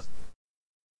Carolina.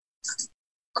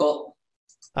 Cool.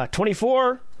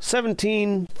 24,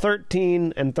 17,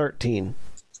 13, and 13.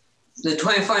 The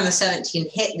 24 and the 17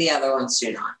 hit, the other ones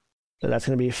do not. So that's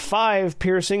going to be 5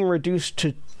 piercing reduced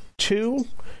to 2,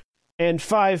 and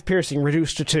 5 piercing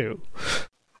reduced to 2.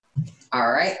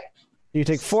 All right. You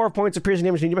take 4 points of piercing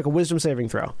damage, and you make a wisdom saving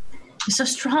throw. You're so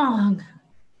strong.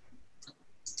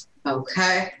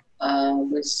 Okay.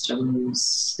 Wisdom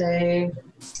save.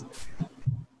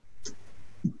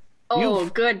 Oh,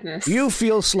 goodness. You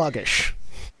feel sluggish.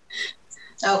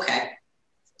 Okay.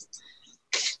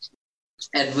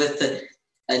 And with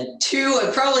a 2,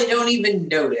 I probably don't even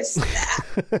notice that.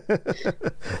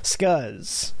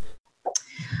 Scuzz.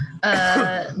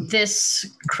 This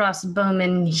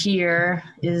crossbowman here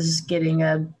is getting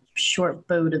a short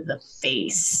bow to the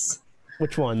face.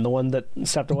 Which one? The one that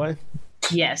stepped away?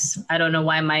 Yes. I don't know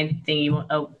why my thingy won't...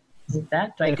 Oh, is it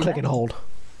that? Do I And do click that? and hold.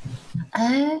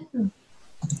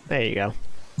 There you go.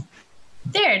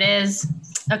 There it is.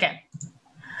 Okay.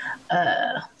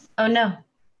 Oh, no.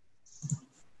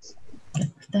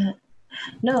 That.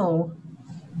 No.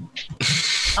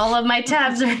 All of my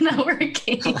tabs are not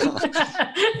working.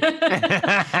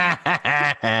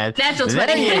 Natural 20.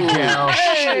 There you go.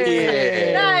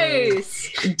 Hey!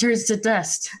 Nice. It turns to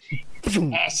dust.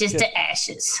 Ashes to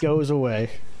ashes. Goes away.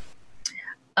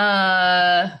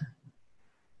 Can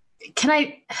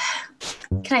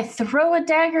I throw a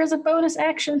dagger as a bonus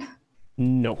action?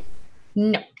 No.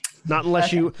 No. Not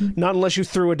unless you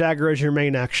threw a dagger as your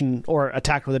main action, or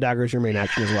attacked with a dagger as your main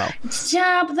action as well.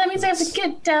 Yeah, but that means I have to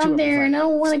get down there, and I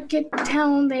don't want to get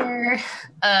down there.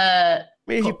 I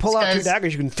mean, if you pull out 2 Because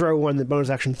daggers, you can throw one, the bonus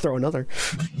action, throw another.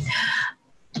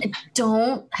 I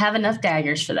don't have enough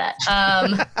daggers for that.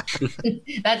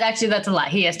 That's a lie.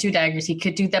 He has 2 daggers. He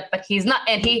could do that, but he's not,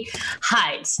 and he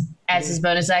hides as his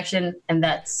bonus action, and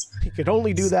that's. You could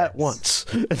only do that once.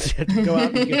 Go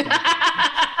out and get them.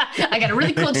 I got a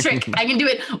really cool trick. I can do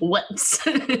it once.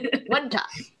 One time.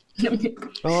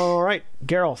 All right,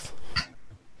 Geralt.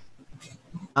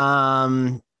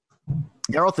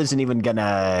 Geralt isn't even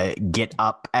gonna get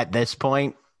up at this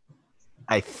point.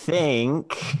 I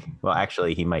think. Well,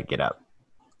 actually, he might get up.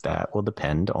 That will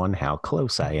depend on how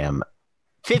close I am.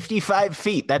 55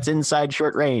 feet. That's inside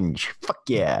short range. Fuck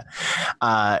yeah.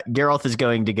 Geralt is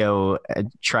going to go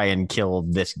try and kill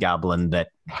this goblin that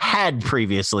had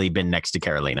previously been next to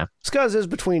Carolina. Scuzz is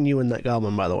between you and that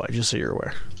goblin, by the way, just so you're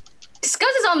aware.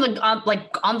 Scuzz is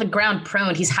on the ground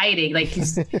prone. He's hiding. Like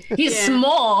he's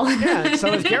small. Yeah,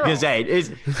 so is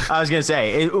Geralt. I was gonna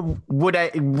say, would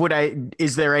I?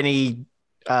 Is there any?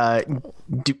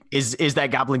 Is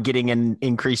that goblin getting an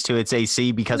increase to its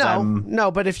AC because No,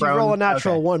 but if you prone? roll a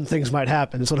natural Okay. 1, things might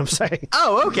happen, is what I'm saying.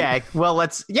 Oh, okay. Well,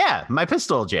 my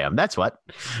pistol jam. That's what.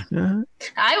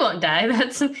 I won't die.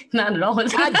 That's not at all.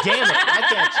 God damn it!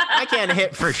 I can't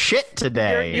hit for shit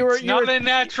today. It's not a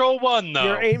natural 1, though.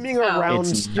 You're aiming around.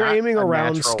 It's You're not aiming a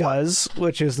around natural Scuzz,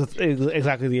 which is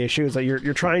exactly the issue. Is that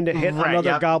you're trying to hit Right, another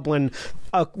yep. goblin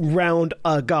around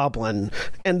a goblin,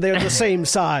 and they're the same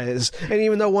size. And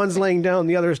even though one's laying down,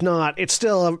 the other's not. It's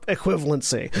still an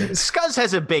equivalency. Scuzz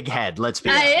has a big head. Let's be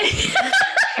honest.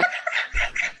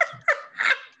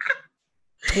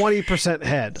 20%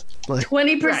 head. Like,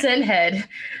 20% head.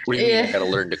 What do you mean? I gotta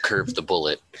learn to curve the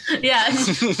bullet. Yeah.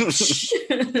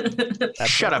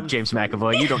 Shut up, James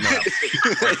McAvoy. You don't know.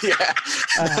 Yeah.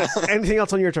 anything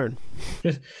else on your turn?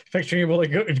 Picturing him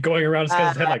like going around his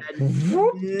head like.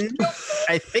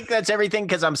 I think that's everything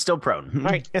because I'm still prone. All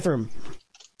right, Ithram.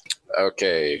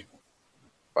 Okay.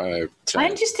 5, 10, Why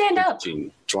didn't you stand up?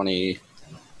 15, 20.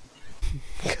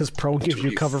 Because prone gives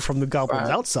you cover from the goblins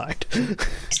outside.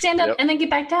 Stand up Yep. and then get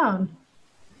back down.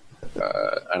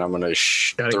 And I'm gonna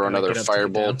Gotta throw another get up to get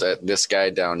firebolt down. at this guy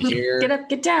down here. Get up,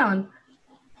 get down.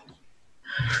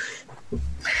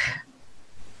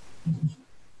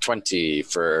 20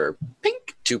 for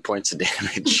pink, 2 points of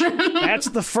damage. That's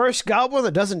the first goblin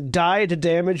that doesn't die to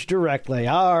damage directly.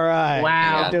 All right.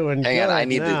 Wow. You're doing Hang on, good I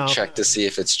need now. to check to see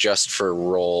if it's just for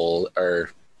roll or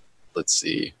let's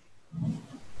see.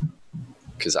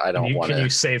 Because I don't want Can you to.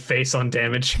 save face on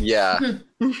damage? Yeah. Oh,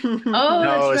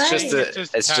 No, that's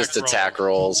it's right. just attack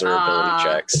rolls or ability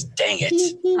checks. Dang it.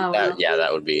 Oh, well.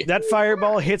 That would be. That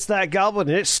fireball hits that goblin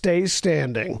and it stays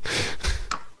standing.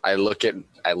 I look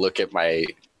at my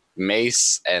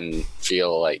mace and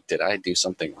feel like, did I do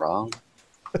something wrong?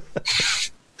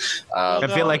 I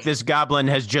feel like this goblin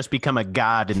has just become a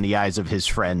god in the eyes of his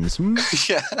friends.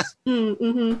 Yeah.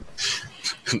 Mm-hmm.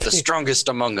 The strongest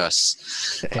among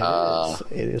us. And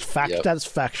it is fact Yep. that's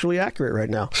factually accurate right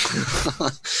now.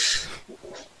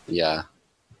 Yeah.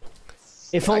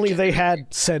 If only they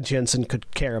had sentience and could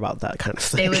care about that kind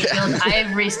of They thing. would build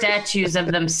ivory statues of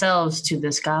themselves to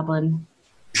this goblin.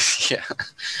 Yeah.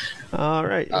 All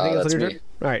right. I think That's your me. turn.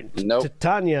 All right. Nope.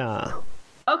 Tanya.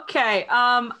 Okay,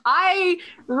 I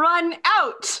run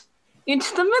out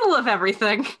into the middle of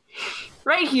everything.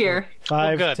 Right here.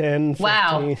 5, good. 10, 15,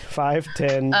 Wow. 5,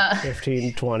 10,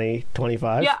 15, 20,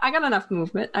 25. Yeah, I got enough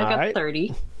movement. I got Alright.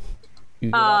 30. You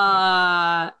get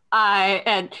up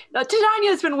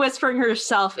Titania's been whispering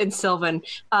herself in Sylvan,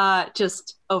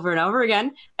 just over and over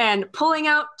again, and pulling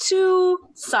out 2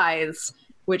 scythes,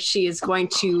 which she is going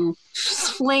to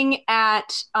fling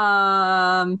at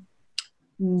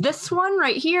this one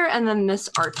right here, and then this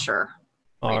archer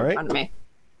All in right. front of me.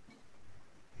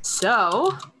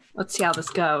 So let's see how this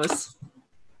goes.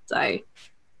 So I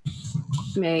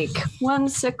make 1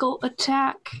 sickle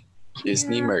attack.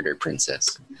 Disney murder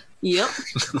princess. Yep.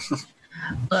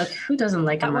 Look, who doesn't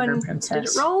like a That murder one,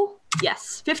 princess? did it roll?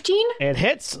 Yes. 15. It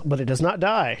hits, but it does not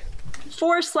die.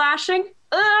 4 slashing.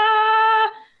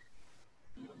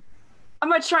 I'm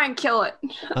gonna try and kill it.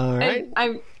 All right.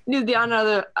 I do the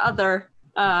other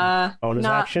Bonus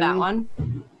not action. that one.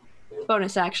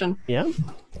 Bonus action. Yeah.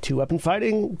 Two weapon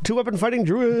fighting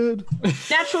druid.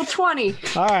 Natural 20.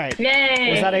 All right.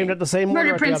 Yay! Was that aimed at the same one?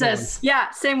 Murder or at the other princess.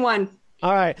 Yeah, same one. one?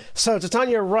 All right. So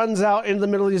Titania runs out into the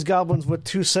middle of these goblins with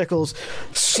 2 sickles,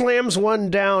 slams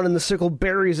one down, and the sickle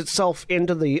buries itself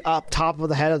into the up top of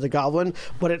the head of the goblin,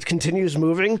 but it continues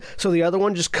moving. So the other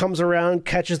one just comes around,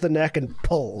 catches the neck, and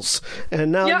pulls.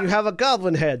 And now Yep. you have a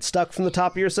goblin head stuck from the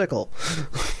top of your sickle.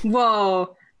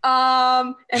 Whoa.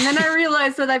 And then I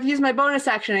realized that I've used my bonus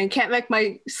action and can't make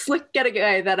my slick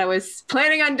getaway that I was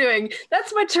planning on doing.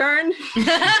 That's my turn.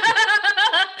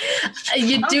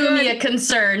 You do good. me a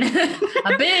concern.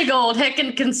 A big old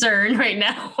heckin' concern right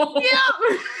now.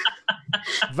 Yep.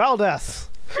 Valdeth.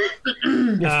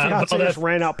 Your fiance Valdeth- just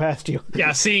ran out past you.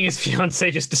 Yeah, seeing his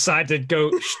fiance just decide to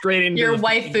go straight into Your the-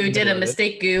 waifu did a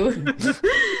mistake, goo.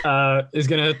 is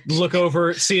gonna look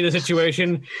over, see the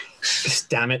situation.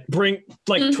 Damn it!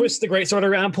 Twist the greatsword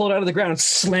around, pull it out of the ground, and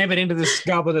slam it into this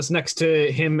goblin that's next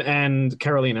to him and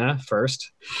Carolina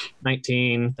first.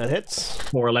 19 That hits.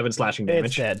 for 11 slashing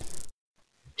It's damage, dead.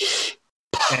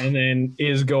 and then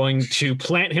is going to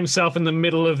plant himself in the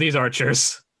middle of these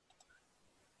archers.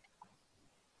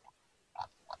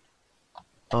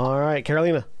 All right,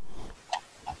 Carolina.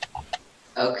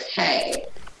 Okay.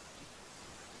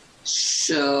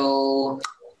 So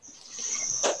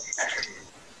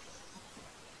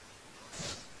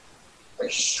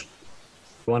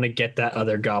Want to get that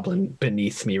other goblin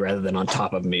beneath me rather than on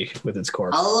top of me with its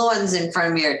corpse. all the ones in front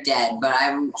of me are dead, but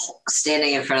I'm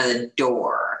standing in front of the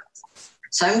door.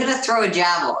 So I'm going to throw a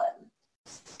javelin.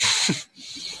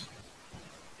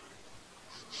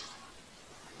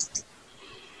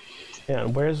 Yeah,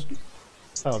 and where's...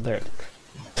 Oh, there.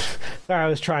 Sorry, I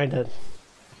was trying to...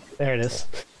 There it is.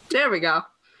 There we go.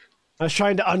 I was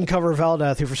trying to uncover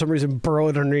Valdeth, who for some reason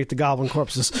burrowed underneath the goblin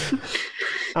corpses.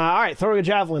 All right, throwing a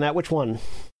javelin at which one?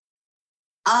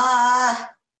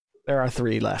 There are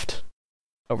 3 left.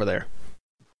 Over there.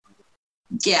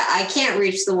 Yeah, I can't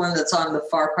reach the one that's on the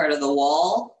far part of the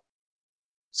wall.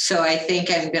 So I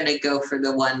think I'm going to go for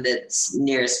the one that's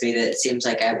nearest me that it seems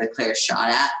like I have a clear shot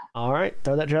at. All right,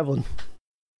 throw that javelin.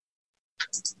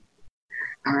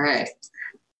 All right.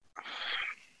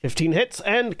 15 hits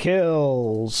and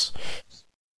kills.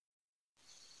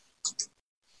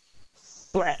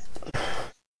 Blat.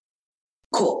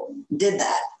 Cool. Did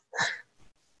that.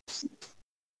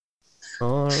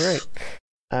 All right.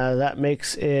 That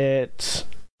makes it...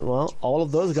 Well, all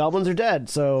of those goblins are dead,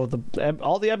 so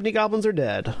all the ebony goblins are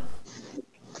dead.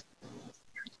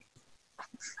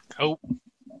 Oh.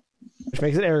 Which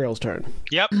makes it Ariel's turn.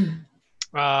 Yep.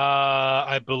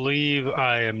 I believe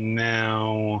I am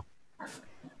now.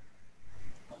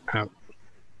 Oh.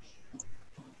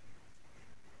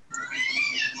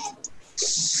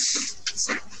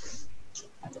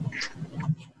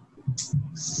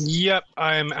 Yep,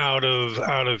 I'm out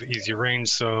of easy range,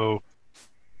 so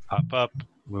hop up,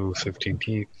 move 15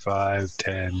 feet, 5,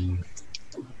 10,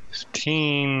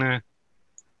 15.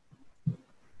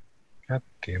 God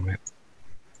damn it.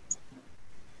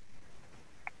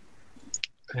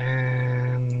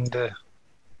 And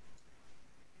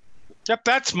yep,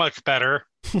 that's much better.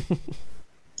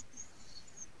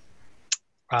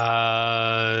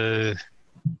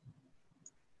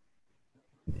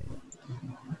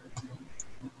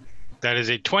 That is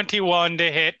a 21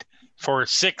 to hit for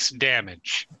 6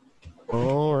 damage.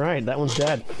 All right, that one's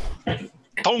dead.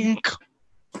 Thunk.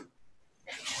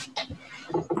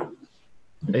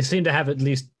 They seem to have at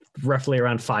least roughly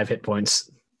around 5 hit points.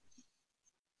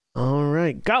 All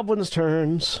right, goblins'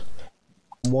 turns.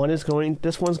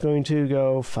 This one's going to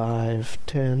go 5,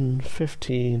 10,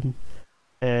 15,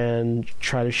 and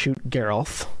try to shoot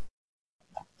Geralth.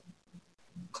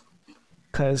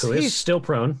 Because He's still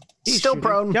prone. He's Still shooting.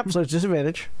 prone. Yep, so it's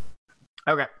disadvantage.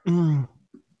 Okay.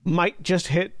 Might just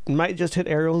hit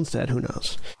Ariel instead. Who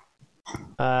knows?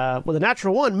 With a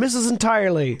natural 1, misses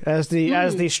entirely as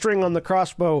the string on the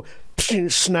crossbow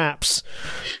snaps.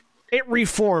 It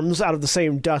reforms out of the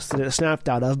same dust that it snapped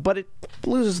out of, but it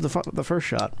loses the first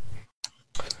shot.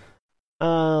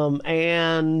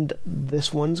 And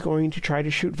this one's going to try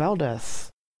to shoot Valdeth.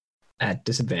 At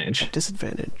disadvantage.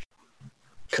 Disadvantage.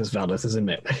 Because Valdeth is in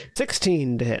melee.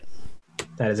 16 to hit.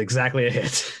 That is exactly a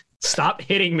hit. Stop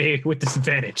hitting me with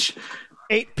disadvantage.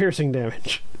 8 piercing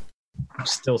damage. I'm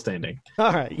still standing.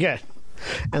 All right, yeah.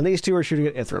 And these two are shooting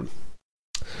at Ithram.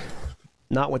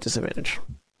 Not with disadvantage.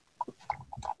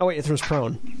 Oh, wait, Ithram's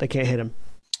prone. They can't hit him.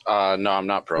 No, I'm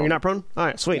not prone. You're not prone? All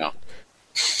right, sweet. No.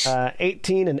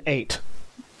 18 and 8.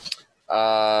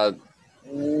 The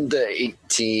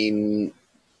 18.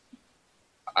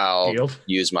 I'll Shield?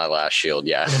 use my last shield,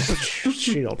 yeah.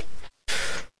 Shield.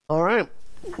 All right.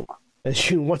 And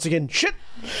shoot once again, shit!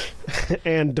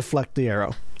 And deflect the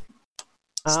arrow.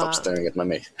 Stop staring at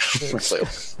my flail.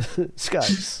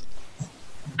 Skies.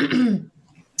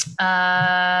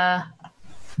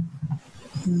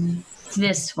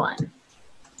 This one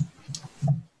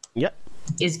Yep.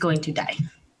 is going to die.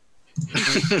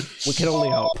 We can only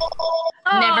hope.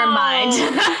 Never mind.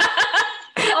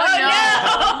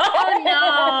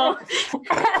 Oh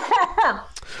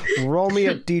no! Roll me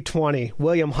a d20.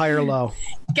 William, high or low?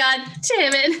 God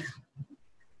damn it.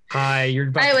 Hi, you're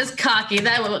about I was cocky.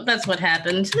 That's what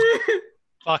happened.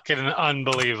 Fucking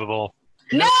unbelievable.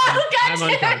 No, I'm God damn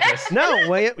it. unconscious. No,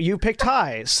 William, you picked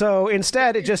high. So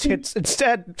instead, it just hits.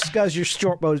 Instead, Scuzz, your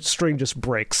short bow string just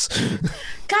breaks.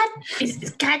 God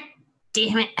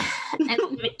damn it.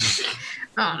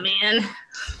 Oh, man.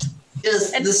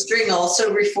 Does the string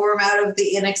also reform out of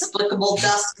the inexplicable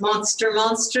dust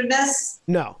monsterness?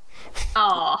 No.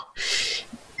 Oh.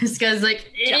 This guy's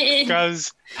like,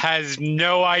 Scuzz has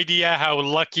no idea how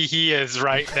lucky he is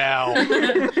right now.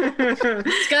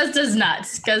 Scuzz does not.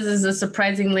 Scuzz is a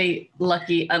surprisingly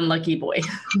unlucky boy.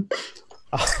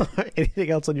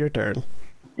 Anything else on your turn?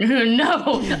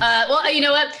 No. Well, you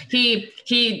know what? He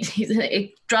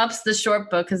drops the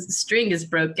short bow because the string is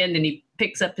broken, and he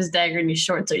picks up his dagger and his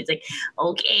short sword. He's like,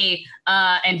 okay.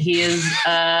 And he is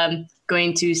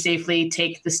going to safely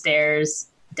take the stairs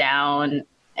down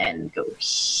and go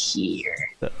here.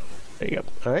 There you go.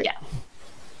 All right. Yeah.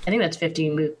 I think that's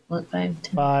 15 move. What, 5,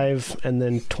 10? 5 and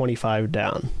then 25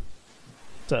 down.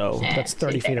 So that's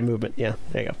 30 stay feet there. of movement. Yeah,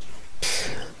 there you go.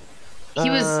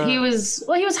 He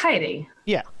was hiding.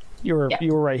 Yeah, you were Yeah.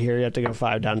 right here. You have to go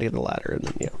 5 down to get the ladder, and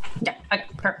then Yeah, okay,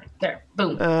 perfect. There,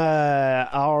 boom.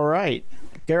 all right,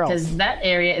 Geralt. Because that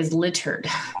area is littered.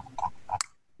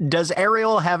 Does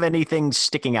Ariel have anything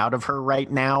sticking out of her right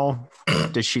now?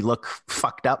 Does she look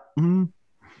fucked up?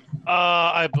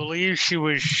 I believe she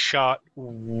was shot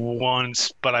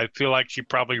once, but I feel like she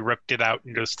probably ripped it out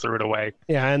and just threw it away.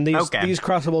 Yeah, and these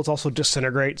crossbow bolts also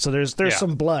disintegrate, so there's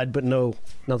some blood, but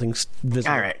nothing's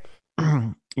visible. All right.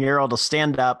 Geralt will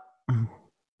stand up,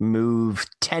 move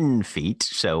 10 feet,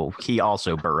 so he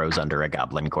also burrows under a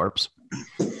goblin corpse.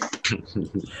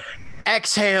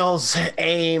 Exhales,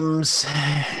 aims.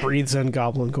 Breathes in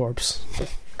goblin corpse.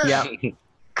 Yep.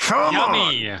 Come on.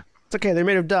 Yummy! It's okay. They're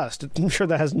made of dust. I'm sure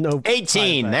that has no.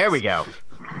 18. There we go.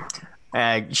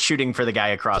 Shooting for the guy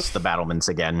across the battlements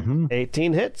again.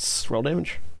 18 hits. Roll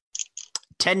damage.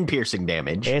 10 piercing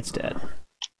damage. It's dead.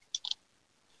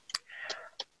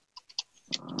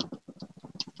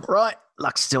 Right.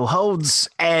 Luck still holds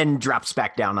and drops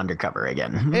back down under cover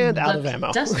again. And out of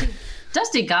ammo.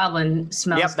 Dusty Goblin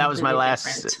smells. Yep, that was my completely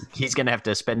last. different. He's going to have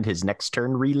to spend his next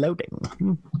turn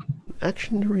reloading.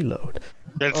 Action to reload.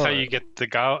 That's how you get the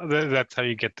That's how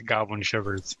you get the goblin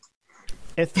shivers.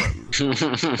 Ithram.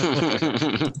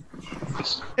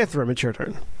 Ithram, it's your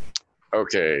turn.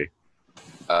 Okay.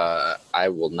 I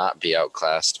will not be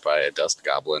outclassed by a dust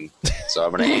goblin, so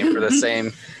I'm going to aim for the same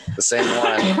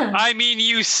one. I mean,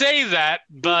 you say that,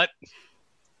 but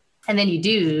And then you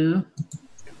do.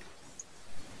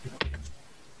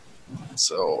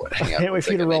 So hang I on. can't wait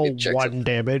for you to roll 1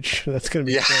 damage. That's going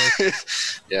to be Yeah.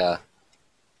 Yeah.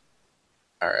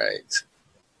 All right.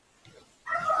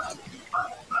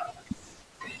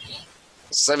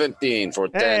 17 for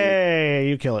 10. Hey,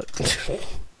 you kill it.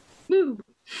 Woo.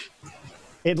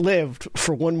 It lived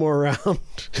for one more round.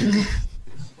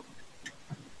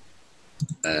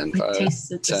 And It 5,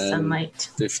 tastes of the 10, sunlight.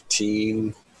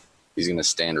 15. He's going to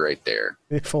stand right there.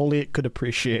 If only it could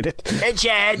appreciate it. Get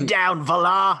your head down,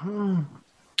 Valar.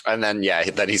 And then, yeah,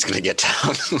 then he's going to get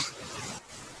down.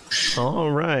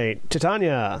 All right.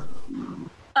 Titania.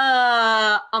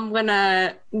 I'm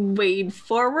gonna wade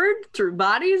forward through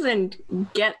bodies and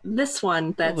get this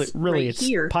one that's Really, right it's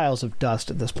here. piles of dust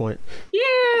at this point.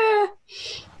 Yeah.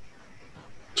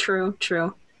 True.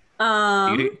 Do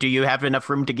you have enough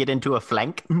room to get into a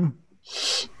flank?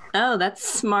 Oh, that's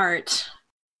smart.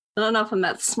 I don't know if I'm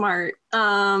that smart.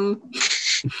 Hang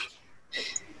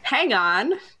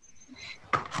on.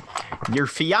 Your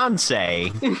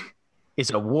fiance is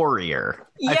a warrior.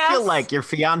 Yes. I feel like your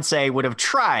fiance would have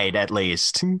tried at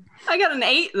least. I got an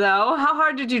 8 though. How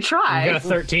hard did you You try? got a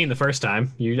 13 the first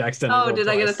time. You accidentally Oh, rolled did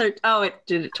I get a twice. 13? Oh, it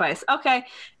did it twice. Okay.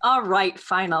 All right.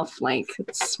 Fine. I'll flank.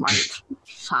 It's smart.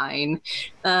 Fine.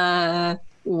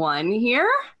 1 here.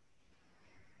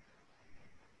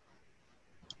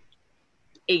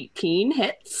 18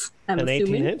 hits. I'm And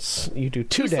assuming. 18 hits. You do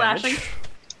 2 2 damage. slashing.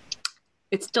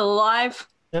 It's still alive.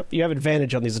 Yep, you have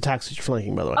advantage on these attacks that you're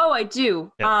flanking, by the way. Oh, I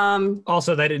do. Yeah.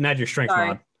 Also, they didn't add your strength Sorry.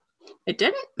 mod. It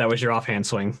didn't? That was your offhand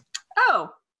swing. Oh,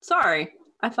 sorry.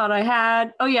 I thought I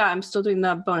had. Oh yeah, I'm still doing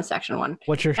the bonus action one.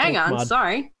 What's your strength Hang on, mod?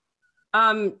 sorry.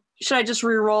 Should I just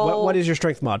re-roll? What is your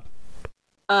strength mod?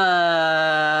 +3,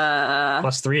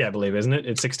 I believe, isn't it?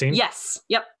 It's 16? Yes.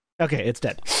 Yep. Okay, it's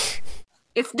dead.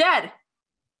 It's dead.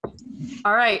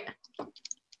 All right.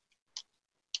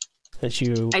 As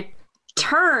you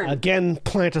Turn. again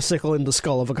plant a sickle in the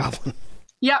skull of a goblin.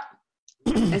 Yep.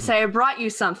 I say I brought you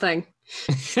something.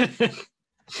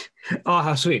 Oh,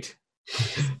 how sweet.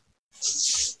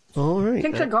 All I right.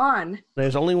 think they're gone.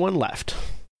 There's only one left.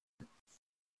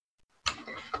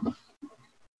 And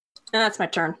that's my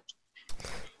turn.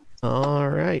 All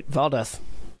right, Valdeth.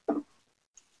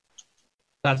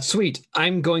 That's sweet.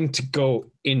 I'm going to go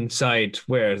inside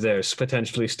where there's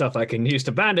potentially stuff I can use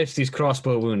to bandage these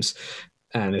crossbow wounds.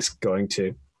 And it's going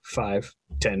to 5,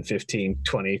 10, 15,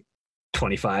 20,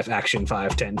 25. Action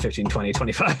 5, 10, 15, 20,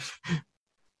 25.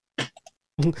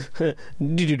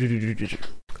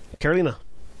 Carolina.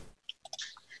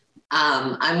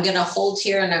 I'm going to hold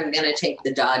here and I'm going to take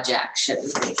the dodge action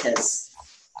because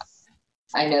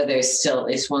I know there's still at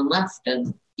least one left.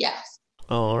 And yeah.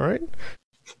 All right.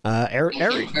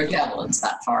 Can't throw javelins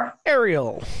that far.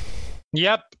 Ariel.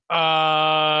 Yep.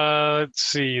 Let's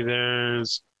see.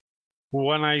 There's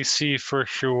one I see for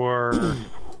sure.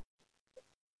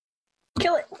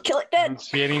 Kill it. Kill it I dead. don't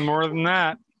see any more than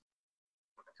that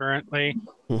currently.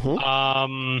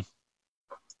 Mm-hmm.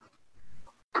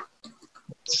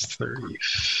 It's 30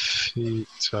 feet,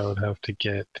 so I would have to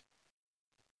get.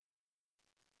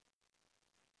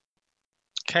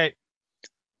 Okay.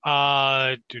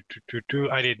 I did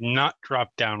not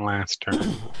drop down last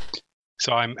turn.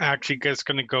 So I'm actually just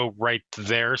going to go right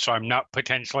there, so I'm not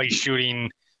potentially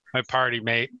shooting my party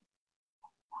mate.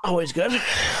 Always good.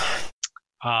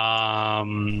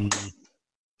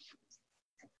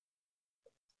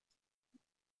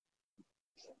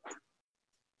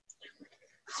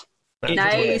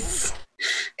 Nice.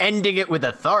 Ending it with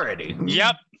authority.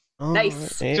 Yep.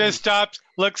 Nice. And Just stops,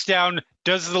 looks down,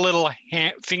 does the little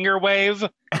finger wave,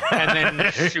 and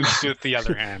then shoots with the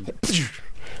other hand.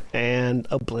 and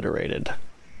obliterated.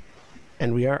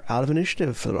 And we are out of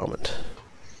initiative for the moment.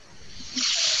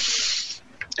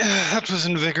 That was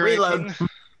invigorating. Reload.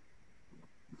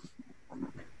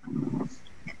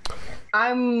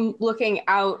 I'm looking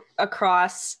out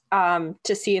across to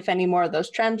see if any more of those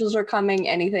trenches are coming.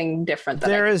 Anything different?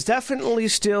 There is definitely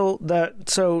still that.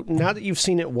 So now that you've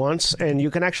seen it once, and you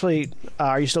can actually,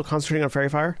 are you still concentrating on fairy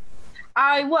fire?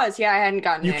 I was, yeah. I hadn't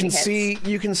gotten You any can hits.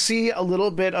 you can see a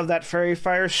little bit of that fairy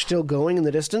fire still going in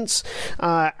the distance,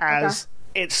 as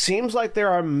it seems like there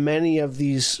are many of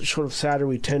these sort of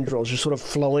shadowy tendrils just sort of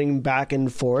flowing back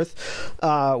and forth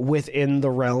within the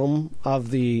realm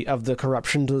of the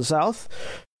corruption to the south,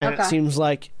 and it seems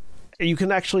like you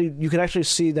can actually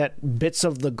see that bits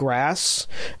of the grass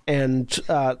and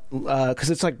because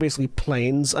it's like basically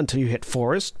plains until you hit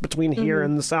forest between here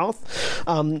and the south.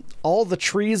 All the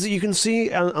trees that you can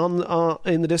see on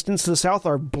in the distance to the south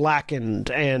are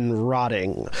blackened and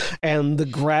rotting, and the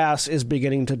grass is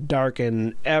beginning to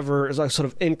darken ever sort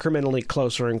of incrementally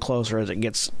closer and closer as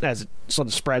it sort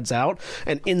of spreads out.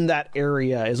 And in that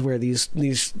area is where these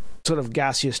sort of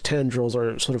gaseous tendrils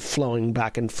are sort of flowing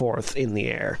back and forth in the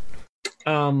air.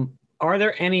 Are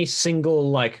there any single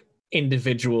like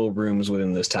individual rooms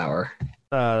within this tower?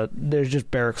 There's just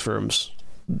barracks rooms.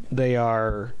 They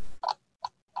are.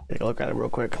 Take a look at it real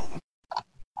quick.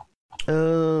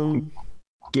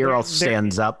 Geralt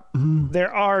stands up.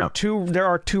 There are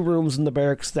two rooms in the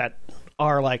barracks that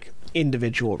are like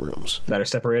individual rooms That are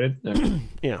separated? Okay.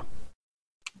 Yeah.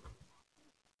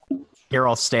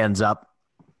 Geralt stands up,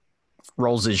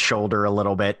 rolls his shoulder a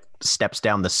little bit, steps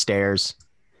down the stairs.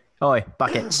 Oi,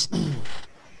 buckets.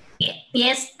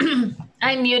 Yes,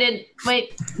 I'm muted.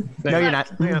 Wait. No, you're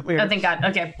not. Oh, thank God.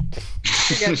 Okay.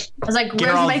 I was like,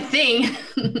 where's my thing?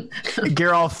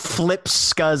 Geralt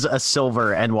flips Scuzz a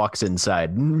silver and walks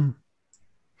inside.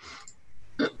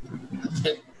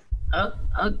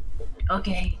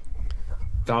 Okay.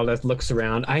 Valdeth looks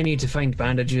around. I need to find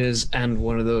bandages and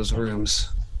one of those rooms.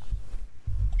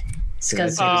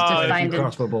 Because Find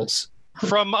crossbow bolts.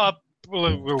 From up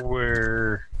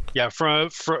where? Yeah,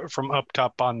 from up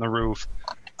top on the roof.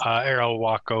 Errol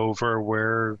walk over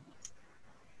where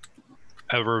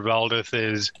ever Valdeth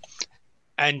is,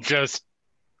 and just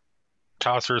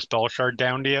toss her spell shard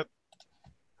down to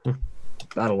it.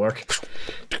 That'll work.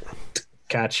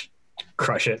 Catch.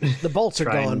 Crush it. The bolts are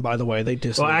Try gone, and- by the way. They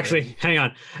Well, actually, hang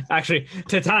on. Actually,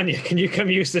 Titania, can you come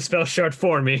use the spell shard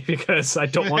for me? Because I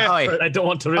don't want. I don't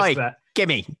want to risk Oi, that.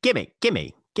 Gimme.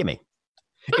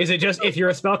 Is it just if you're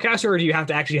a spellcaster, or do you have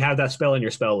to actually have that spell in your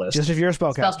spell list? just if you're a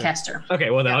spellcaster. Spellcaster. Okay,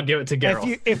 well then I'll give it to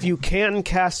Geralt. If you can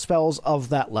cast spells of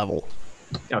that level,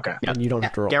 Okay. then you don't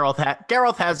have to roll.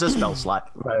 Geralt has a spell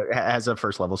slot, has a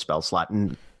first level spell slot,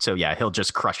 and so yeah, he'll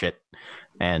just crush it.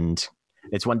 And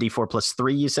it's 1d4 plus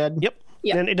 3. You said? Yep.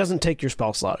 Yeah. And it doesn't take your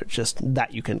spell slot. It's just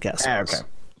that you can cast spells.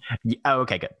 Okay. Oh,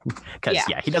 okay, good. Because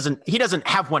he doesn't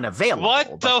have one available.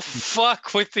 What the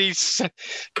fuck with these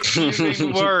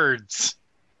using words?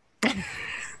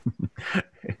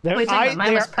 They're, Wait, talking about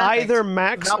mine was they're perfect. either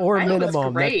max or mine was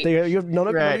minimum. great. None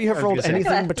of you have rolled I was gonna say.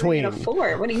 anything between. A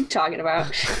 4. What are you talking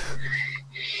about?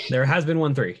 There has been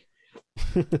 1-3.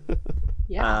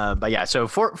 Yeah. But yeah, so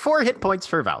four hit points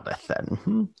for Valdeth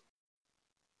then.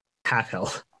 Half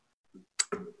health.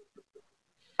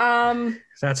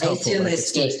 That's I helpful. assume like,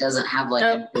 this gate doesn't have like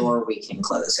a door we can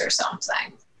close or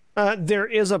something. There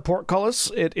is a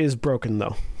portcullis. It is broken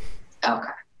though. Okay.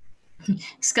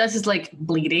 Scuzz is like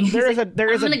bleeding. There is a I'm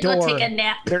gonna door. go take a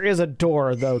nap. There is a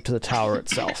door though to the tower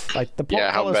itself. Like the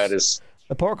Yeah, portcullis. how bad is?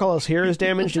 The portcullis here is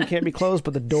damaged and can't be closed,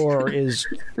 but the door is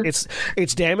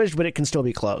it's damaged, but it can still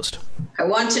be closed. I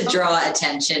want to draw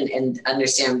attention and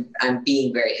understand I'm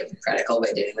being very hypocritical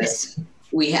by doing this.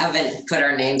 We haven't put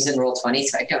our names in Roll20,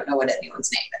 so I don't know what anyone's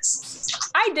name is.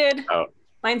 I did. Oh.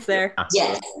 Mine's there.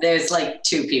 Yes, there's like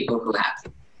 2 people who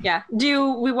have. Yeah.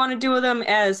 Do we want to do them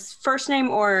as first name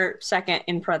or second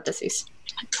in parentheses?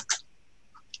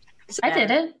 I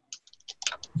did it.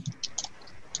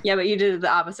 Yeah, but you did it the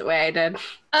opposite way I did.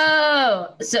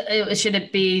 Oh, so should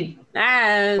it be?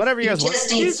 As Whatever you It guys want.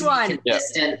 just needs Choose to be one.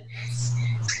 consistent.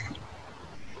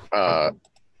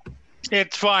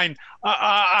 It's fine.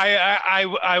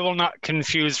 I will not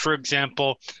confuse, for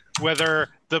example, whether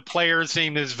the player's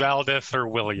name is Valdeth or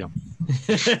William.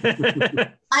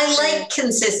 I like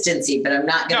consistency, but I'm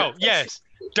not going No, yes.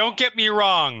 Don't get me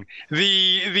wrong.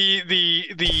 The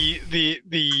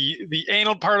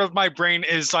anal part of my brain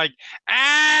is like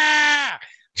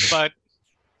but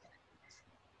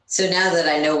So now that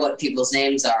I know what people's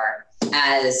names are,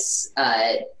 as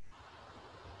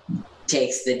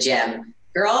takes the gem.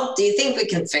 Girl, do you think we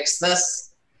can fix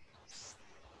this?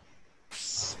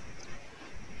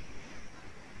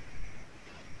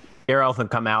 Geralt will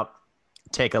come out,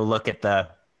 take a look at the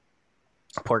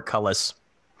portcullis.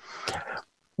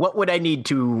 What would I need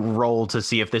to roll to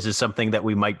see if this is something that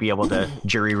we might be able to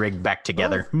jury rig back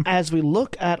together? As we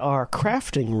look at our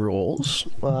crafting rules,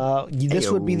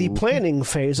 this would be the planning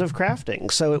phase of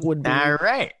crafting. So it would be All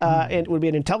right. it would be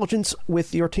an intelligence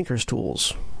with your tinker's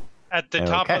tools. At the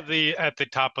top of the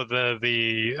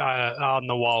on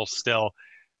the wall still,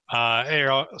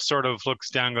 Aero sort of looks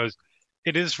down, goes,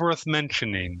 "It is worth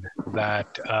mentioning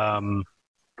that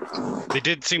they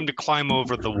did seem to climb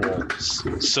over the walls,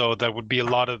 so that would be a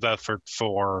lot of effort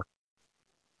for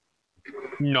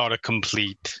not a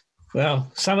complete."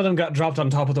 Well, some of them got dropped on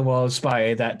top of the walls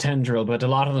by that tendril, but a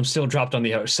lot of them still dropped on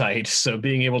the outside. So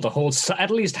being able to hold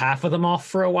at least half of them off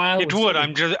for a while. It would.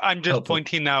 I'm just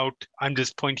pointing out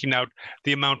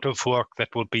the amount of work that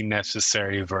would be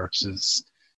necessary versus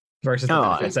the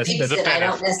benefits. I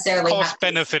don't necessarily have to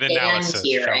benefit stand analysis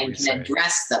here and can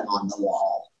address them on the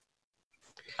wall.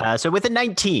 So with a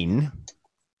 19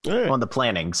 on the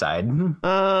planning side.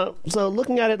 So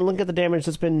looking at it and looking at the damage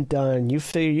that's been done, you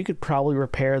figure you could probably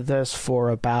repair this for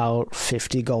about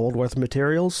 50 gold worth of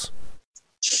materials.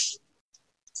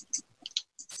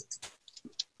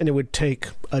 And it would take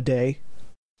a day.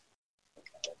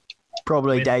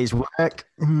 Probably a day's work.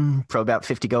 Probably about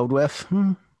 50 gold worth.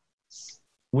 I'll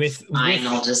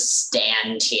just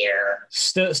stand here.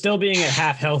 Still being at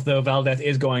half health, though, Valdeth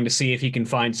is going to see if he can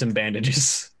find some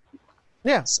bandages.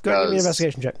 Yeah, go ahead and give me an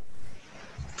investigation check.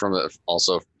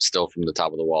 Also still from the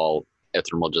top of the wall,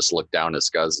 Ithram will just look down at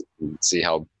Scuzz and see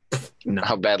how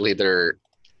badly they're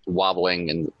wobbling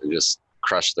and just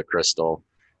crush the crystal.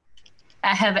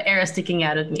 I have an arrow sticking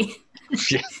out of me.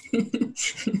 Yeah.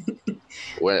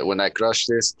 When I crush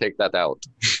this, take that out.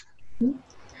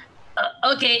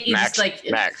 Okay, he's Max, just like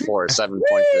Mac for 7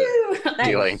 points of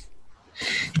healing.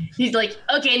 He's like,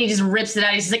 okay, and he just rips it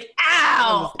out. He's just like,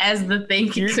 ow, as the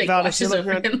thing like, washes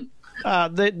over him.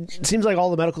 It seems like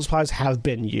all the medical supplies have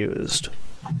been used.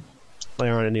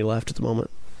 There aren't any left at the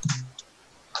moment.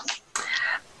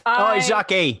 Oh,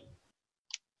 Zaki.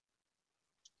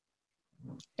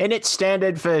 Isn't it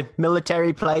standard for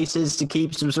military places to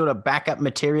keep some sort of backup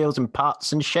materials and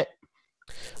parts and shit?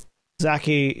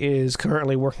 Zaki is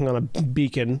currently working on a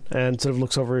beacon and sort of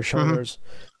looks over his shoulders.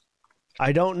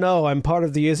 I don't know. I'm part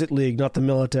of the Izzet League, not the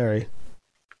military.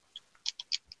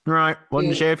 Right.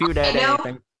 Wasn't sure if you did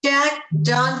anything. Jack,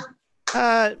 John?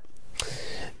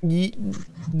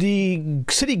 The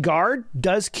city guard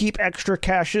does keep extra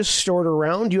caches stored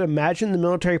around. You imagine the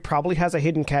military probably has a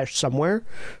hidden cache somewhere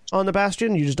on the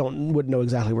Bastion. You just wouldn't know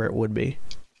exactly where it would be.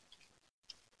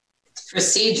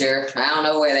 Procedure. I don't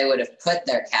know where they would have put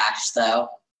their cache, though.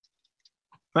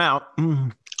 Well,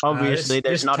 obviously,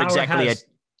 there's not exactly a...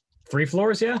 3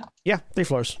 floors, yeah? Yeah, 3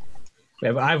 floors.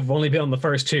 I've only been on the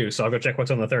first 2, so I'll go check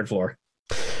what's on the 3rd floor.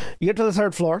 You get to the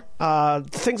 3rd floor. The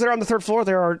things that are on the 3rd floor,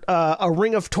 there are a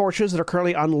ring of torches that are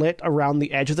currently unlit around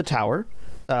the edge of the tower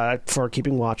for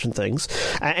keeping watch and things.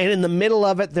 And in the middle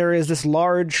of it, there is this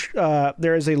large,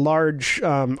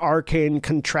 arcane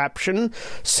contraption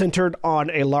centered on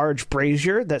a large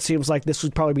brazier that seems like this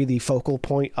would probably be the focal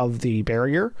point of the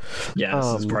barrier. Yeah,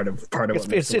 this is part of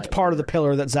it's part of the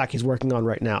pillar that Zaki's working on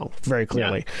right now, very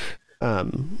clearly. Yeah.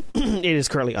 It is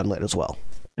currently unlit as well.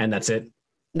 And that's it?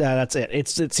 Yeah, that's it.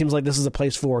 It seems like this is a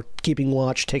place for keeping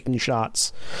watch, taking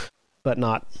shots, but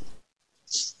not.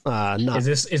 Is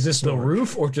this the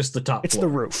roof or just the top? It's floor?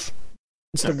 the roof.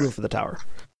 It's the roof of the tower.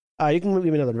 You can give me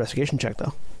another investigation check,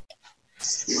 though.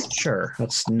 Sure.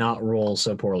 Let's not roll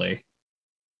so poorly.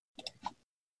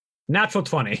 Natural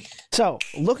 20. So,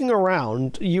 looking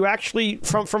around, you actually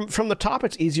from the top,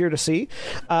 it's easier to see.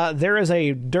 There is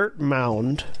a dirt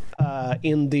mound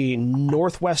in the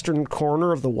northwestern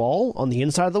corner of the wall, on the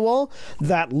inside of the wall,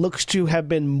 that looks to have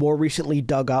been more recently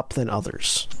dug up than other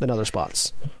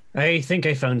spots. I think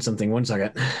I found something. 1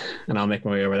 second, and I'll make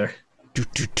my way over there.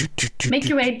 Make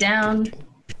your way down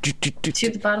to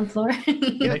the bottom floor.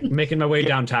 Making my way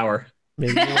down tower.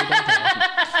 Realize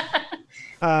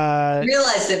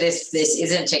that if this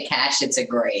isn't a cache, it's a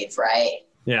grave, right?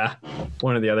 Yeah,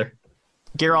 one or the other.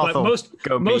 Geralt,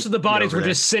 most of the bodies were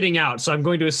just sitting out, so I'm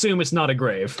going to assume it's not a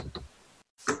grave.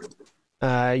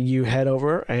 You head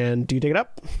over and do you dig it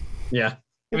up? Yeah.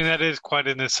 I mean, that is quite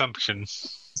an assumption.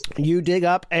 You dig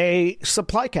up a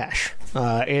supply cache.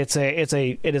 It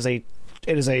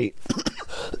is a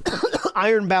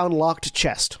iron-bound locked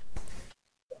chest.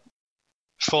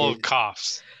 Full of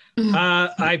coughs.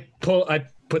 I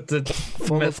put the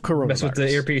full of coronavirus. Mess with the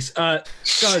earpiece.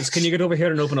 Guys, can you get over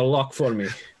here and open a lock for me?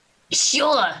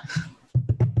 Sure.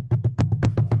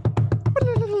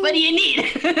 What do you need?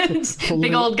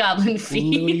 Big old goblin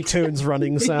feet. Looney Tunes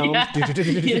running sound. Yeah,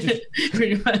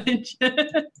 pretty much.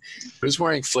 Who's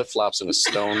wearing flip-flops in a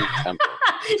stone temple?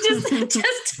 just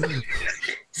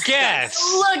Guess.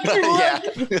 Look!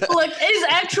 His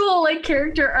actual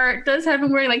character art does have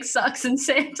him wearing socks and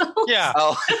sandals. Yeah.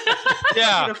 Oh,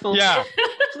 Yeah. Beautiful. Yeah.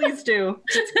 Please do.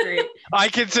 It's great. I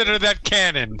consider that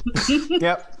canon.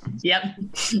 Yep. Yep.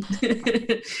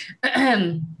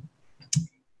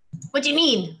 What do you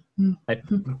need? I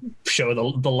show the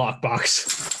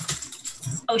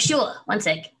lockbox. Oh, sure. One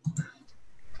sec.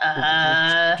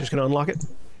 Just gonna unlock it.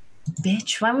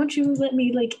 Bitch, why won't you let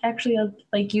me actually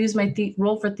use my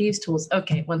roll for thieves tools?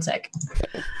 Okay, one sec.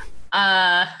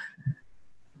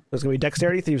 There's gonna be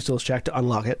dexterity thieves tools check to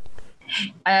unlock it.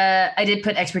 I did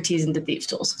put expertise into thieves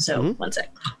tools, so one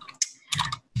sec.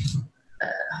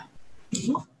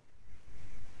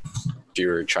 if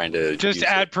you're trying to Just use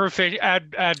add proficient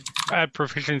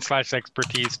 /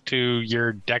 expertise to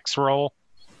your dex roll.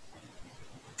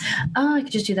 Oh, I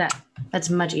could just do that. That's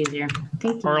much easier.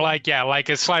 Thank you. Or a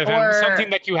slight something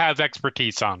that you have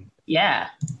expertise on. Yeah.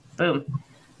 Boom.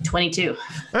 22.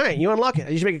 All right, you unlock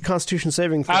it. You should make a Constitution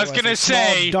saving throw. I was as gonna a small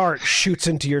say- dart shoots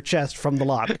into your chest from the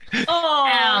lock. Oh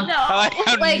Ow. no!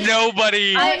 I like how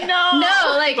nobody.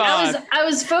 I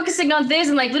was focusing on this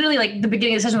and literally the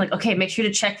beginning of the session, okay, make sure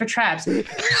to check for traps. And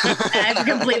I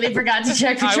completely forgot to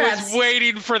check for I traps. was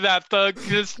waiting for that though.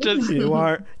 Just You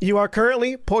are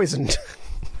currently poisoned.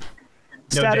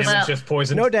 No damage, just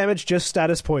poison. No damage, just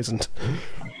status poisoned.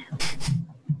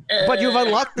 But you've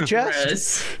unlocked the chest.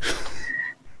 Gross.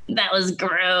 That was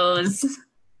gross.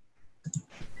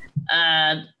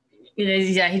 Yeah,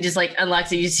 he just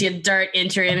unlocks it. You see a dart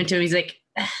enter him into him. He's like,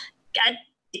 God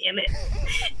damn it.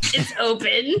 It's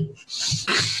open.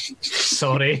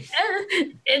 Sorry.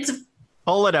 It's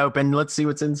Pull it open. Let's see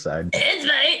what's inside.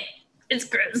 fine. It's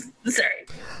gross. Sorry.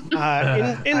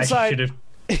 I Inside, should have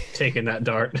taken that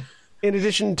dart. in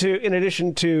addition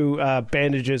to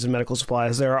bandages and medical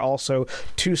supplies, there are also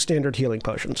 2 standard healing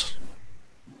potions.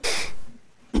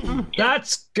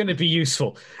 That's gonna be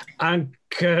useful. I'm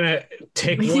gonna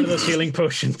take one of those healing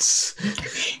potions.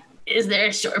 Is there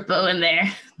a short bow in there?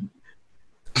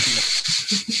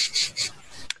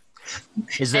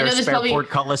 Is there I a know there's spare probably-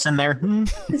 portcullis in there?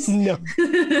 No,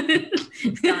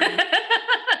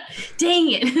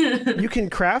 Dang it. you can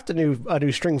craft a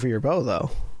new string for your bow,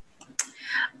 though.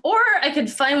 Or I could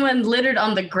find one littered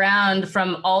on the ground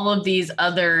from all of these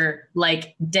other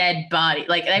dead bodies.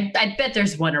 I bet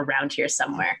there's one around here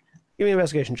somewhere. Give me an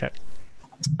investigation check.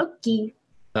 Okay.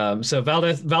 So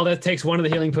Valdeth takes one of the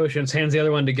healing potions, hands the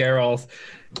other one to Geralt,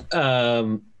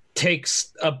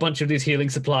 takes a bunch of these healing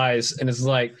supplies, and is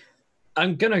like,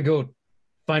 I'm gonna go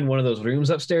find one of those rooms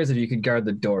upstairs if you could guard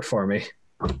the door for me.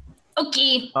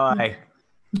 Okay. Aye.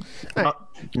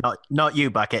 Not you,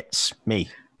 Buckets. Me.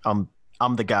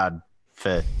 I'm the guard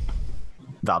for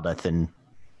Valdeth and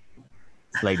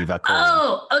Lady Valkyrie.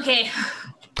 Oh, okay.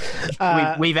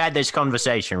 We've had this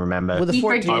conversation, remember? With a He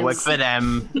 14, forgives. I work for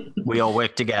them. We all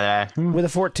work together. with a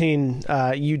 14,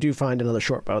 you do find another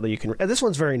short bow that you can. This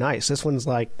one's very nice. This one's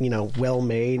well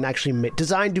made and actually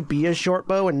designed to be a short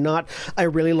bow and not a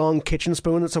really long kitchen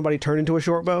spoon that somebody turned into a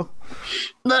short bow.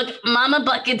 Look, Mama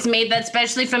Buckets made that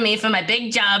specially for me for my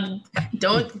big job.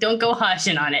 Don't go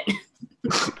hushing on it.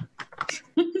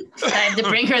 I have to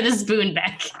bring her the spoon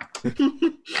back.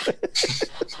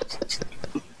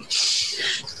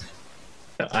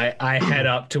 I head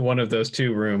up to one of those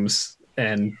 2 rooms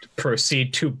and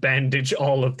proceed to bandage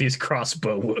all of these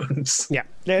crossbow wounds. Yeah,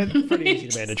 they're pretty easy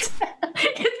to manage. It's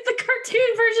the cartoon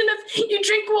version of you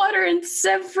drink water in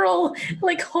several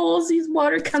holes. These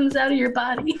water comes out of your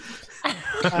body.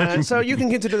 So you can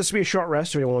consider this to be a short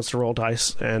rest if anyone wants to roll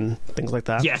dice and things like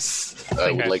that. Yes.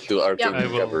 I would like to arcade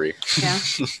Yep. recovery. Yeah.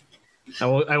 I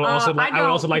will also I would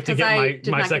also like to get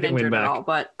my second win back. All,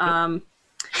 but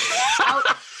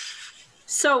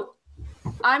so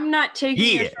I'm not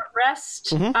taking a short rest.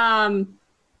 Mhm.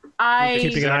 I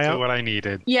Keeping an eye exactly out. what I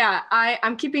needed. Yeah,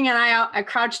 I'm keeping an eye out. I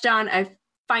crouch down. I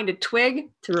find a twig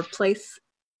to replace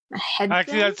a head.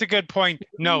 Actually, that's a good point.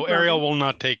 No, Ariel will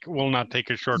not take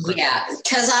a short rest. Yeah,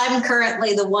 because I'm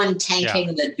currently the one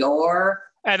tanking the door.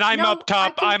 And I'm No, up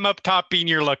top. I can- I'm up top being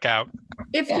your lookout.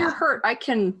 If Yeah. you're hurt, I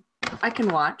can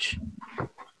watch.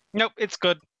 Nope, it's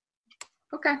good.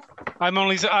 Okay. I'm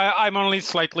only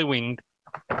slightly winged.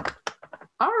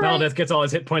 All right. Valdeth gets all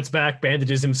his hit points back,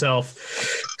 bandages himself,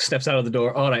 steps out of the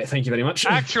door. All right, thank you very much.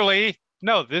 Actually,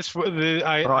 no.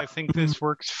 I Right. think this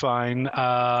works fine.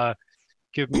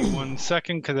 Give me 1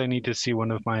 second because I need to see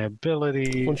one of my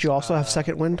abilities. Won't you also have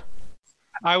second wind?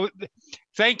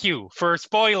 Thank you for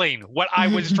spoiling what I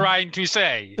was trying to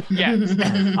say. Yes,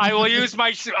 I will use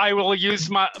my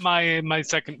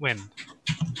second win.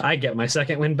 I get my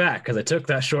second win back because I took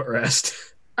that short rest.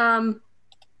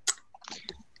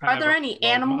 Are there any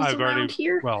animals around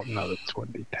here? Well, no, that's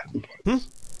 1d10.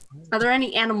 Are there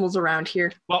any animals around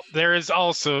here? Well, there is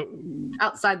also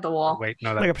outside the wall. Wait,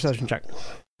 no, Make a that's perception check.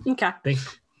 Okay.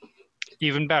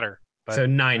 even better. But So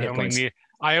 9 hit points.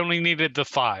 I only needed the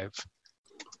 5.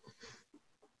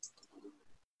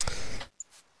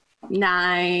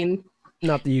 9.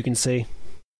 Not that you can see.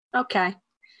 Okay.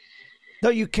 Though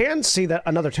you can see that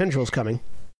another tendril is coming.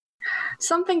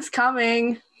 Something's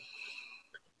coming.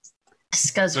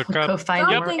 Scuzz Look will up. go find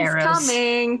more Something's arrows.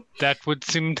 coming. That would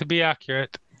seem to be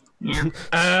accurate.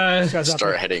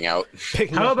 Start heading out.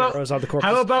 Picking How up about- arrows out of the corpses.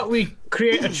 How about we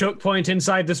create a choke point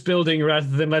inside this building rather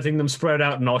than letting them spread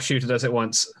out and all shoot at us at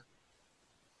once?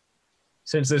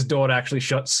 Since this door actually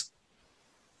shuts.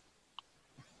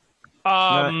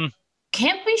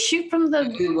 Can't we shoot from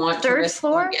the We want to third risk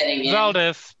floor? getting in.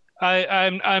 Valdeth,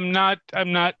 I'm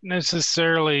not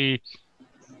necessarily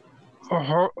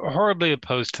horribly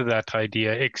opposed to that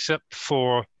idea, except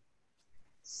for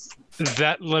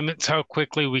that limits how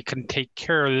quickly we can take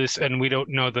care of this, and we don't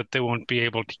know that they won't be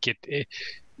able to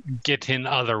get in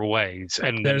other ways,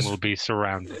 and There's- then we'll be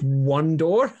surrounded. One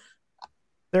door?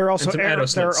 There are And also some arrow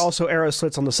there are slits. also arrow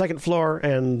slits on the second floor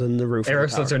and then the roof. of the Arrow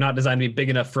tower. slits are not designed to be big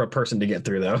enough for a person to get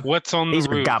through, though. What's on These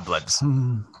the are roof? goblins.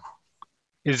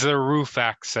 Is there roof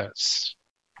access?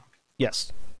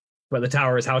 Yes, But the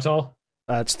tower is how tall?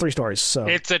 it's 3 stories. So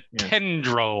It's a Yeah.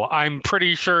 tendril. I'm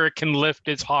pretty sure it can lift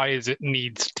as high as it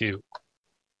needs to.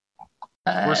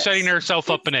 We're setting ourselves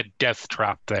up in a death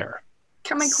trap there.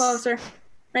 Coming closer.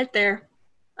 Right there.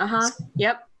 Uh-huh.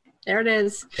 Yep. There it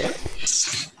is.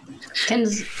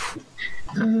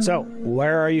 So,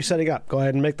 where are you setting up? Go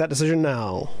ahead and make that decision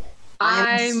now.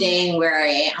 I'm staying where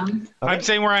I am. Okay. I'm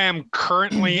saying where I am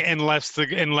currently, unless we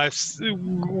I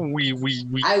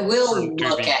will do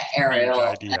look the at Ariel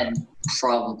idea. and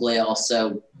probably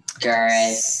also Gareth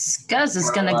Scuzz is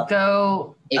gonna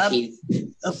go if up. he.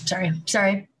 Oh,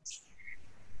 sorry.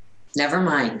 Never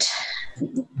mind.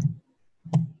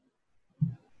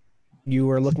 You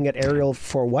were looking at Ariel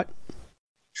for what?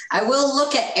 I will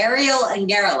look at Ariel and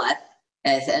Gareth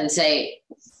and say,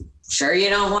 "Sure, you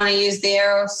don't want to use the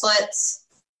arrow slits."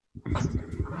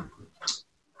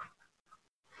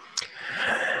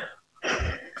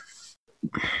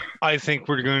 I think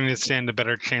we're going to stand a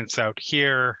better chance out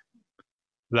here.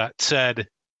 That said,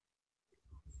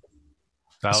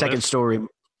 Second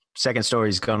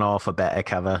story's gone off a better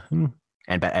cover and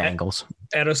better angles.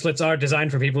 Arrow slits are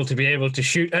designed for people to be able to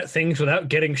shoot at things without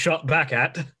getting shot back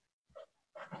at.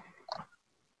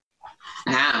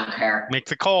 I don't care. make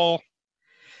the call.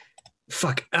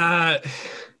 Fuck.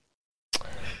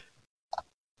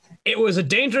 It was a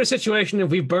dangerous situation if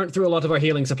we burnt through a lot of our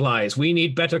healing supplies. We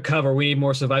need better cover. We need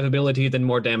more survivability than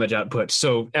more damage output.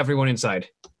 So everyone inside.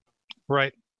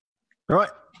 Right. Right.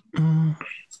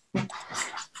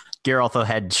 Geralt will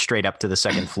head straight up to the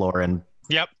second floor and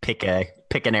Yep. pick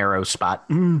an arrow spot.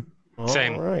 Same.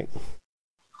 All right.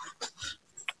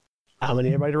 How many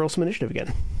everybody to roll some initiative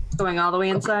again? Going all the way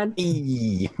inside.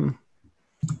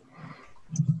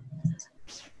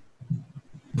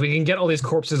 We can get all these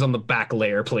corpses on the back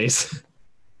layer, please.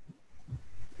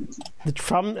 The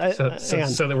problem,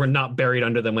 So that we're not buried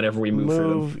under them whenever we move through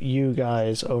them. move you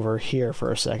guys over here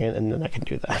for a second, and then I can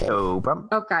do that. No problem.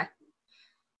 Okay.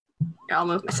 Here, I'll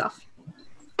move myself.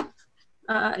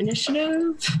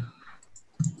 Initiative.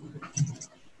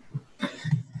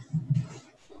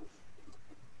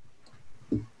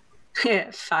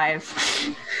 Yeah,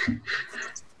 5.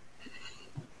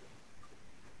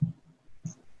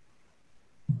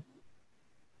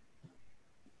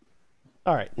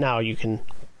 All right, now you can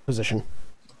position.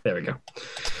 There we go.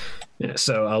 Yeah,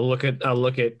 so I'll look at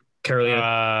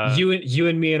Carolina. You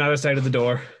and me on either side of the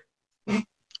door.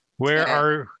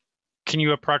 Can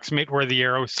you approximate where the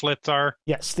arrow slits are?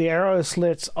 Yes, the arrow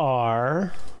slits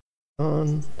are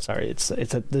on. Sorry,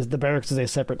 the barracks is a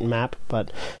separate map,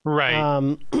 but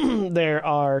Right. there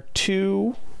are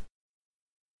 2.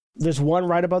 There's one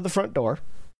right above the front door.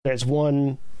 There's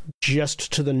one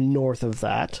just to the north of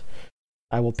that.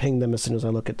 I will ping them as soon as I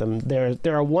look at them.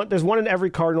 There's one in every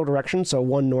cardinal direction, so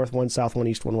one north, one south, one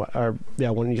east, one west,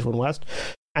 one east, one west.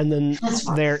 And then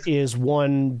there is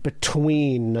one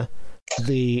between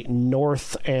the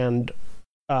north and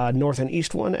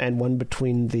east one, and one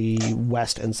between the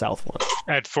west and south one.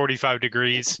 At 45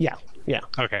 degrees? Yeah.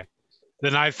 Okay.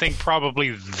 Then I think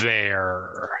probably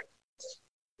there.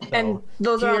 And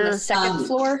those are on the second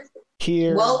floor?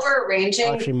 Here, While we're arranging,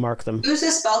 I'll actually mark them. who's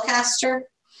a spellcaster?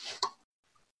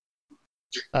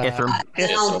 Ithram. Then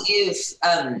I'll give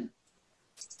Ithram,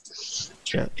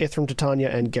 Titania,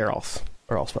 and Geralth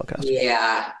are all spellcasters.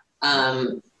 yeah.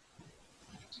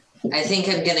 I think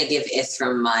I'm gonna give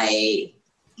Ithram my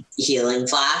healing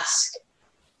flask.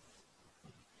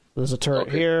 There's a turret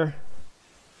here.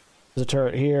 There's a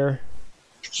turret here.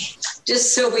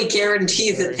 Just so we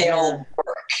guarantee that they all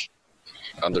work.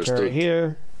 Understood. Turret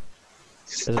here.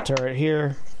 There's a turret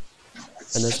here.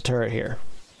 And there's a turret here.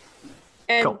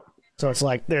 And Cool. So it's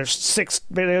like there's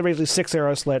basically 6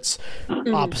 arrow slits,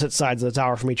 opposite sides of the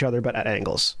tower from each other, but at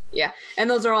angles. yeah, and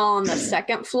those are all on the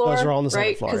second floor. Those are all on the second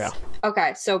right? floor, yeah.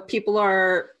 Okay, so people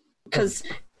are because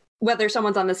whether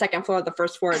someone's on the second floor or the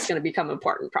first floor is going to become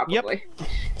important, probably.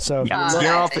 So Yeah.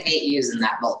 I hate using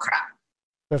that bull crap.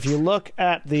 if you look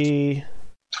at the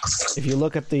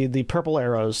purple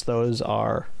arrows, those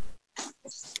are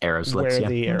Arrow slits, where yeah.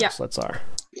 the arrow Yeah. slits are.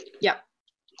 Yep.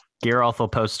 Geralf will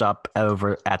post up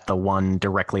over at the one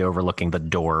directly overlooking the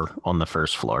door on the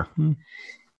first floor.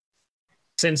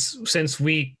 Since all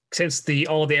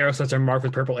the arrow slits are marked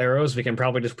with purple arrows, we can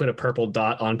probably just put a purple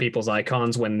dot on people's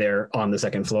icons when they're on the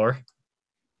second floor.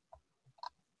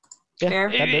 Fair.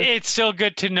 It's still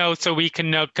good to know so we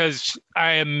can know, because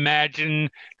I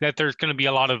imagine that there's going to be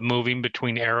a lot of moving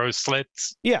between arrow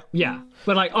slits. Yeah. Yeah,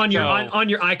 but like on your So- on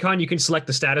your icon, you can select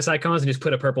the status icons and just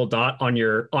put a purple dot on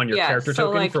your Yeah, character so,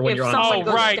 token like, for when if you're on. someone Oh,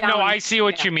 goes right. No, down- I see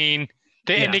what yeah. you mean.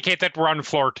 To Yeah. indicate that we're on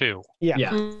floor 2. Yeah.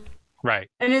 Yeah. Right.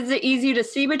 And is it easy to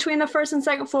see between the first and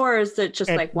second floor, or is it just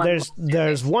And like one?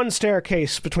 there's one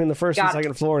staircase between the first and Got it.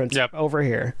 second floor, and it's Yep. over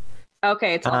here.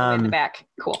 Okay, it's all the way in the back.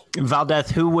 Cool.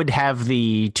 Valdeth, who would have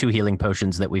the 2 healing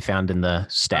potions that we found in the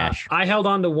stash? I held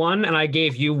on to one, and I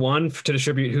gave you one to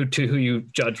distribute who you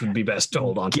judge would be best to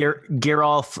hold on to.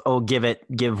 Geralf will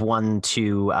give one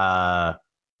to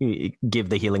give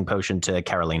the healing potion to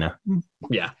Carolina.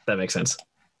 Yeah, that makes sense.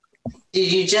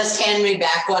 Did you just hand me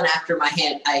back one after I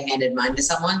handed mine to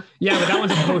someone? Yeah, but that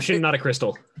one's a potion, not a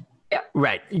crystal.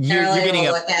 Right. You're Carolina getting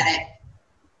will a look at it.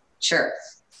 Sure.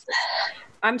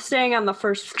 I'm staying on the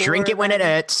first floor. drink it when it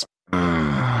hurts.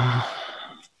 Right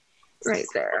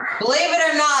there. Believe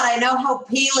it or not, I know how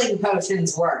healing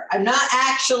potions work. I'm not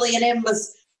actually an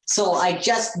imbecile. I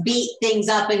just beat things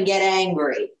up and get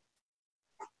angry.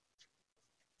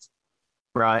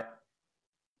 Right.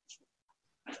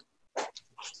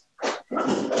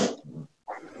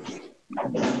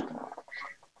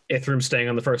 Ithram's staying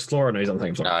on the first floor. No, he's on the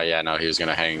second floor. Yeah, no, he was going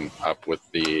to hang up with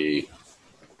the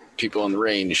people in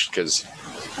range because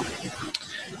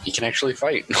he can actually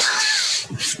fight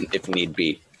if need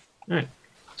be. All right.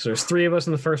 So there's 3 of us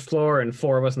on the first floor and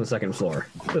 4 of us on the second floor.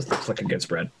 This looks like a good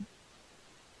spread.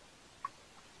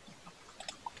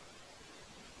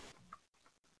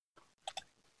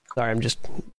 Sorry,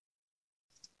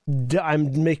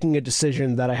 I'm making a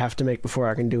decision that I have to make before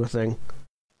I can do a thing.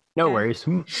 No worries.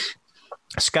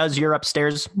 Scuzz, you're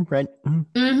upstairs, right?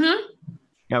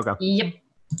 Mm-hmm. Okay. Yep.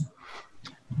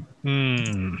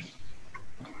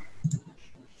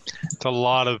 It's a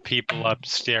lot of people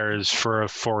upstairs for a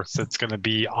force that's going to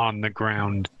be on the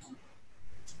ground.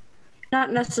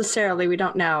 Not necessarily. We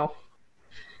don't know.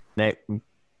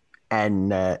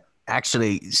 And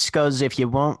actually, Scuzz, if you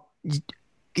want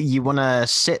to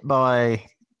sit by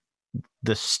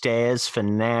the stairs for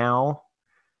now,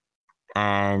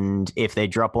 and if they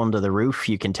drop onto the roof,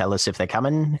 you can tell us if they're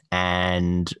coming,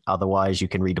 and otherwise you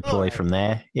can redeploy from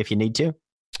there if you need to.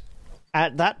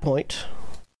 At that point,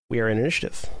 we are in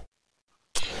initiative.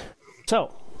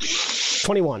 So,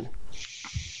 21.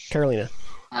 Carolina.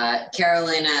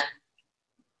 Carolina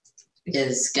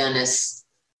is gonna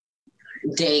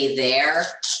stay there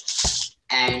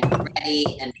and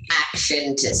ready an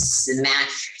action to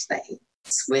smash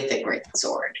things with a great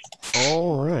sword.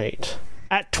 All right.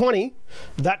 At 20,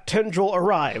 that tendril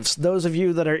arrives. Those of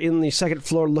you that are in the second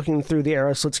floor looking through the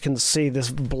arrow slits can see this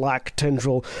black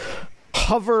tendril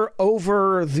hover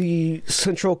over the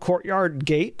central courtyard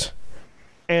gate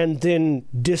and then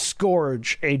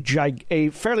disgorge a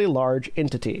fairly large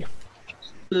entity.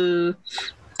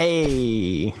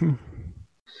 Hey.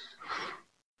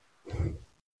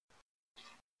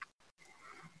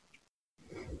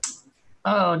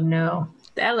 Oh no.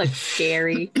 That looks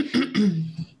scary.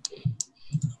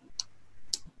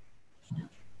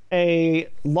 A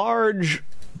large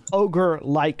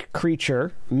ogre-like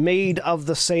creature made of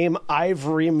the same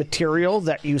ivory material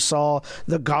that you saw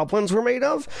the goblins were made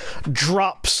of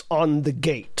drops on the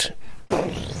gate.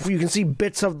 You can see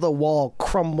bits of the wall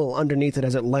crumble underneath it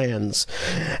as it lands,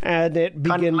 and it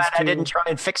begins I'm glad to. I didn't try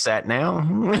and fix that now.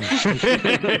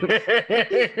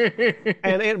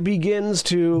 And it begins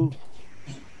to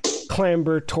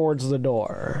clamber towards the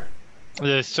door.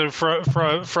 Yeah, so from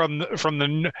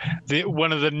the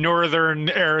one of the northern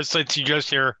arrow slits, you just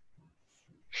hear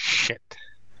shit.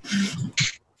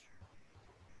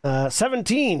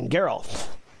 17, Geralt.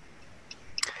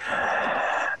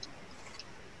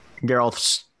 Geralt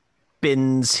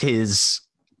spins his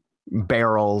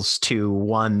barrels to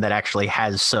one that actually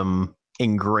has some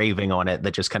engraving on it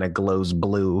that just kind of glows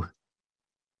blue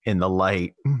in the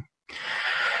light.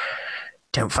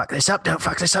 Don't fuck this up, don't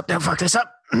fuck this up, don't fuck this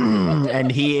up.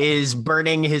 And he is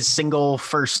burning his single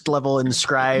first level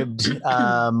inscribed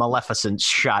Maleficence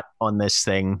shot on this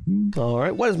thing. All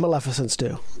right. What does Maleficence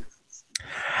do?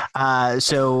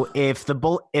 So if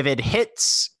it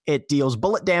hits, it deals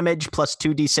bullet damage plus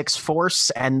 2d6 force,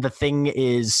 and the thing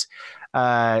is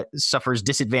suffers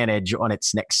disadvantage on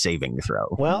its next saving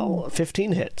throw. Well,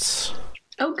 15 hits.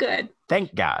 Oh, good.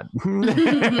 Thank God.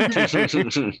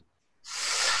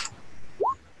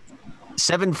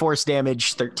 7 force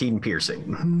damage, 13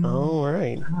 piercing. All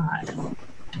right.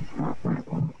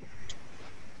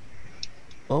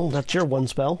 Oh, that's your one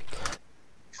spell.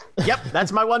 Yep,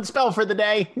 that's my one spell for the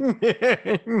day.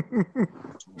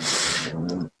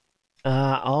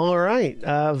 All right,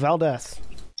 Valdeth.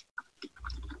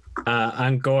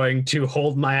 I'm going to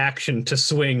hold my action to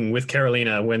swing with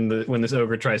Carolina when this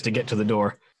ogre tries to get to the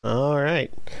door. All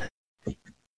right.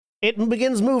 It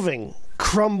begins moving,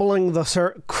 crumbling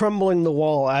the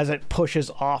wall as it pushes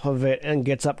off of it and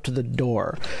gets up to the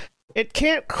door. It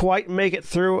can't quite make it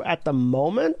through at the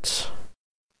moment.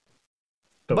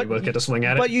 But we both get to swing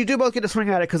at it? But you do both get to swing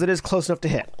at it because it is close enough to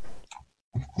hit.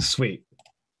 Sweet.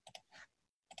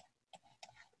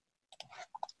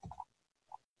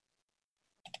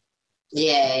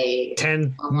 Yay.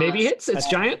 10 maybe hits? It's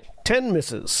giant? 10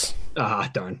 misses. Ah,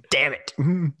 darn. Damn it.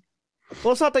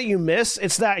 Well, it's not that you miss,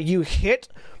 it's that you hit,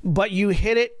 but you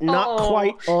hit it not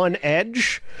quite on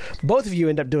edge. Both of you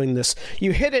end up doing this.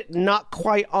 You hit it not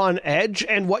quite on edge,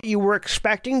 and what you were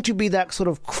expecting to be that sort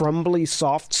of crumbly,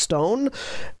 soft stone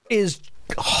is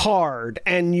hard,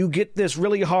 and you get this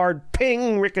really hard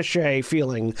ping ricochet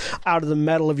feeling out of the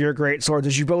metal of your great swords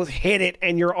as you both hit it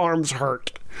and your arms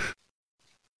hurt.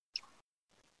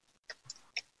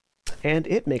 And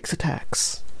it makes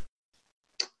attacks.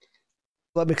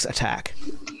 Well, it makes attack.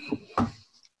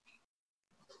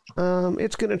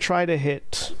 It's going to try to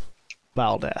hit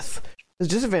Valdeth. There's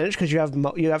disadvantage because you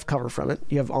have cover from it.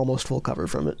 You have almost full cover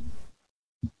from it.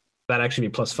 That'd actually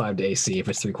be +5 to AC if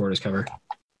it's 3/4 cover.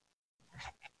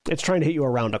 It's trying to hit you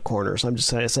around a corner, so I'm just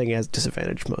saying it has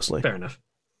disadvantage mostly. Fair enough.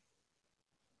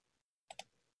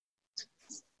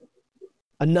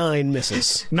 A 9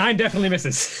 misses. 9 definitely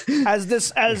misses. As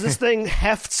this thing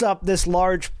hefts up this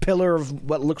large pillar of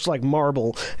what looks like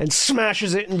marble and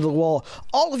smashes it into the wall,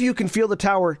 all of you can feel the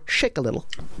tower shake a little.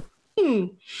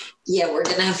 Yeah, we're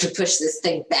gonna have to push this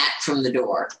thing back from the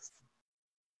door.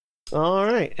 All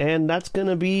right, and that's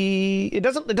gonna be. It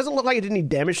doesn't look like it did any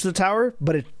damage to the tower,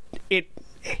 but it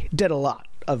did a lot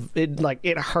of it. Like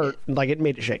it hurt, like it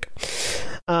made it shake.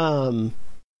 It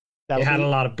had a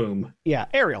lot of boom. Yeah,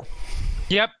 Ariel.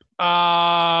 Yep. Hold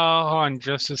on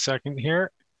just a second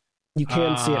here. You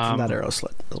can see it from that arrow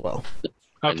slit as well.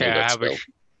 Okay, I have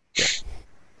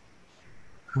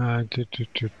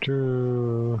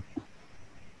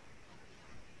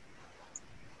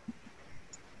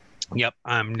Yep,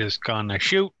 I'm just gonna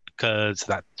shoot because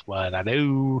that's what I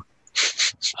do.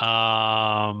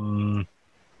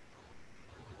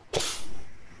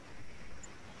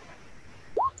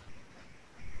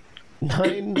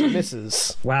 9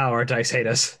 misses. Wow, our dice hate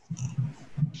us.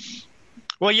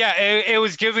 Well, yeah, it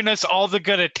was giving us all the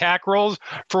good attack rolls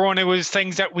for when it was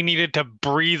things that we needed to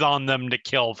breathe on them to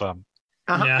kill them.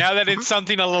 Uh-huh. Yeah. Now that it's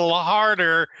something a little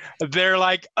harder, they're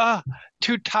like,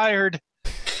 too tired.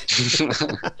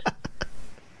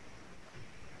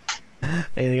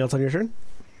 Anything else on your turn?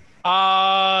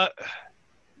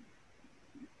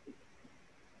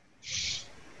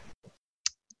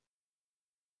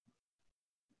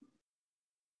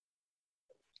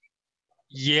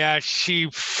 Yeah, she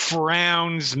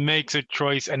frowns, makes a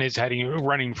choice, and is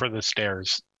running for the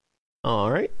stairs.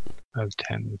 All right. Of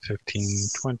 10, 15,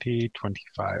 20,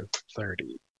 25,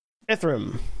 30.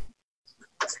 Ithram.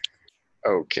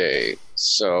 Okay,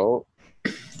 so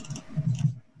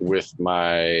with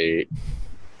my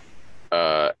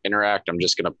interact, I'm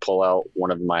just going to pull out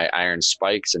one of my iron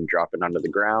spikes and drop it onto the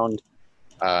ground.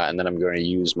 And then I'm going to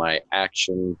use my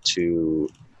action to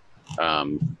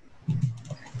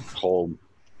hold.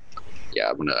 Yeah,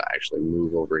 I'm going to actually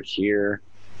move over here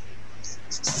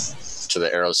to the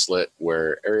arrow slit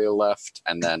where Ariel left,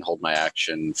 and then hold my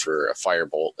action for a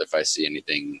firebolt if I see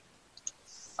anything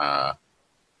pop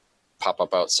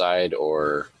up outside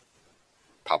or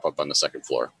pop up on the second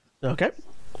floor. Okay.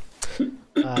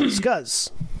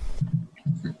 Scuzz.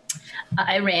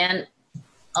 I ran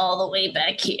all the way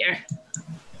back here.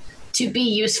 to be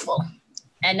useful.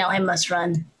 And now I must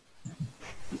run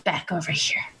back over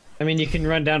here. I mean, you can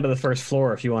run down to the first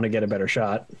floor if you want to get a better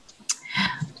shot.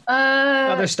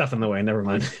 Oh, there's stuff in the way. Never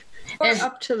mind. Or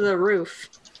up to the roof.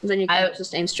 Then you can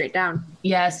just aim straight down.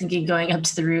 Yeah, I was thinking going up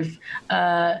to the roof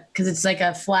because it's like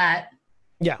a flat.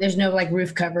 Yeah. There's no like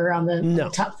roof cover on the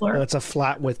top floor. It's a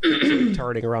flat with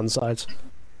turreting around the sides.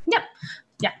 Yep.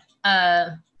 Yeah.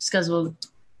 Scuzz will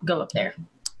go up there,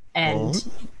 and so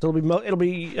it'll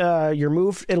be your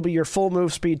move. It'll be your full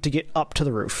move speed to get up to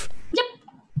the roof. Yep.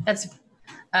 That's.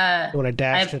 When I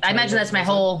dash, I imagine that's my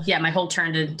whole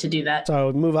turn to do that.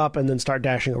 So move up and then start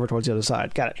dashing over towards the other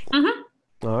side. Got it.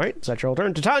 Mm-hmm. All right, so that's your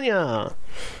turn. Titania.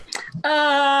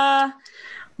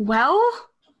 Well,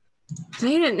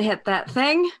 they didn't hit that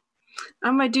thing.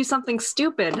 I'm gonna do something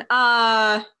stupid.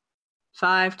 5,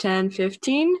 10,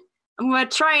 15. I'm gonna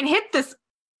try and hit this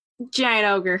giant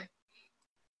ogre.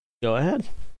 Go ahead.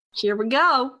 Here we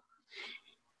go.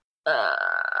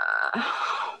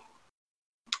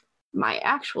 My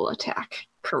actual attack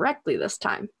correctly this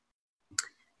time.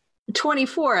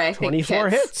 24, I think. 24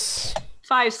 hits.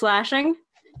 5 slashing.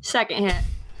 Second hit.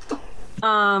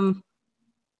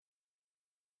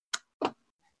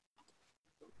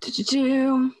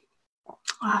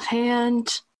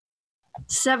 Offhand.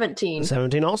 17.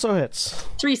 17 also hits.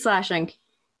 3 slashing.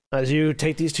 As you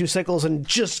take these 2 sickles and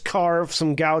just carve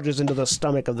some gouges into the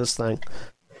stomach of this thing.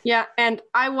 Yeah, and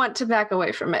I want to back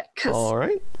away from it because all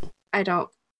right. I don't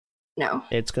know.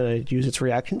 It's going to use its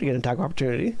reaction to get an attack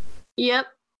opportunity. Yep.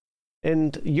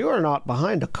 And you're not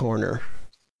behind a corner.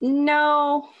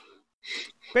 No.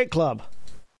 Great club.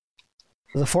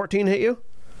 Does a 14 hit you?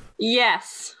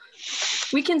 Yes.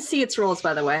 We can see its rolls,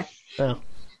 by the way. Oh.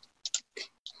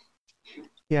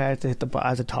 Yeah, I have to hit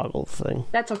as a toggle thing.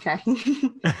 That's okay.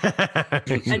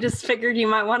 I just figured you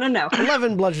might want to know.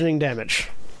 11 bludgeoning damage.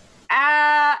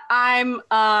 I'm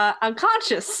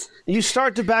unconscious. You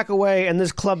start to back away, and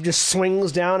this club just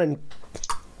swings down and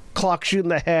clocks you in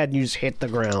the head, and you just hit the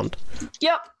ground.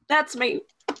 Yep, that's me.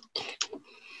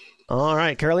 All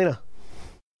right, Carolina.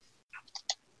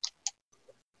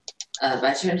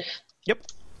 My turn? Yep.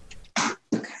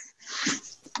 Okay.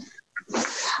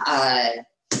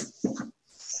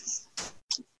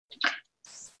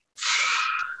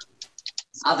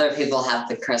 Other people have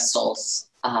the crystals.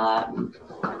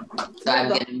 So I'm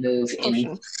going to move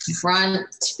in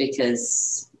front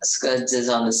because Scudds is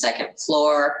on the second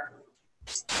floor.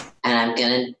 And I'm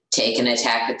going to take an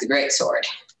attack with the greatsword.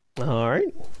 All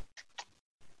right.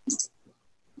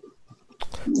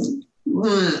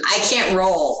 I can't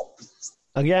roll.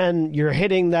 Again, you're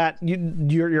hitting that.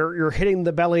 You're hitting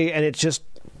the belly, and it's just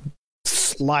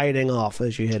sliding off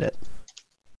as you hit it.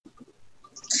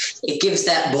 It gives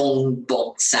that boom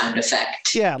boom sound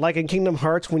effect. Yeah, like in Kingdom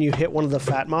Hearts when you hit one of the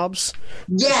fat mobs.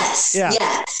 Yes, yeah.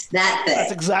 Yes, that thing.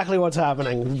 That's exactly what's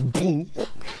happening.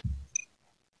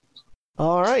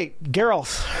 All right,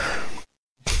 Geralt.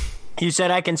 You said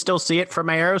I can still see it from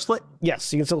my arrow slit?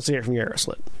 Yes, you can still see it from your arrow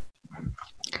slit.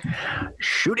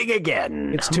 Shooting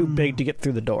again. It's too big to get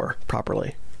through the door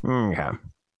properly. Okay.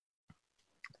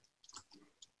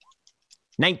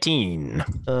 19.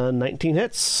 19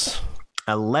 hits.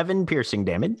 11 piercing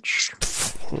damage.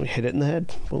 Hit it in the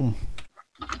head. Boom.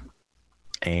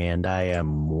 And I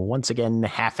am once again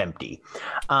half empty.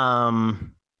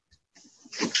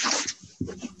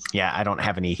 Yeah, I don't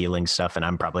have any healing stuff, and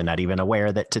I'm probably not even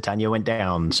aware that Titania went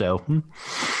down, so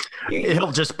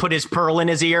he'll just put his pearl in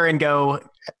his ear and go,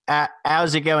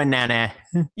 how's it going, Nana?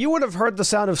 You would have heard the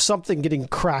sound of something getting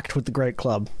cracked with the Great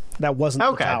Club. That wasn't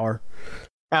the tower.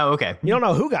 Oh, okay. You don't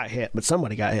know who got hit, but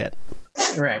somebody got hit.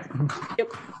 Right.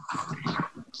 Yep.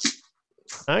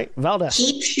 All right, Valdez.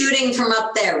 Keep shooting from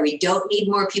up there. We don't need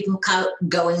more people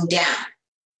going down.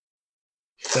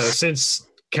 So since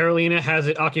Carolina has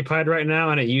it occupied right now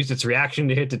and it used its reaction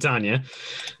to hit Titania,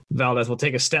 Valdez will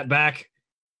take a step back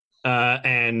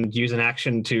and use an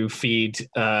action to feed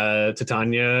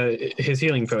Titania his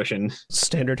healing potion.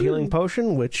 Standard healing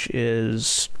potion, which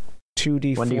is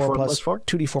 2d4 plus 4?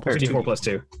 2d4 plus 2. 2d4 plus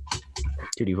 2.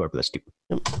 2d4 plus 2.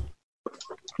 Yep.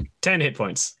 10 hit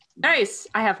points. Nice.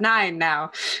 I have 9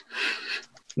 now.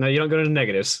 No, you don't go to the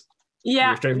negatives.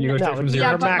 Yeah. You go straight from 0.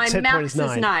 Yeah, but max my hit point max is 9.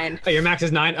 is 9. Oh, your max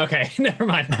is 9? Okay, never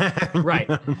mind. Right.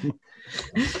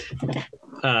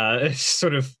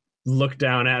 Sort of look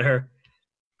down at her.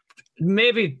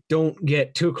 Maybe don't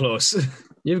get too close.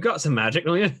 You've got some magic,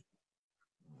 don't you?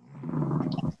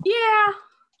 Yeah.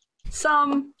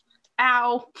 Some.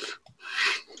 Ow.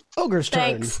 Ogre's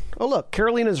Thanks. turn. Oh, look,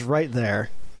 Carolina's right there.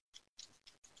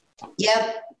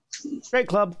 Yep. Great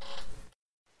club.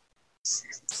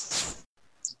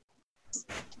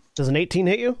 Does an 18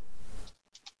 hit you?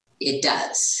 It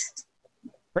does.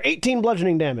 For 18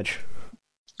 bludgeoning damage.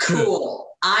 Cool.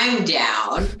 I'm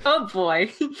down Oh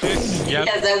boy. Yep.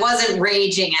 because I wasn't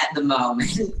raging at the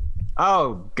moment.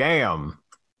 Oh, damn.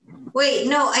 Wait,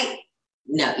 no, I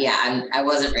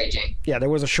wasn't raging. Yeah, there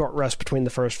was a short rest between the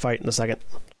first fight and the second.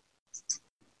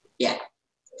 Yeah.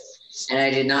 And I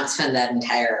did not spend that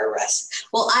entire rest.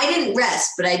 Well, I didn't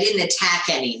rest, but I didn't attack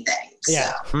anything. So.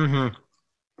 Yeah. Mm-hmm.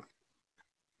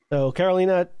 So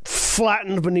Carolina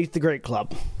flattened beneath the Great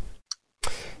Club.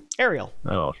 Ariel.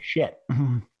 Oh, shit.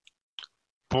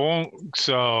 Boom.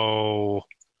 So,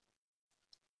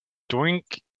 doink,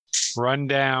 run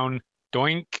down,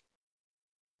 doink.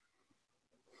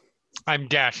 I'm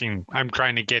dashing. I'm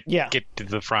trying to get to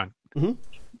the front. So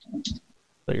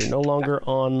you're no longer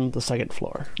on the second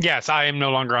floor. Yes, I am no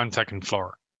longer on second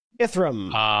floor.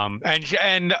 Ithram.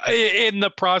 And in the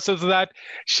process of that,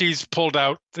 she's pulled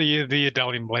out the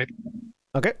Adelian blade.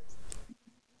 Okay.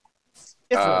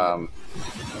 Ithram.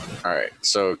 All right.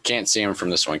 So can't see him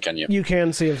from this one, can you? You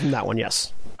can see him from that one,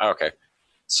 yes. Okay.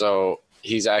 So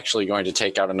he's actually going to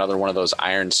take out another one of those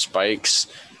iron spikes,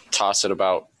 toss it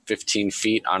about 15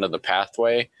 feet onto the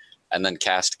pathway, and then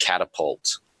cast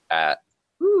catapult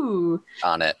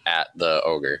on it at the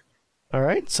ogre. All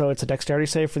right, so it's a dexterity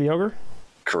save for the ogre?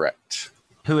 Correct.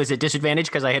 Who is at disadvantage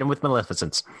because I hit him with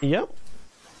Maleficence. Yep.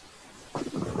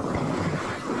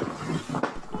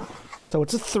 So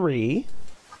it's a 3.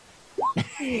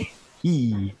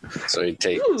 So he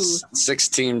takes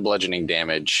 16 bludgeoning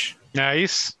damage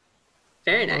Nice.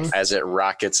 Very nice. as it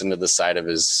rockets into the side of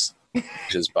his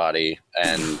body,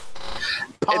 and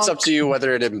it's up to you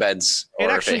whether it embeds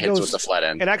or if it hits with the flat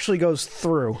end. It actually goes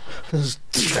through.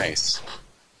 Nice.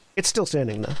 It's still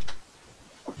standing, though.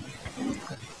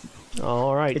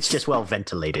 All right. It's just well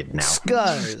ventilated now.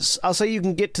 Scuzz. I'll say you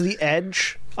can get to the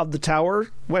edge of the tower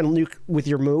with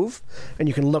your move, and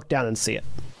you can look down and see it.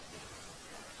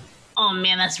 Oh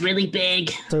man, that's really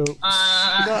big. So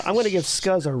I'm going to give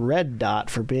Scuzz a red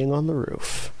dot for being on the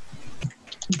roof.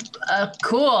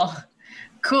 Cool.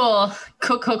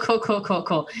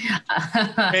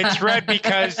 It's red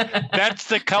because that's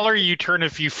the color you turn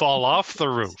if you fall off the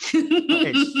roof.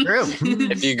 It's true.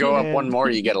 If you go up one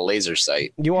more, you get a laser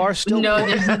sight. You are still... No,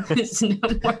 there's no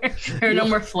more. There are no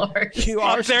more floors. You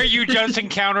are Up there, you just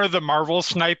encounter the Marvel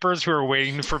snipers who are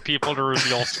waiting for people to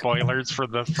reveal spoilers for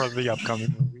the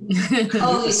upcoming movie.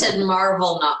 Oh, you said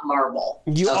Marvel, not marble.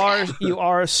 You Okay.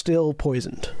 are still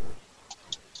poisoned.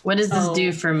 What does this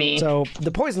do for me? So the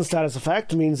poison status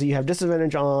effect means that you have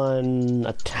disadvantage on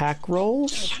attack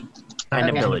rolls And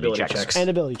Okay. ability checks. and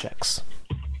ability checks.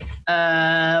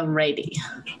 Righty.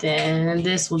 Then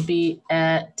this will be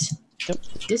at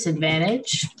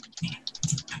disadvantage.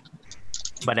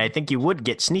 But I think you would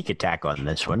get sneak attack on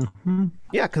this one.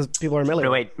 Yeah, because people are melee.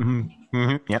 No, wait.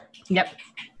 Yep. Yep.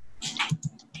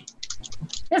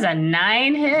 There's a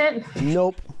 9 hit.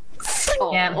 Nope.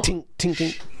 Yeah. Tink, tink,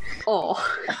 tink. Oh.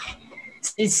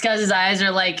 It's because his eyes are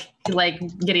like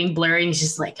getting blurry, and he's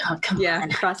just like, oh, come Yeah,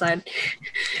 on. cross-eyed.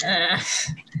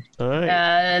 All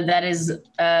right. That is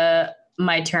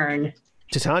my turn.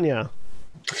 Titania.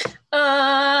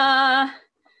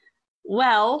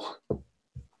 Well,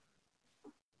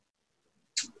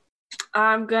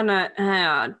 I'm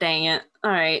gonna. Dang it!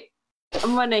 All right,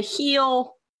 I'm gonna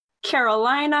heal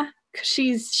Carolina because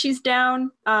she's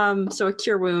down. So a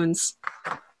cure wounds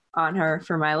on her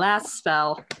for my last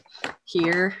spell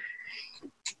here.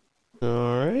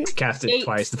 All right. Cast it 8.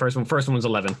 twice. The first one was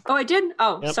 11. Oh, I did.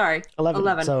 Oh, Yep. sorry.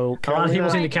 11. So A lot of Carolina, people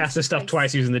seem to cast this stuff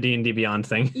twice using the D&D Beyond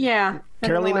thing. Yeah. I don't know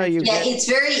Carolina, why. you Yeah, get, it's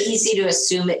very easy to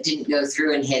assume it didn't go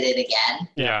through and hit it again.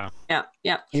 Yeah.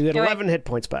 Yeah. you get Go 11 hit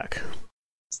points back.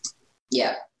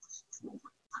 Yeah.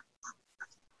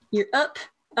 You're up.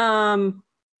 And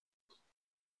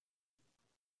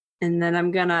then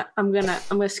I'm gonna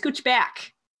scooch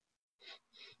back.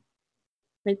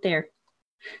 Right there.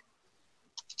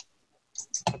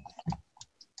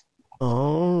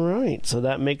 All right. So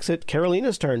that makes it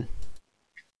Carolina's turn.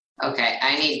 Okay,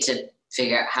 I need to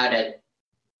figure out how to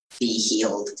be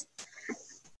healed.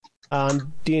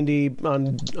 On D&D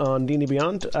on D&D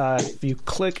Beyond, if you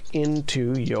click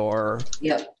into your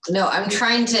Yep. No, I'm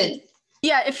trying to.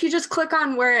 Yeah, if you just click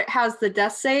on where it has the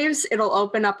death saves, it'll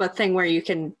open up a thing where you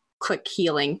can click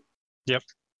healing. Yeah,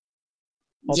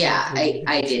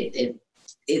 I did.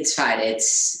 It's fine.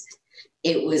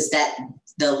 It was that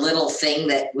the little thing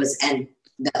that was that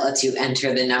lets you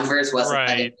enter the numbers wasn't Right.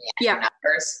 letting me enter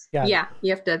numbers. Got it. Yeah,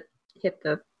 you have to hit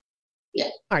the.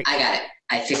 I got it.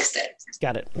 I fixed it.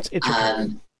 Got it. It's your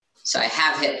turn. So I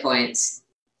have hit points,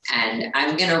 and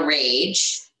I'm gonna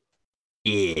rage.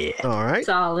 Yeah. All right.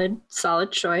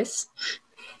 Solid choice.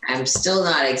 I'm still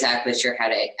not exactly sure how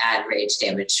to add rage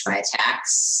damage to my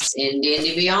attacks in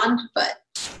D&D Beyond, but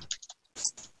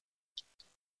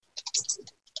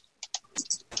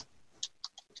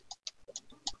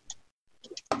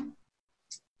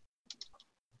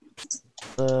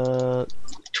Uh,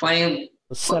 27.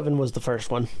 7 was the first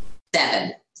one.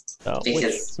 Oh, which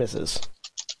Because misses.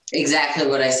 exactly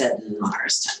what I said in the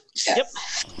first time. Okay.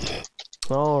 Yep.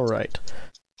 All right.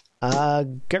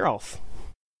 Geralf.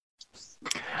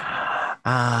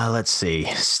 Let's see.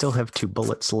 Still have 2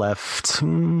 bullets left.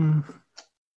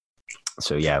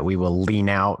 So yeah, we will lean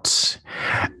out.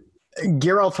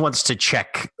 Geralf wants to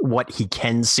check what he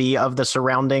can see of the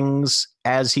surroundings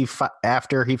as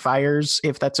after he fires,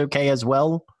 if that's okay as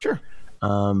well. Sure.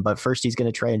 But first he's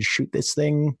going to try and shoot this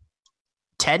thing.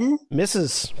 10?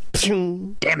 Misses.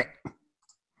 Damn it.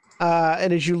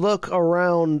 And as you look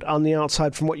around on the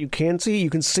outside from what you can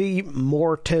see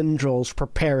more tendrils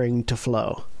preparing to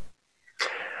flow.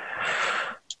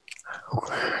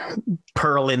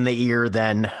 Pearl in the ear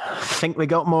then. Think we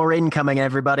got more incoming,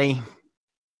 everybody.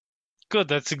 Good,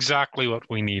 that's exactly what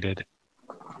we needed.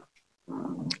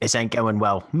 This ain't going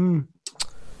well. We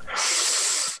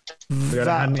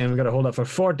gotta hold up for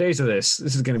 4 days of this.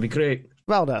 This is gonna be great.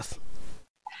 Valdeth.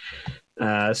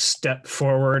 Step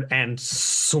forward and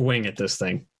swing at this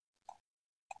thing.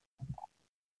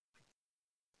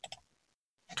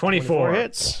 24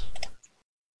 hits.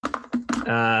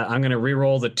 I'm going to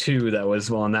re-roll the 2 that was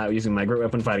on that using my great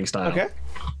weapon fighting style. Okay.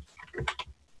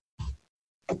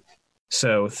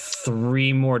 So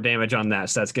 3 more damage on that.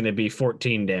 So that's going to be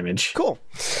 14 damage. Cool.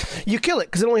 You kill it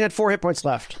because it only had 4 hit points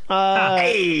left.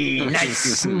 Hey,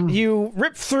 nice. You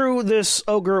rip through this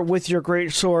ogre with your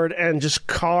great sword and just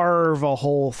carve a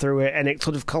hole through it, and it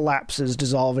sort of collapses,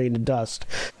 dissolving into dust,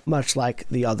 much like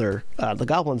the other the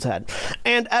goblins had.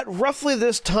 And at roughly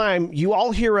this time, you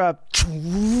all hear a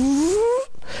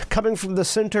coming from the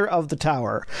center of the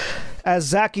tower as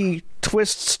Zaki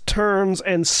twists, turns,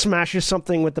 and smashes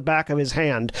something with the back of his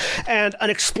hand, and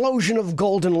an explosion of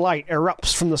golden light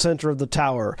erupts from the center of the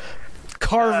tower,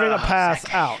 carving a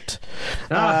path out.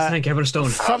 Thank Everstone.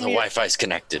 The Wi-Fi's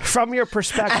connected. From your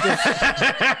perspective,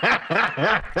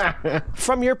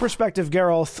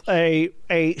 Geralt,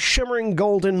 a shimmering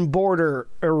golden border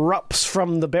erupts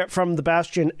from the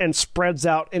bastion and spreads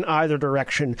out in either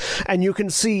direction, and you can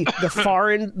see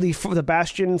the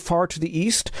bastion far to the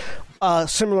east.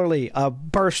 Similarly, a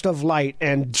burst of light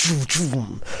and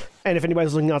if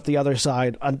anybody's looking out the other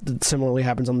side, similarly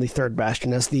happens on the third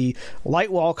bastion as the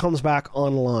light wall comes back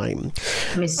online.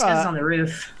 I mean, it's on the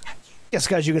roof. Yes,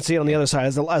 guys, you can see it on the other side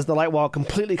as the light wall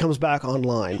completely comes back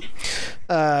online.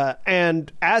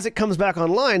 And as it comes back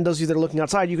online, those of you that are looking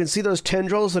outside, you can see those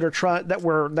tendrils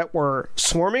that were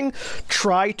swarming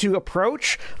try to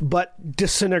approach, but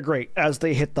disintegrate as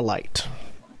they hit the light.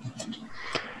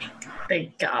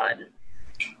 Thank God.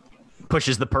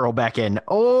 Pushes the pearl back in.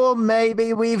 Oh,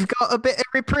 maybe we've got a bit of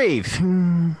reprieve.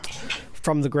 From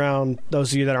the ground,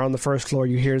 those of you that are on the first floor,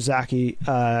 you hear Zaki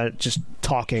just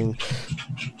talking.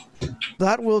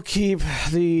 That will keep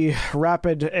the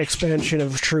rapid expansion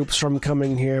of troops from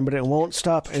coming here, but it won't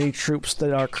stop any troops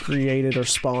that are created or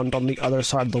spawned on the other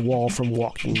side of the wall from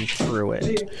walking through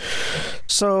it.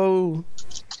 So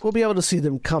we'll be able to see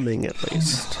them coming at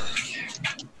least.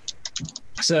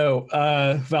 So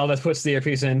Valdez puts the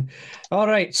earpiece in. All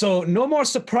right, so no more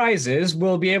surprises.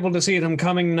 We'll be able to see them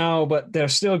coming now, but they're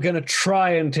still going to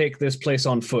try and take this place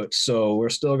on foot, so we're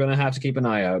still going to have to keep an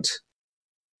eye out.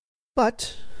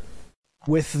 But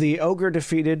with the ogre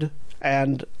defeated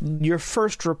and your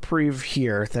first reprieve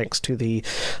here, thanks to the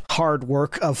hard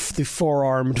work of the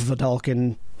four-armed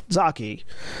Vidalcan Zaki,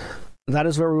 that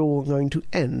is where we're going to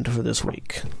end for this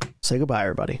week. Say goodbye,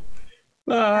 everybody.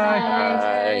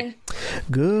 Bye. Bye.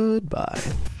 Goodbye.